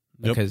luck.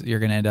 Yep. Because you're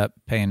going to end up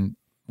paying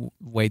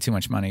way too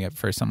much money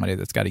for somebody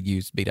that's got a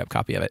used, beat-up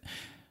copy of it.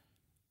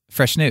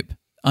 Fresh Snoop,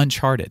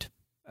 Uncharted.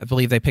 I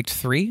believe they picked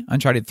 3,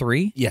 Uncharted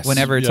 3. Yes.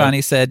 Whenever Yeah.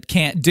 Tiny said,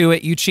 can't do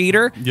it, you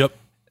cheater. Yep.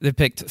 They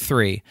picked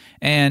 3.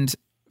 And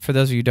for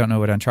those of you who don't know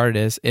what Uncharted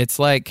is, it's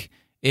like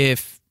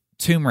if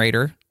Tomb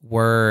Raider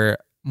were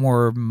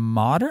more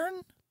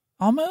modern,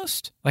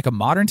 almost. Like a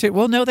modern Tomb.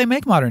 Well, no, they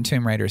make modern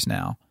Tomb Raiders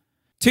now.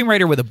 Tomb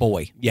Raider with a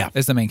boy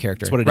is the main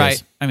character. That's what it right?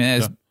 is. I mean,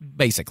 it's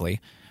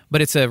basically.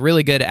 But it's a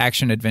really good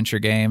action-adventure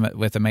game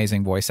with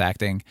amazing voice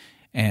acting.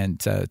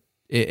 And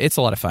it's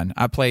a lot of fun.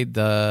 I played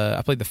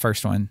the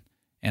first one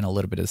and a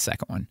little bit of the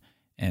second one.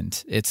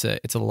 And it's a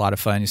lot of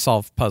fun. You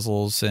solve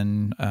puzzles,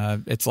 and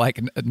it's like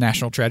a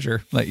national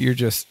treasure. Like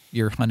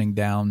you're hunting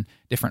down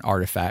different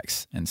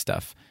artifacts and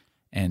stuff.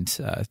 And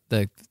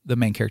the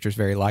main character is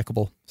very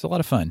likable. It's a lot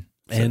of fun.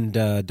 And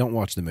don't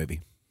watch the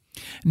movie.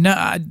 No,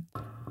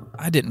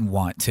 I didn't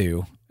want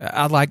to.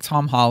 I like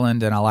Tom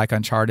Holland and I like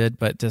Uncharted,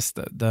 but just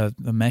the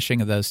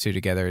meshing of those two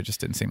together, it just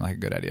didn't seem like a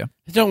good idea.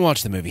 Don't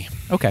watch the movie.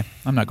 Okay,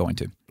 I'm not going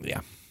to.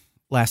 Yeah.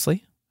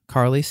 Lastly,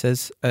 Carly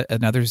says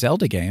another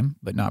Zelda game,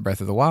 but not Breath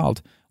of the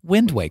Wild,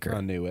 Wind Waker. I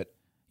knew it.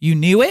 You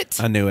knew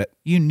it? I knew it.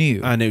 You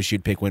knew. I knew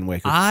she'd pick Wind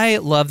Waker. I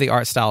love the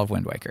art style of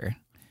Wind Waker.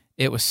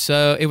 It was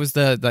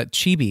the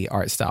chibi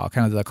art style,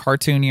 kind of the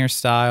cartoonier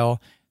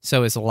style.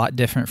 So it's a lot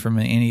different from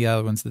any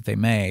other ones that they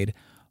made,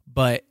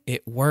 but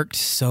it worked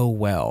so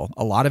well.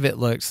 A lot of it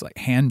looks like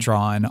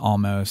hand-drawn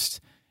almost,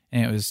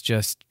 and it was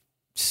just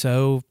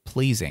so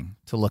pleasing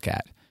to look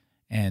at.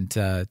 And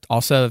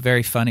also a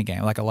very funny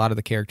game. Like a lot of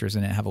the characters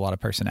in it have a lot of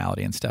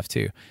personality and stuff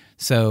too.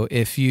 So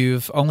if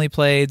you've only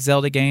played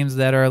Zelda games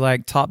that are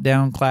like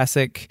top-down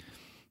classic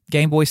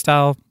Game Boy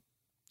style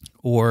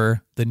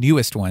or the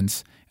newest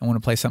ones and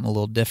want to play something a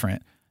little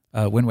different,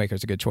 Wind Waker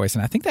is a good choice.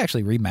 And I think they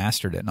actually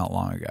remastered it not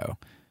long ago.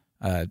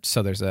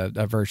 So there's a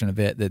version of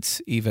it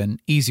that's even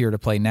easier to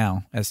play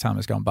now as time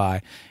has gone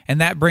by. And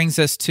that brings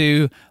us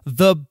to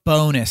the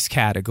bonus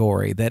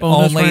category that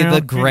Bonus only round.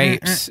 the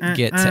grapes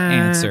get to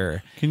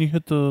answer. Can you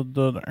hit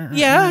the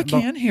Yeah, I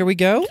can. Here we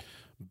go.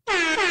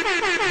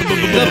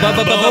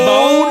 The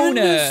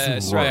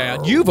bonus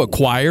round. You've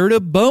acquired a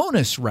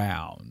bonus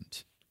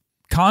round.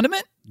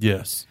 Condiment?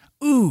 Yes.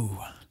 Ooh.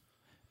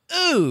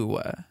 Do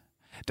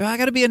I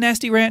got to be a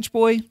nasty ranch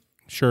boy?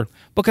 Sure.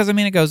 Because, I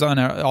mean, it goes on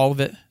all of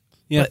it.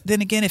 Yeah. But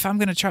then again, if I'm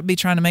going to be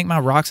trying to make my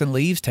rocks and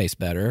leaves taste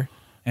better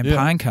and Yeah.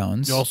 pine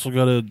cones. You also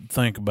got to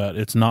think about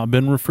it. It's not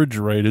been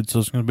refrigerated, so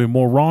it's going to be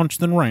more raunch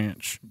than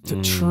ranch.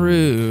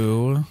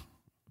 True.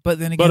 But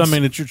then again. But, I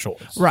mean, it's your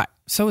choice. Right.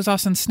 So is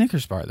Austin's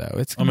Snickers bar, though.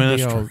 It's going I mean, to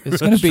be that's all, true. it's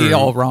going to That's be true.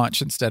 all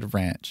ranch instead of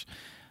ranch.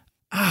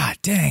 Ah,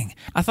 dang.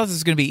 I thought this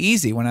was going to be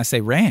easy when I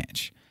say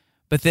ranch.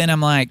 But then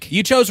I'm like.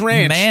 You chose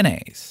ranch.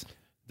 Mayonnaise.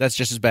 That's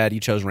just as bad. You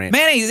chose ranch.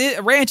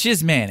 Ranch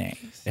is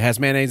mayonnaise. It has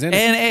mayonnaise in it.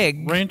 And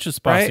egg. Ranch is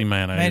spicy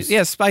right? mayonnaise.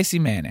 Yeah, spicy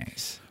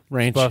mayonnaise.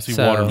 Ranch. Spicy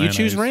So- water You mayonnaise.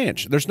 choose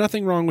ranch. There's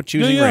nothing wrong with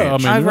choosing Yeah,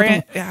 ranch. I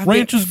mean,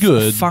 ranch is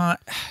good.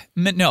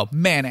 No,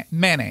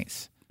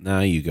 mayonnaise. Now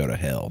you go to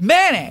hell.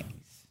 Mayonnaise.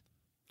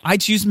 I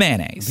choose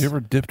mayonnaise. Have you ever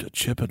dipped a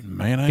chip in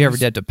mayonnaise? Have you ever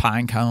dipped a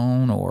pine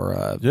cone or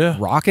a Yeah.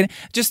 rock in it?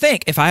 Just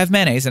think, if I have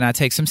mayonnaise and I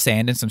take some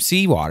sand and some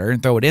seawater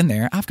and throw it in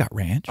there, I've got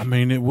ranch. I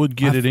mean, it would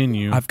get it in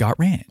you. I've got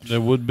ranch. There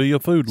would be a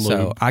food lube.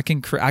 So I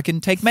can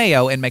take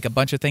mayo and make a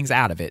bunch of things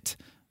out of it.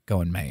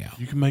 Going mayo.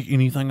 You can make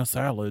anything a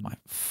salad. My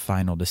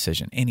final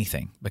decision.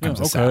 Anything becomes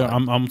a Okay,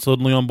 salad. I'm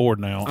suddenly on board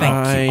now.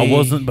 Thank I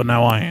wasn't, but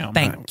now I am.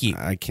 Thank you.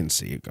 I can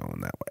see you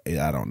going that way.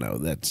 I don't know.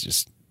 That's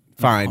just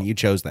fine. You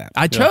chose that.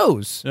 I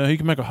chose. Yeah, he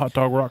can make a hot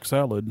dog rock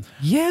salad.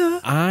 Yeah.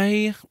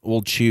 I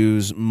will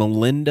choose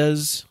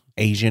Melinda's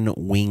Asian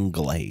wing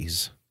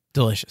glaze.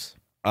 Delicious.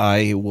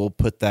 I will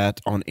put that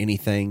on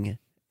anything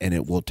and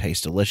it will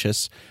taste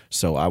delicious.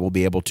 So I will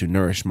be able to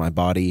nourish my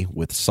body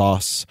with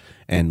sauce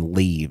and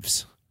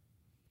leaves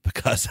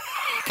because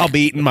I'll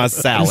be eating my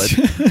salad.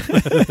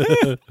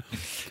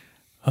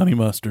 Honey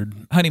mustard.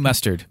 Honey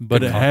mustard.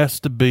 But Good it call. has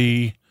to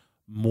be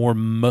more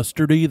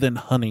mustardy than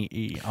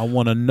honey-y. I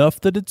want enough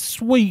that it's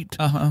sweet,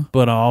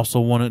 but I also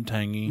want it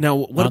tangy. Now,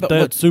 what Not about that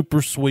what-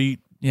 super sweet?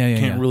 Yeah.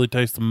 Can't really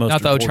taste the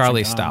mustard. Not the portion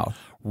O'Charlie kind. style.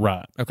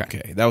 Right.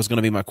 Okay. That was going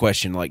to be my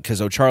question. Like,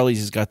 because O'Charlie's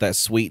has got that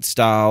sweet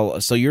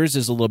style. So yours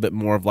is a little bit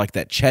more of like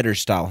that cheddar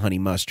style honey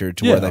mustard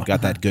to where Yeah. they've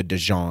got that good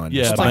Dijon.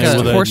 Yeah, It's like made a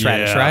with that-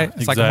 horseradish, yeah, right?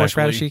 It's like a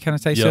horseradish exactly. kind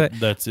of taste Yep, to it.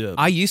 That's it.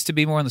 I used to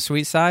be more on the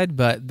sweet side,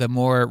 but the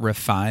more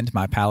refined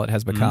my palate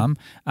has become,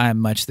 I'm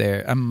much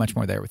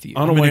more there with you.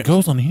 I don't I mean, want it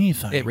goes on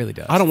anything. It really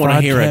does. I don't want to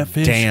Fried hear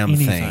catfish, a damn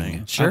anything.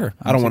 thing. Sure.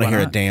 I don't want to Why hear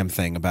a not? damn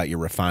thing about your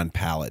refined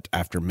palate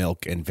after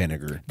milk and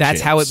vinegar.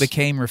 That's how it chips.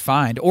 became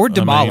refined or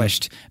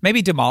demolished.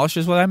 Maybe demolished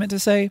is what I meant to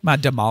say. My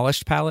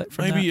demolished palate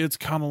from Maybe that. it's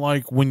kind of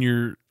like when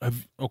you're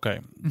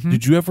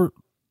Did you ever?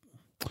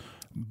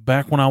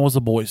 Back when I was a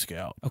Boy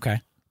Scout,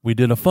 Okay. we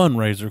did a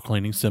fundraiser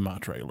cleaning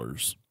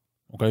semi-trailers.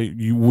 Okay,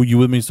 you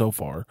with me so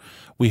far?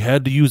 We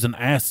had to use an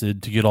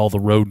acid to get all the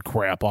road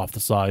crap off the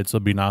side, so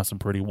it'd be nice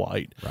and pretty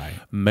white. Right.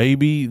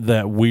 Maybe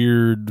that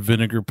weird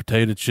vinegar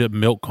potato chip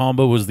milk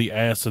combo was the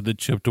acid that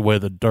chipped away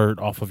the dirt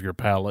off of your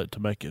palate to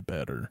make it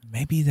better.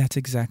 Maybe that's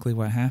exactly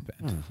what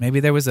happened. Maybe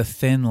there was a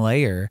thin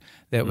layer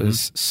that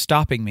was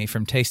stopping me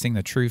from tasting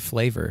the true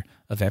flavor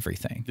of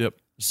everything. Yep.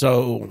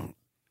 So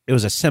it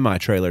was a semi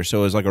trailer. So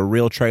it was like a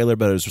real trailer,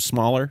 but it was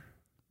smaller.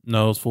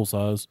 No, it's full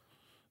size.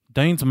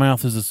 Dane's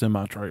mouth is a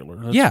semi-trailer.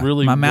 That's Yeah,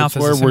 really my mouth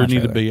that's is a where we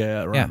need to semi-trailer. be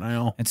at right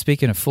now. And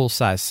speaking of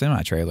full-size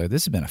semi-trailer,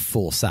 this has been a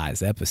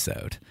full-size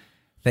episode.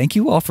 Thank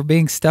you all for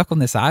being stuck on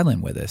this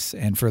island with us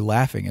and for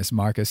laughing as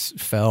Marcus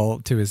fell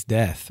to his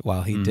death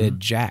while he did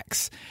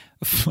jacks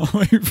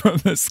falling from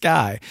the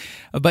sky.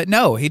 But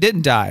no, he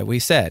didn't die. We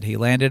said he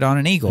landed on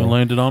an eagle. We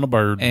landed on a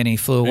bird. And he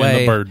flew And away.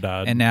 the bird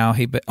died. And now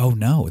oh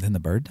no, then the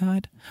bird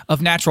died?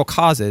 Of natural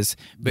causes.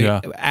 But Yeah.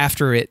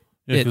 after it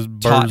Yeah, 'cause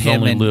taught birds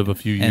him only live a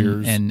few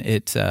years. And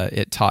it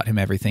taught him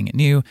everything it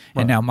knew.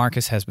 And now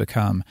Marcus has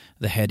become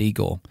the head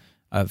eagle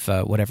of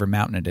whatever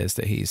mountain it is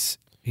that he's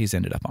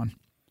ended up on.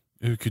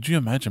 Ew, could you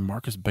imagine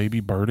Marcus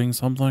baby birding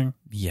something?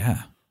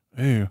 Yeah.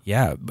 Ew.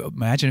 Yeah.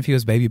 Imagine if he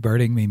was baby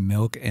birding me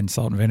milk and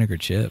salt and vinegar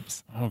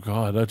chips. Oh,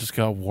 God, that just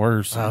got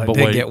worse. It but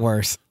did wait, get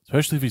worse.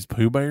 especially if he's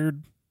Pooh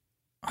Beared.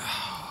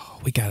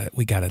 We gotta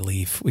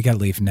leave. We gotta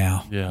leave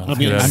now. Yeah. I'm let's getting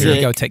get out I'm of sick. gonna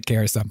here. go take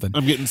care of something.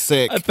 I'm getting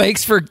sick.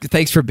 Thanks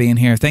for being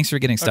here. Thanks for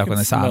getting stuck can on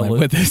this smell island it.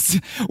 with us.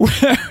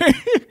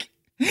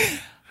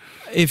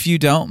 If you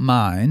don't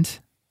mind,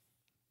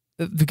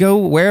 go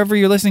wherever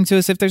you're listening to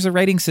us. If there's a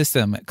rating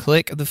system,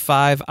 click the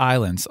 5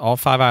 islands, all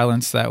 5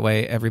 islands. That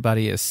way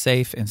everybody is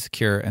safe and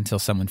secure until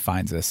someone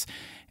finds us.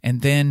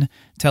 And then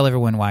tell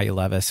everyone why you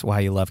love us,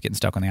 why you love getting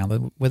stuck on the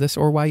island with us,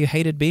 or why you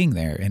hated being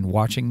there and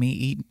watching me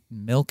eat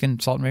milk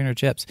and salt and vinegar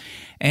chips.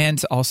 And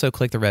also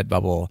click the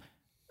Redbubble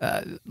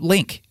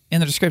link in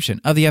the description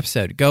of the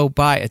episode. Go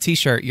buy a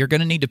t-shirt. You're going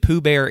to need to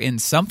Pooh Bear in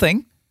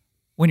something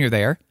when you're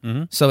there.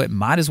 So it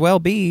might as well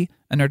be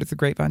a Nerd at the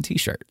Grapevine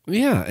t-shirt.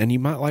 Yeah, and you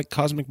might like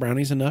cosmic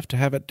brownies enough to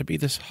have it to be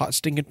this hot,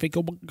 stinking,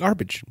 fecal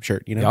garbage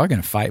shirt. You know, Y'all are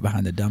going to fight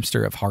behind the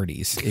dumpster of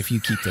Hardee's if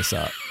you keep this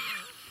up.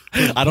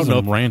 I don't Put know.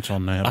 some ranch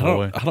on that,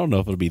 boy. I don't know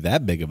if it'll be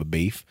that big of a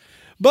beef.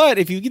 But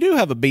if you do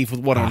have a beef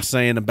with what I'm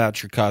saying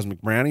about your cosmic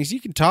brownies,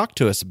 you can talk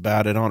to us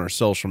about it on our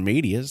social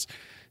medias.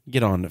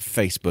 Get on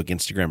Facebook,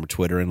 Instagram, or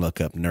Twitter and look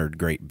up Nerd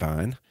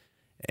Grapevine.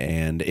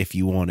 And if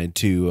you wanted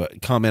to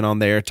comment on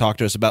there, talk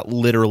to us about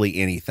literally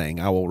anything,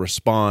 I will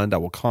respond. I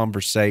will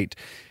conversate.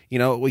 You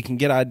know, we can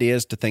get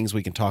ideas to things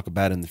we can talk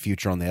about in the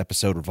future on the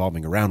episode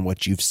revolving around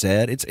what you've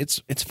said.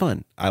 It's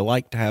fun. I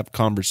like to have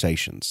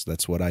conversations.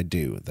 That's what I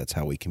do. That's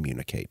how we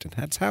communicate. And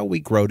that's how we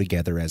grow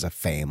together as a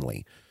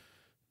family.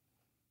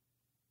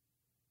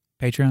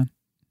 Patreon?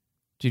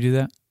 Did you do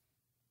that?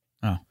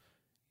 Oh.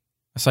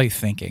 I saw you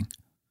thinking.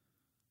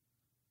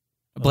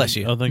 Bless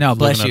you. I think No, he's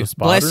bless looking at you. a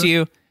spotter. Bless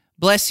you.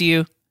 Bless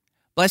you.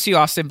 Bless you,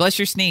 Austin. Bless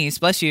your sneeze.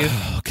 Bless you.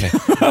 Okay.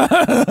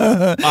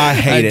 I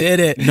hate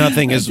it.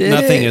 Nothing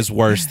is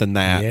worse than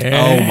that.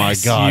 Oh my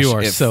gosh! You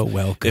are so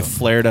welcome. It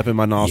flared up in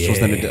my nostrils.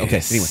 Then it did.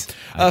 Okay.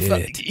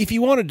 Anyway, if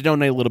you wanted to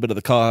donate a little bit of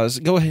the cause,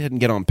 go ahead and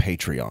get on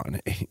Patreon.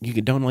 You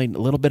can donate a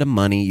little bit of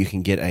money. You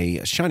can get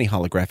a shiny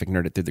holographic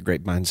Nerd It Through the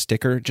Grapevine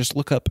sticker. Just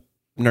look up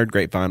Nerd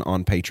Grapevine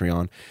on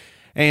Patreon,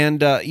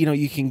 and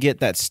you can get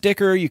that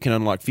sticker. You can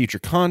unlock future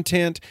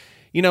content.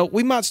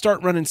 We might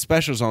start running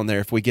specials on there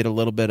if we get a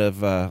little bit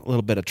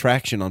of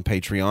traction on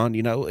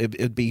Patreon.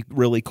 It'd be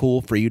really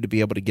cool for you to be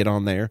able to get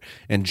on there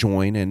and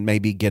join, and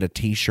maybe get a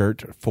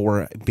T-shirt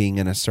for being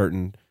in a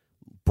certain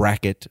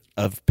bracket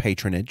of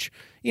patronage.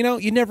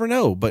 You never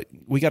know, but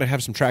we got to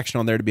have some traction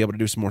on there to be able to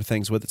do some more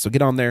things with it. So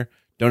get on there,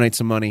 donate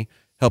some money,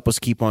 help us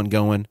keep on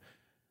going,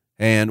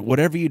 and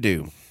whatever you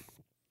do,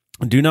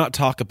 do not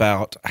talk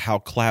about how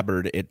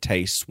clabbered it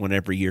tastes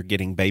whenever you're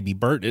getting baby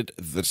Berted,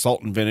 the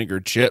salt and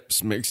vinegar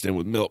chips mixed in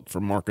with milk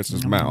from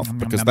Marcus's mouth,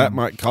 because that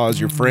might cause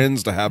your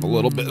friends to have a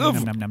little bit of...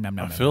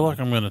 I feel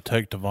like I'm going to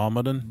take to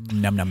vomiting.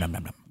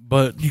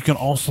 But you can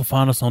also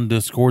find us on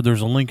Discord.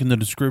 There's a link in the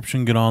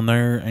description. Get on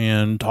there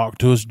and talk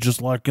to us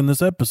just like in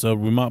this episode.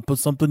 We might put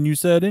something you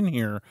said in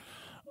here.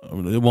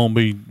 It won't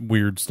be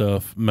weird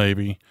stuff,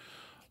 maybe.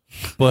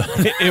 But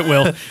it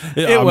will.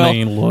 I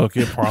mean, look,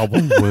 it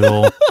probably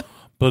will.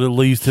 But at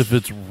least if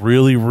it's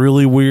really,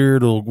 really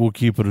weird, we'll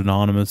keep it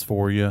anonymous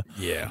for you.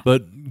 Yeah.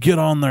 But get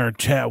on there,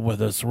 chat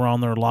with us. We're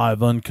on there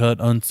live, uncut,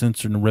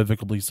 uncensored, and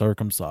irrevocably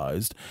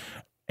circumcised.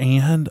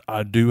 And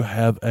I do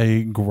have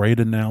a great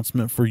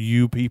announcement for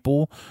you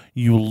people,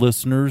 you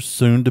listeners,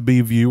 soon to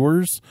be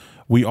viewers.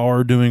 We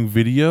are doing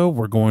video.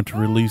 We're going to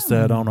release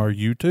that on our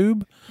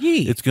YouTube.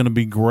 Yee. It's going to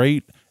be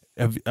great.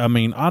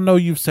 I know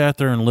you've sat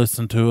there and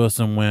listened to us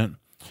and went,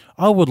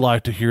 I would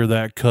like to hear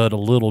that cut a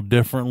little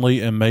differently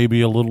and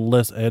maybe a little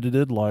less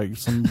edited, like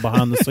some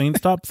behind the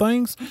scenes type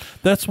things.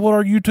 That's what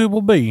our YouTube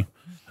will be,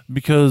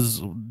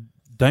 because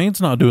Dane's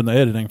not doing the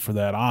editing for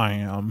that. I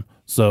am.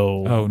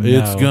 So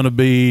it's going to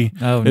be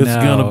going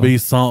to be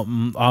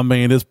something. I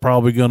mean, it's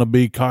probably going to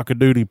be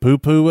cockadoodie poo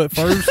poo at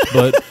first,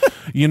 but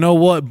you know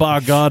what? By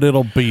God,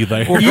 it'll be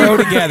there. We'll grow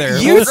together.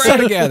 We'll grow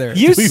together.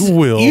 We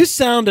will. You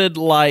sounded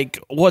like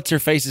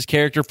what's-her-face's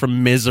character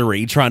from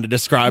Misery trying to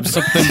describe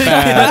something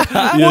bad.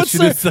 Yeah, she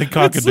did say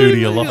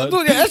cockadoodie a lot.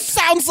 It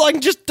sounds like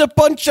just a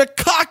bunch of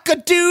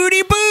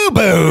cockadoodie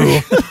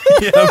boo-boo.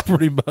 Yeah,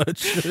 pretty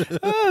much.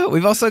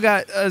 We've also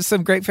got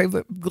some great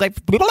favorite...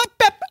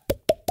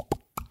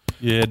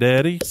 Yeah,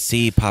 Daddy.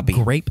 See, Poppy.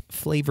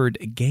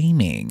 Grape-flavored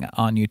gaming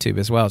on YouTube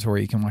as well, to where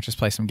you can watch us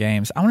play some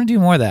games. I want to do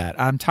more of that.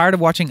 I'm tired of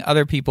watching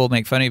other people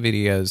make funny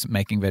videos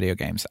making video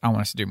games. I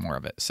want us to do more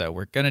of it, so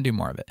we're going to do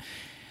more of it.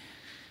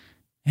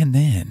 And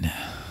then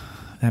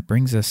that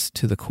brings us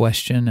to the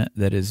question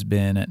that has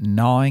been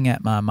gnawing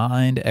at my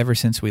mind ever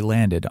since we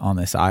landed on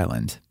this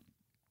island.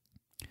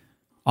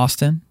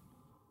 Austin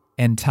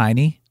and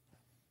Tiny,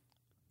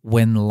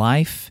 when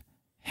life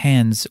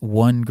hands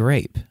one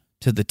grape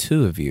to the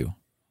two of you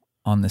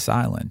on this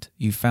island,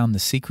 you found the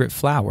secret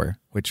flower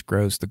which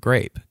grows the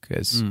grape,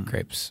 because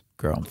grapes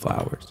grow on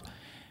flowers.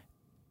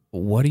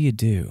 What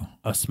do?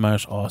 I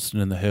smash Austin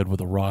in the head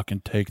with a rock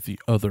and take the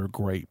other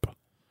grape.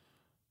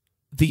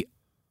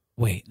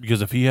 Wait.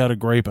 Because if he had a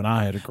grape and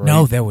I had a grape.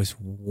 No, there was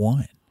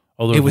one.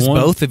 Oh, it was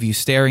one? both of you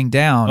staring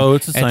down. Oh,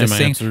 it's the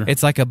same answer.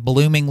 It's like a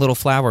blooming little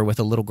flower with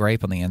a little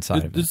grape on the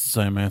inside of it. It's the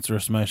same answer. I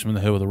smash him in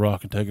the head with a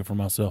rock and take it for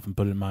myself and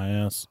put it in my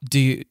ass.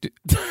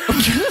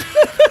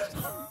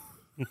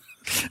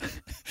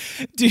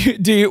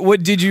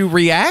 Did you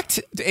react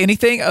to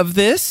anything of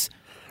this?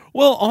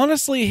 Well,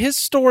 honestly, his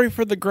story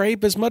for the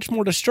grape is much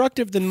more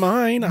destructive than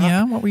mine.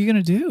 Yeah, what were you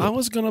going to do? I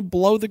was going to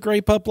blow the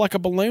grape up like a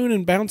balloon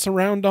and bounce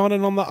around on it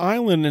on the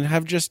island and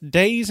have just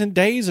days and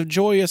days of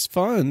joyous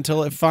fun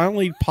until it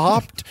finally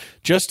popped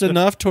just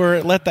enough to where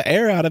it let the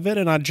air out of it,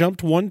 and I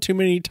jumped one too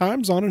many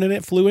times on it and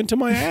it flew into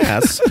my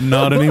ass.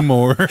 Not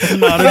anymore.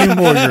 Not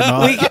anymore, you're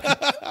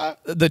not.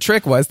 The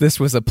trick was, this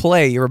was a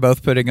play you were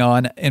both putting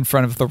on in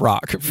front of the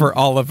rock for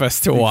all of us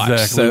to watch.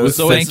 Exactly.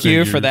 So thank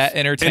you for that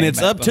entertainment. And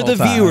it's up to the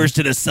viewers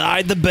to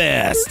decide the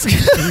best.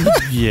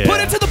 Yeah.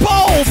 Put it to the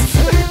polls.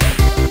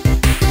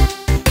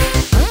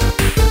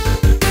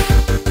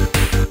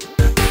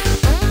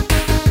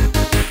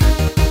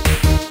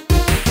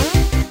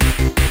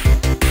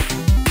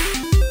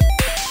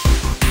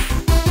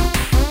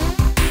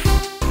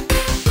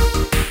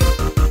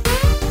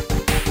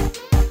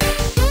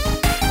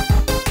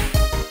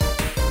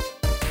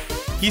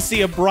 You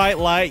see a bright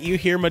light, you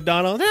hear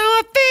Madonna, now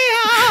I feel,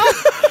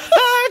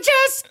 I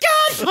just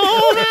got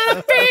home and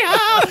I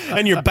feel.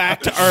 And you're back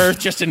to earth,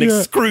 just in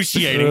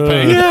excruciating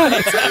pain.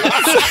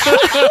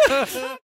 Yeah.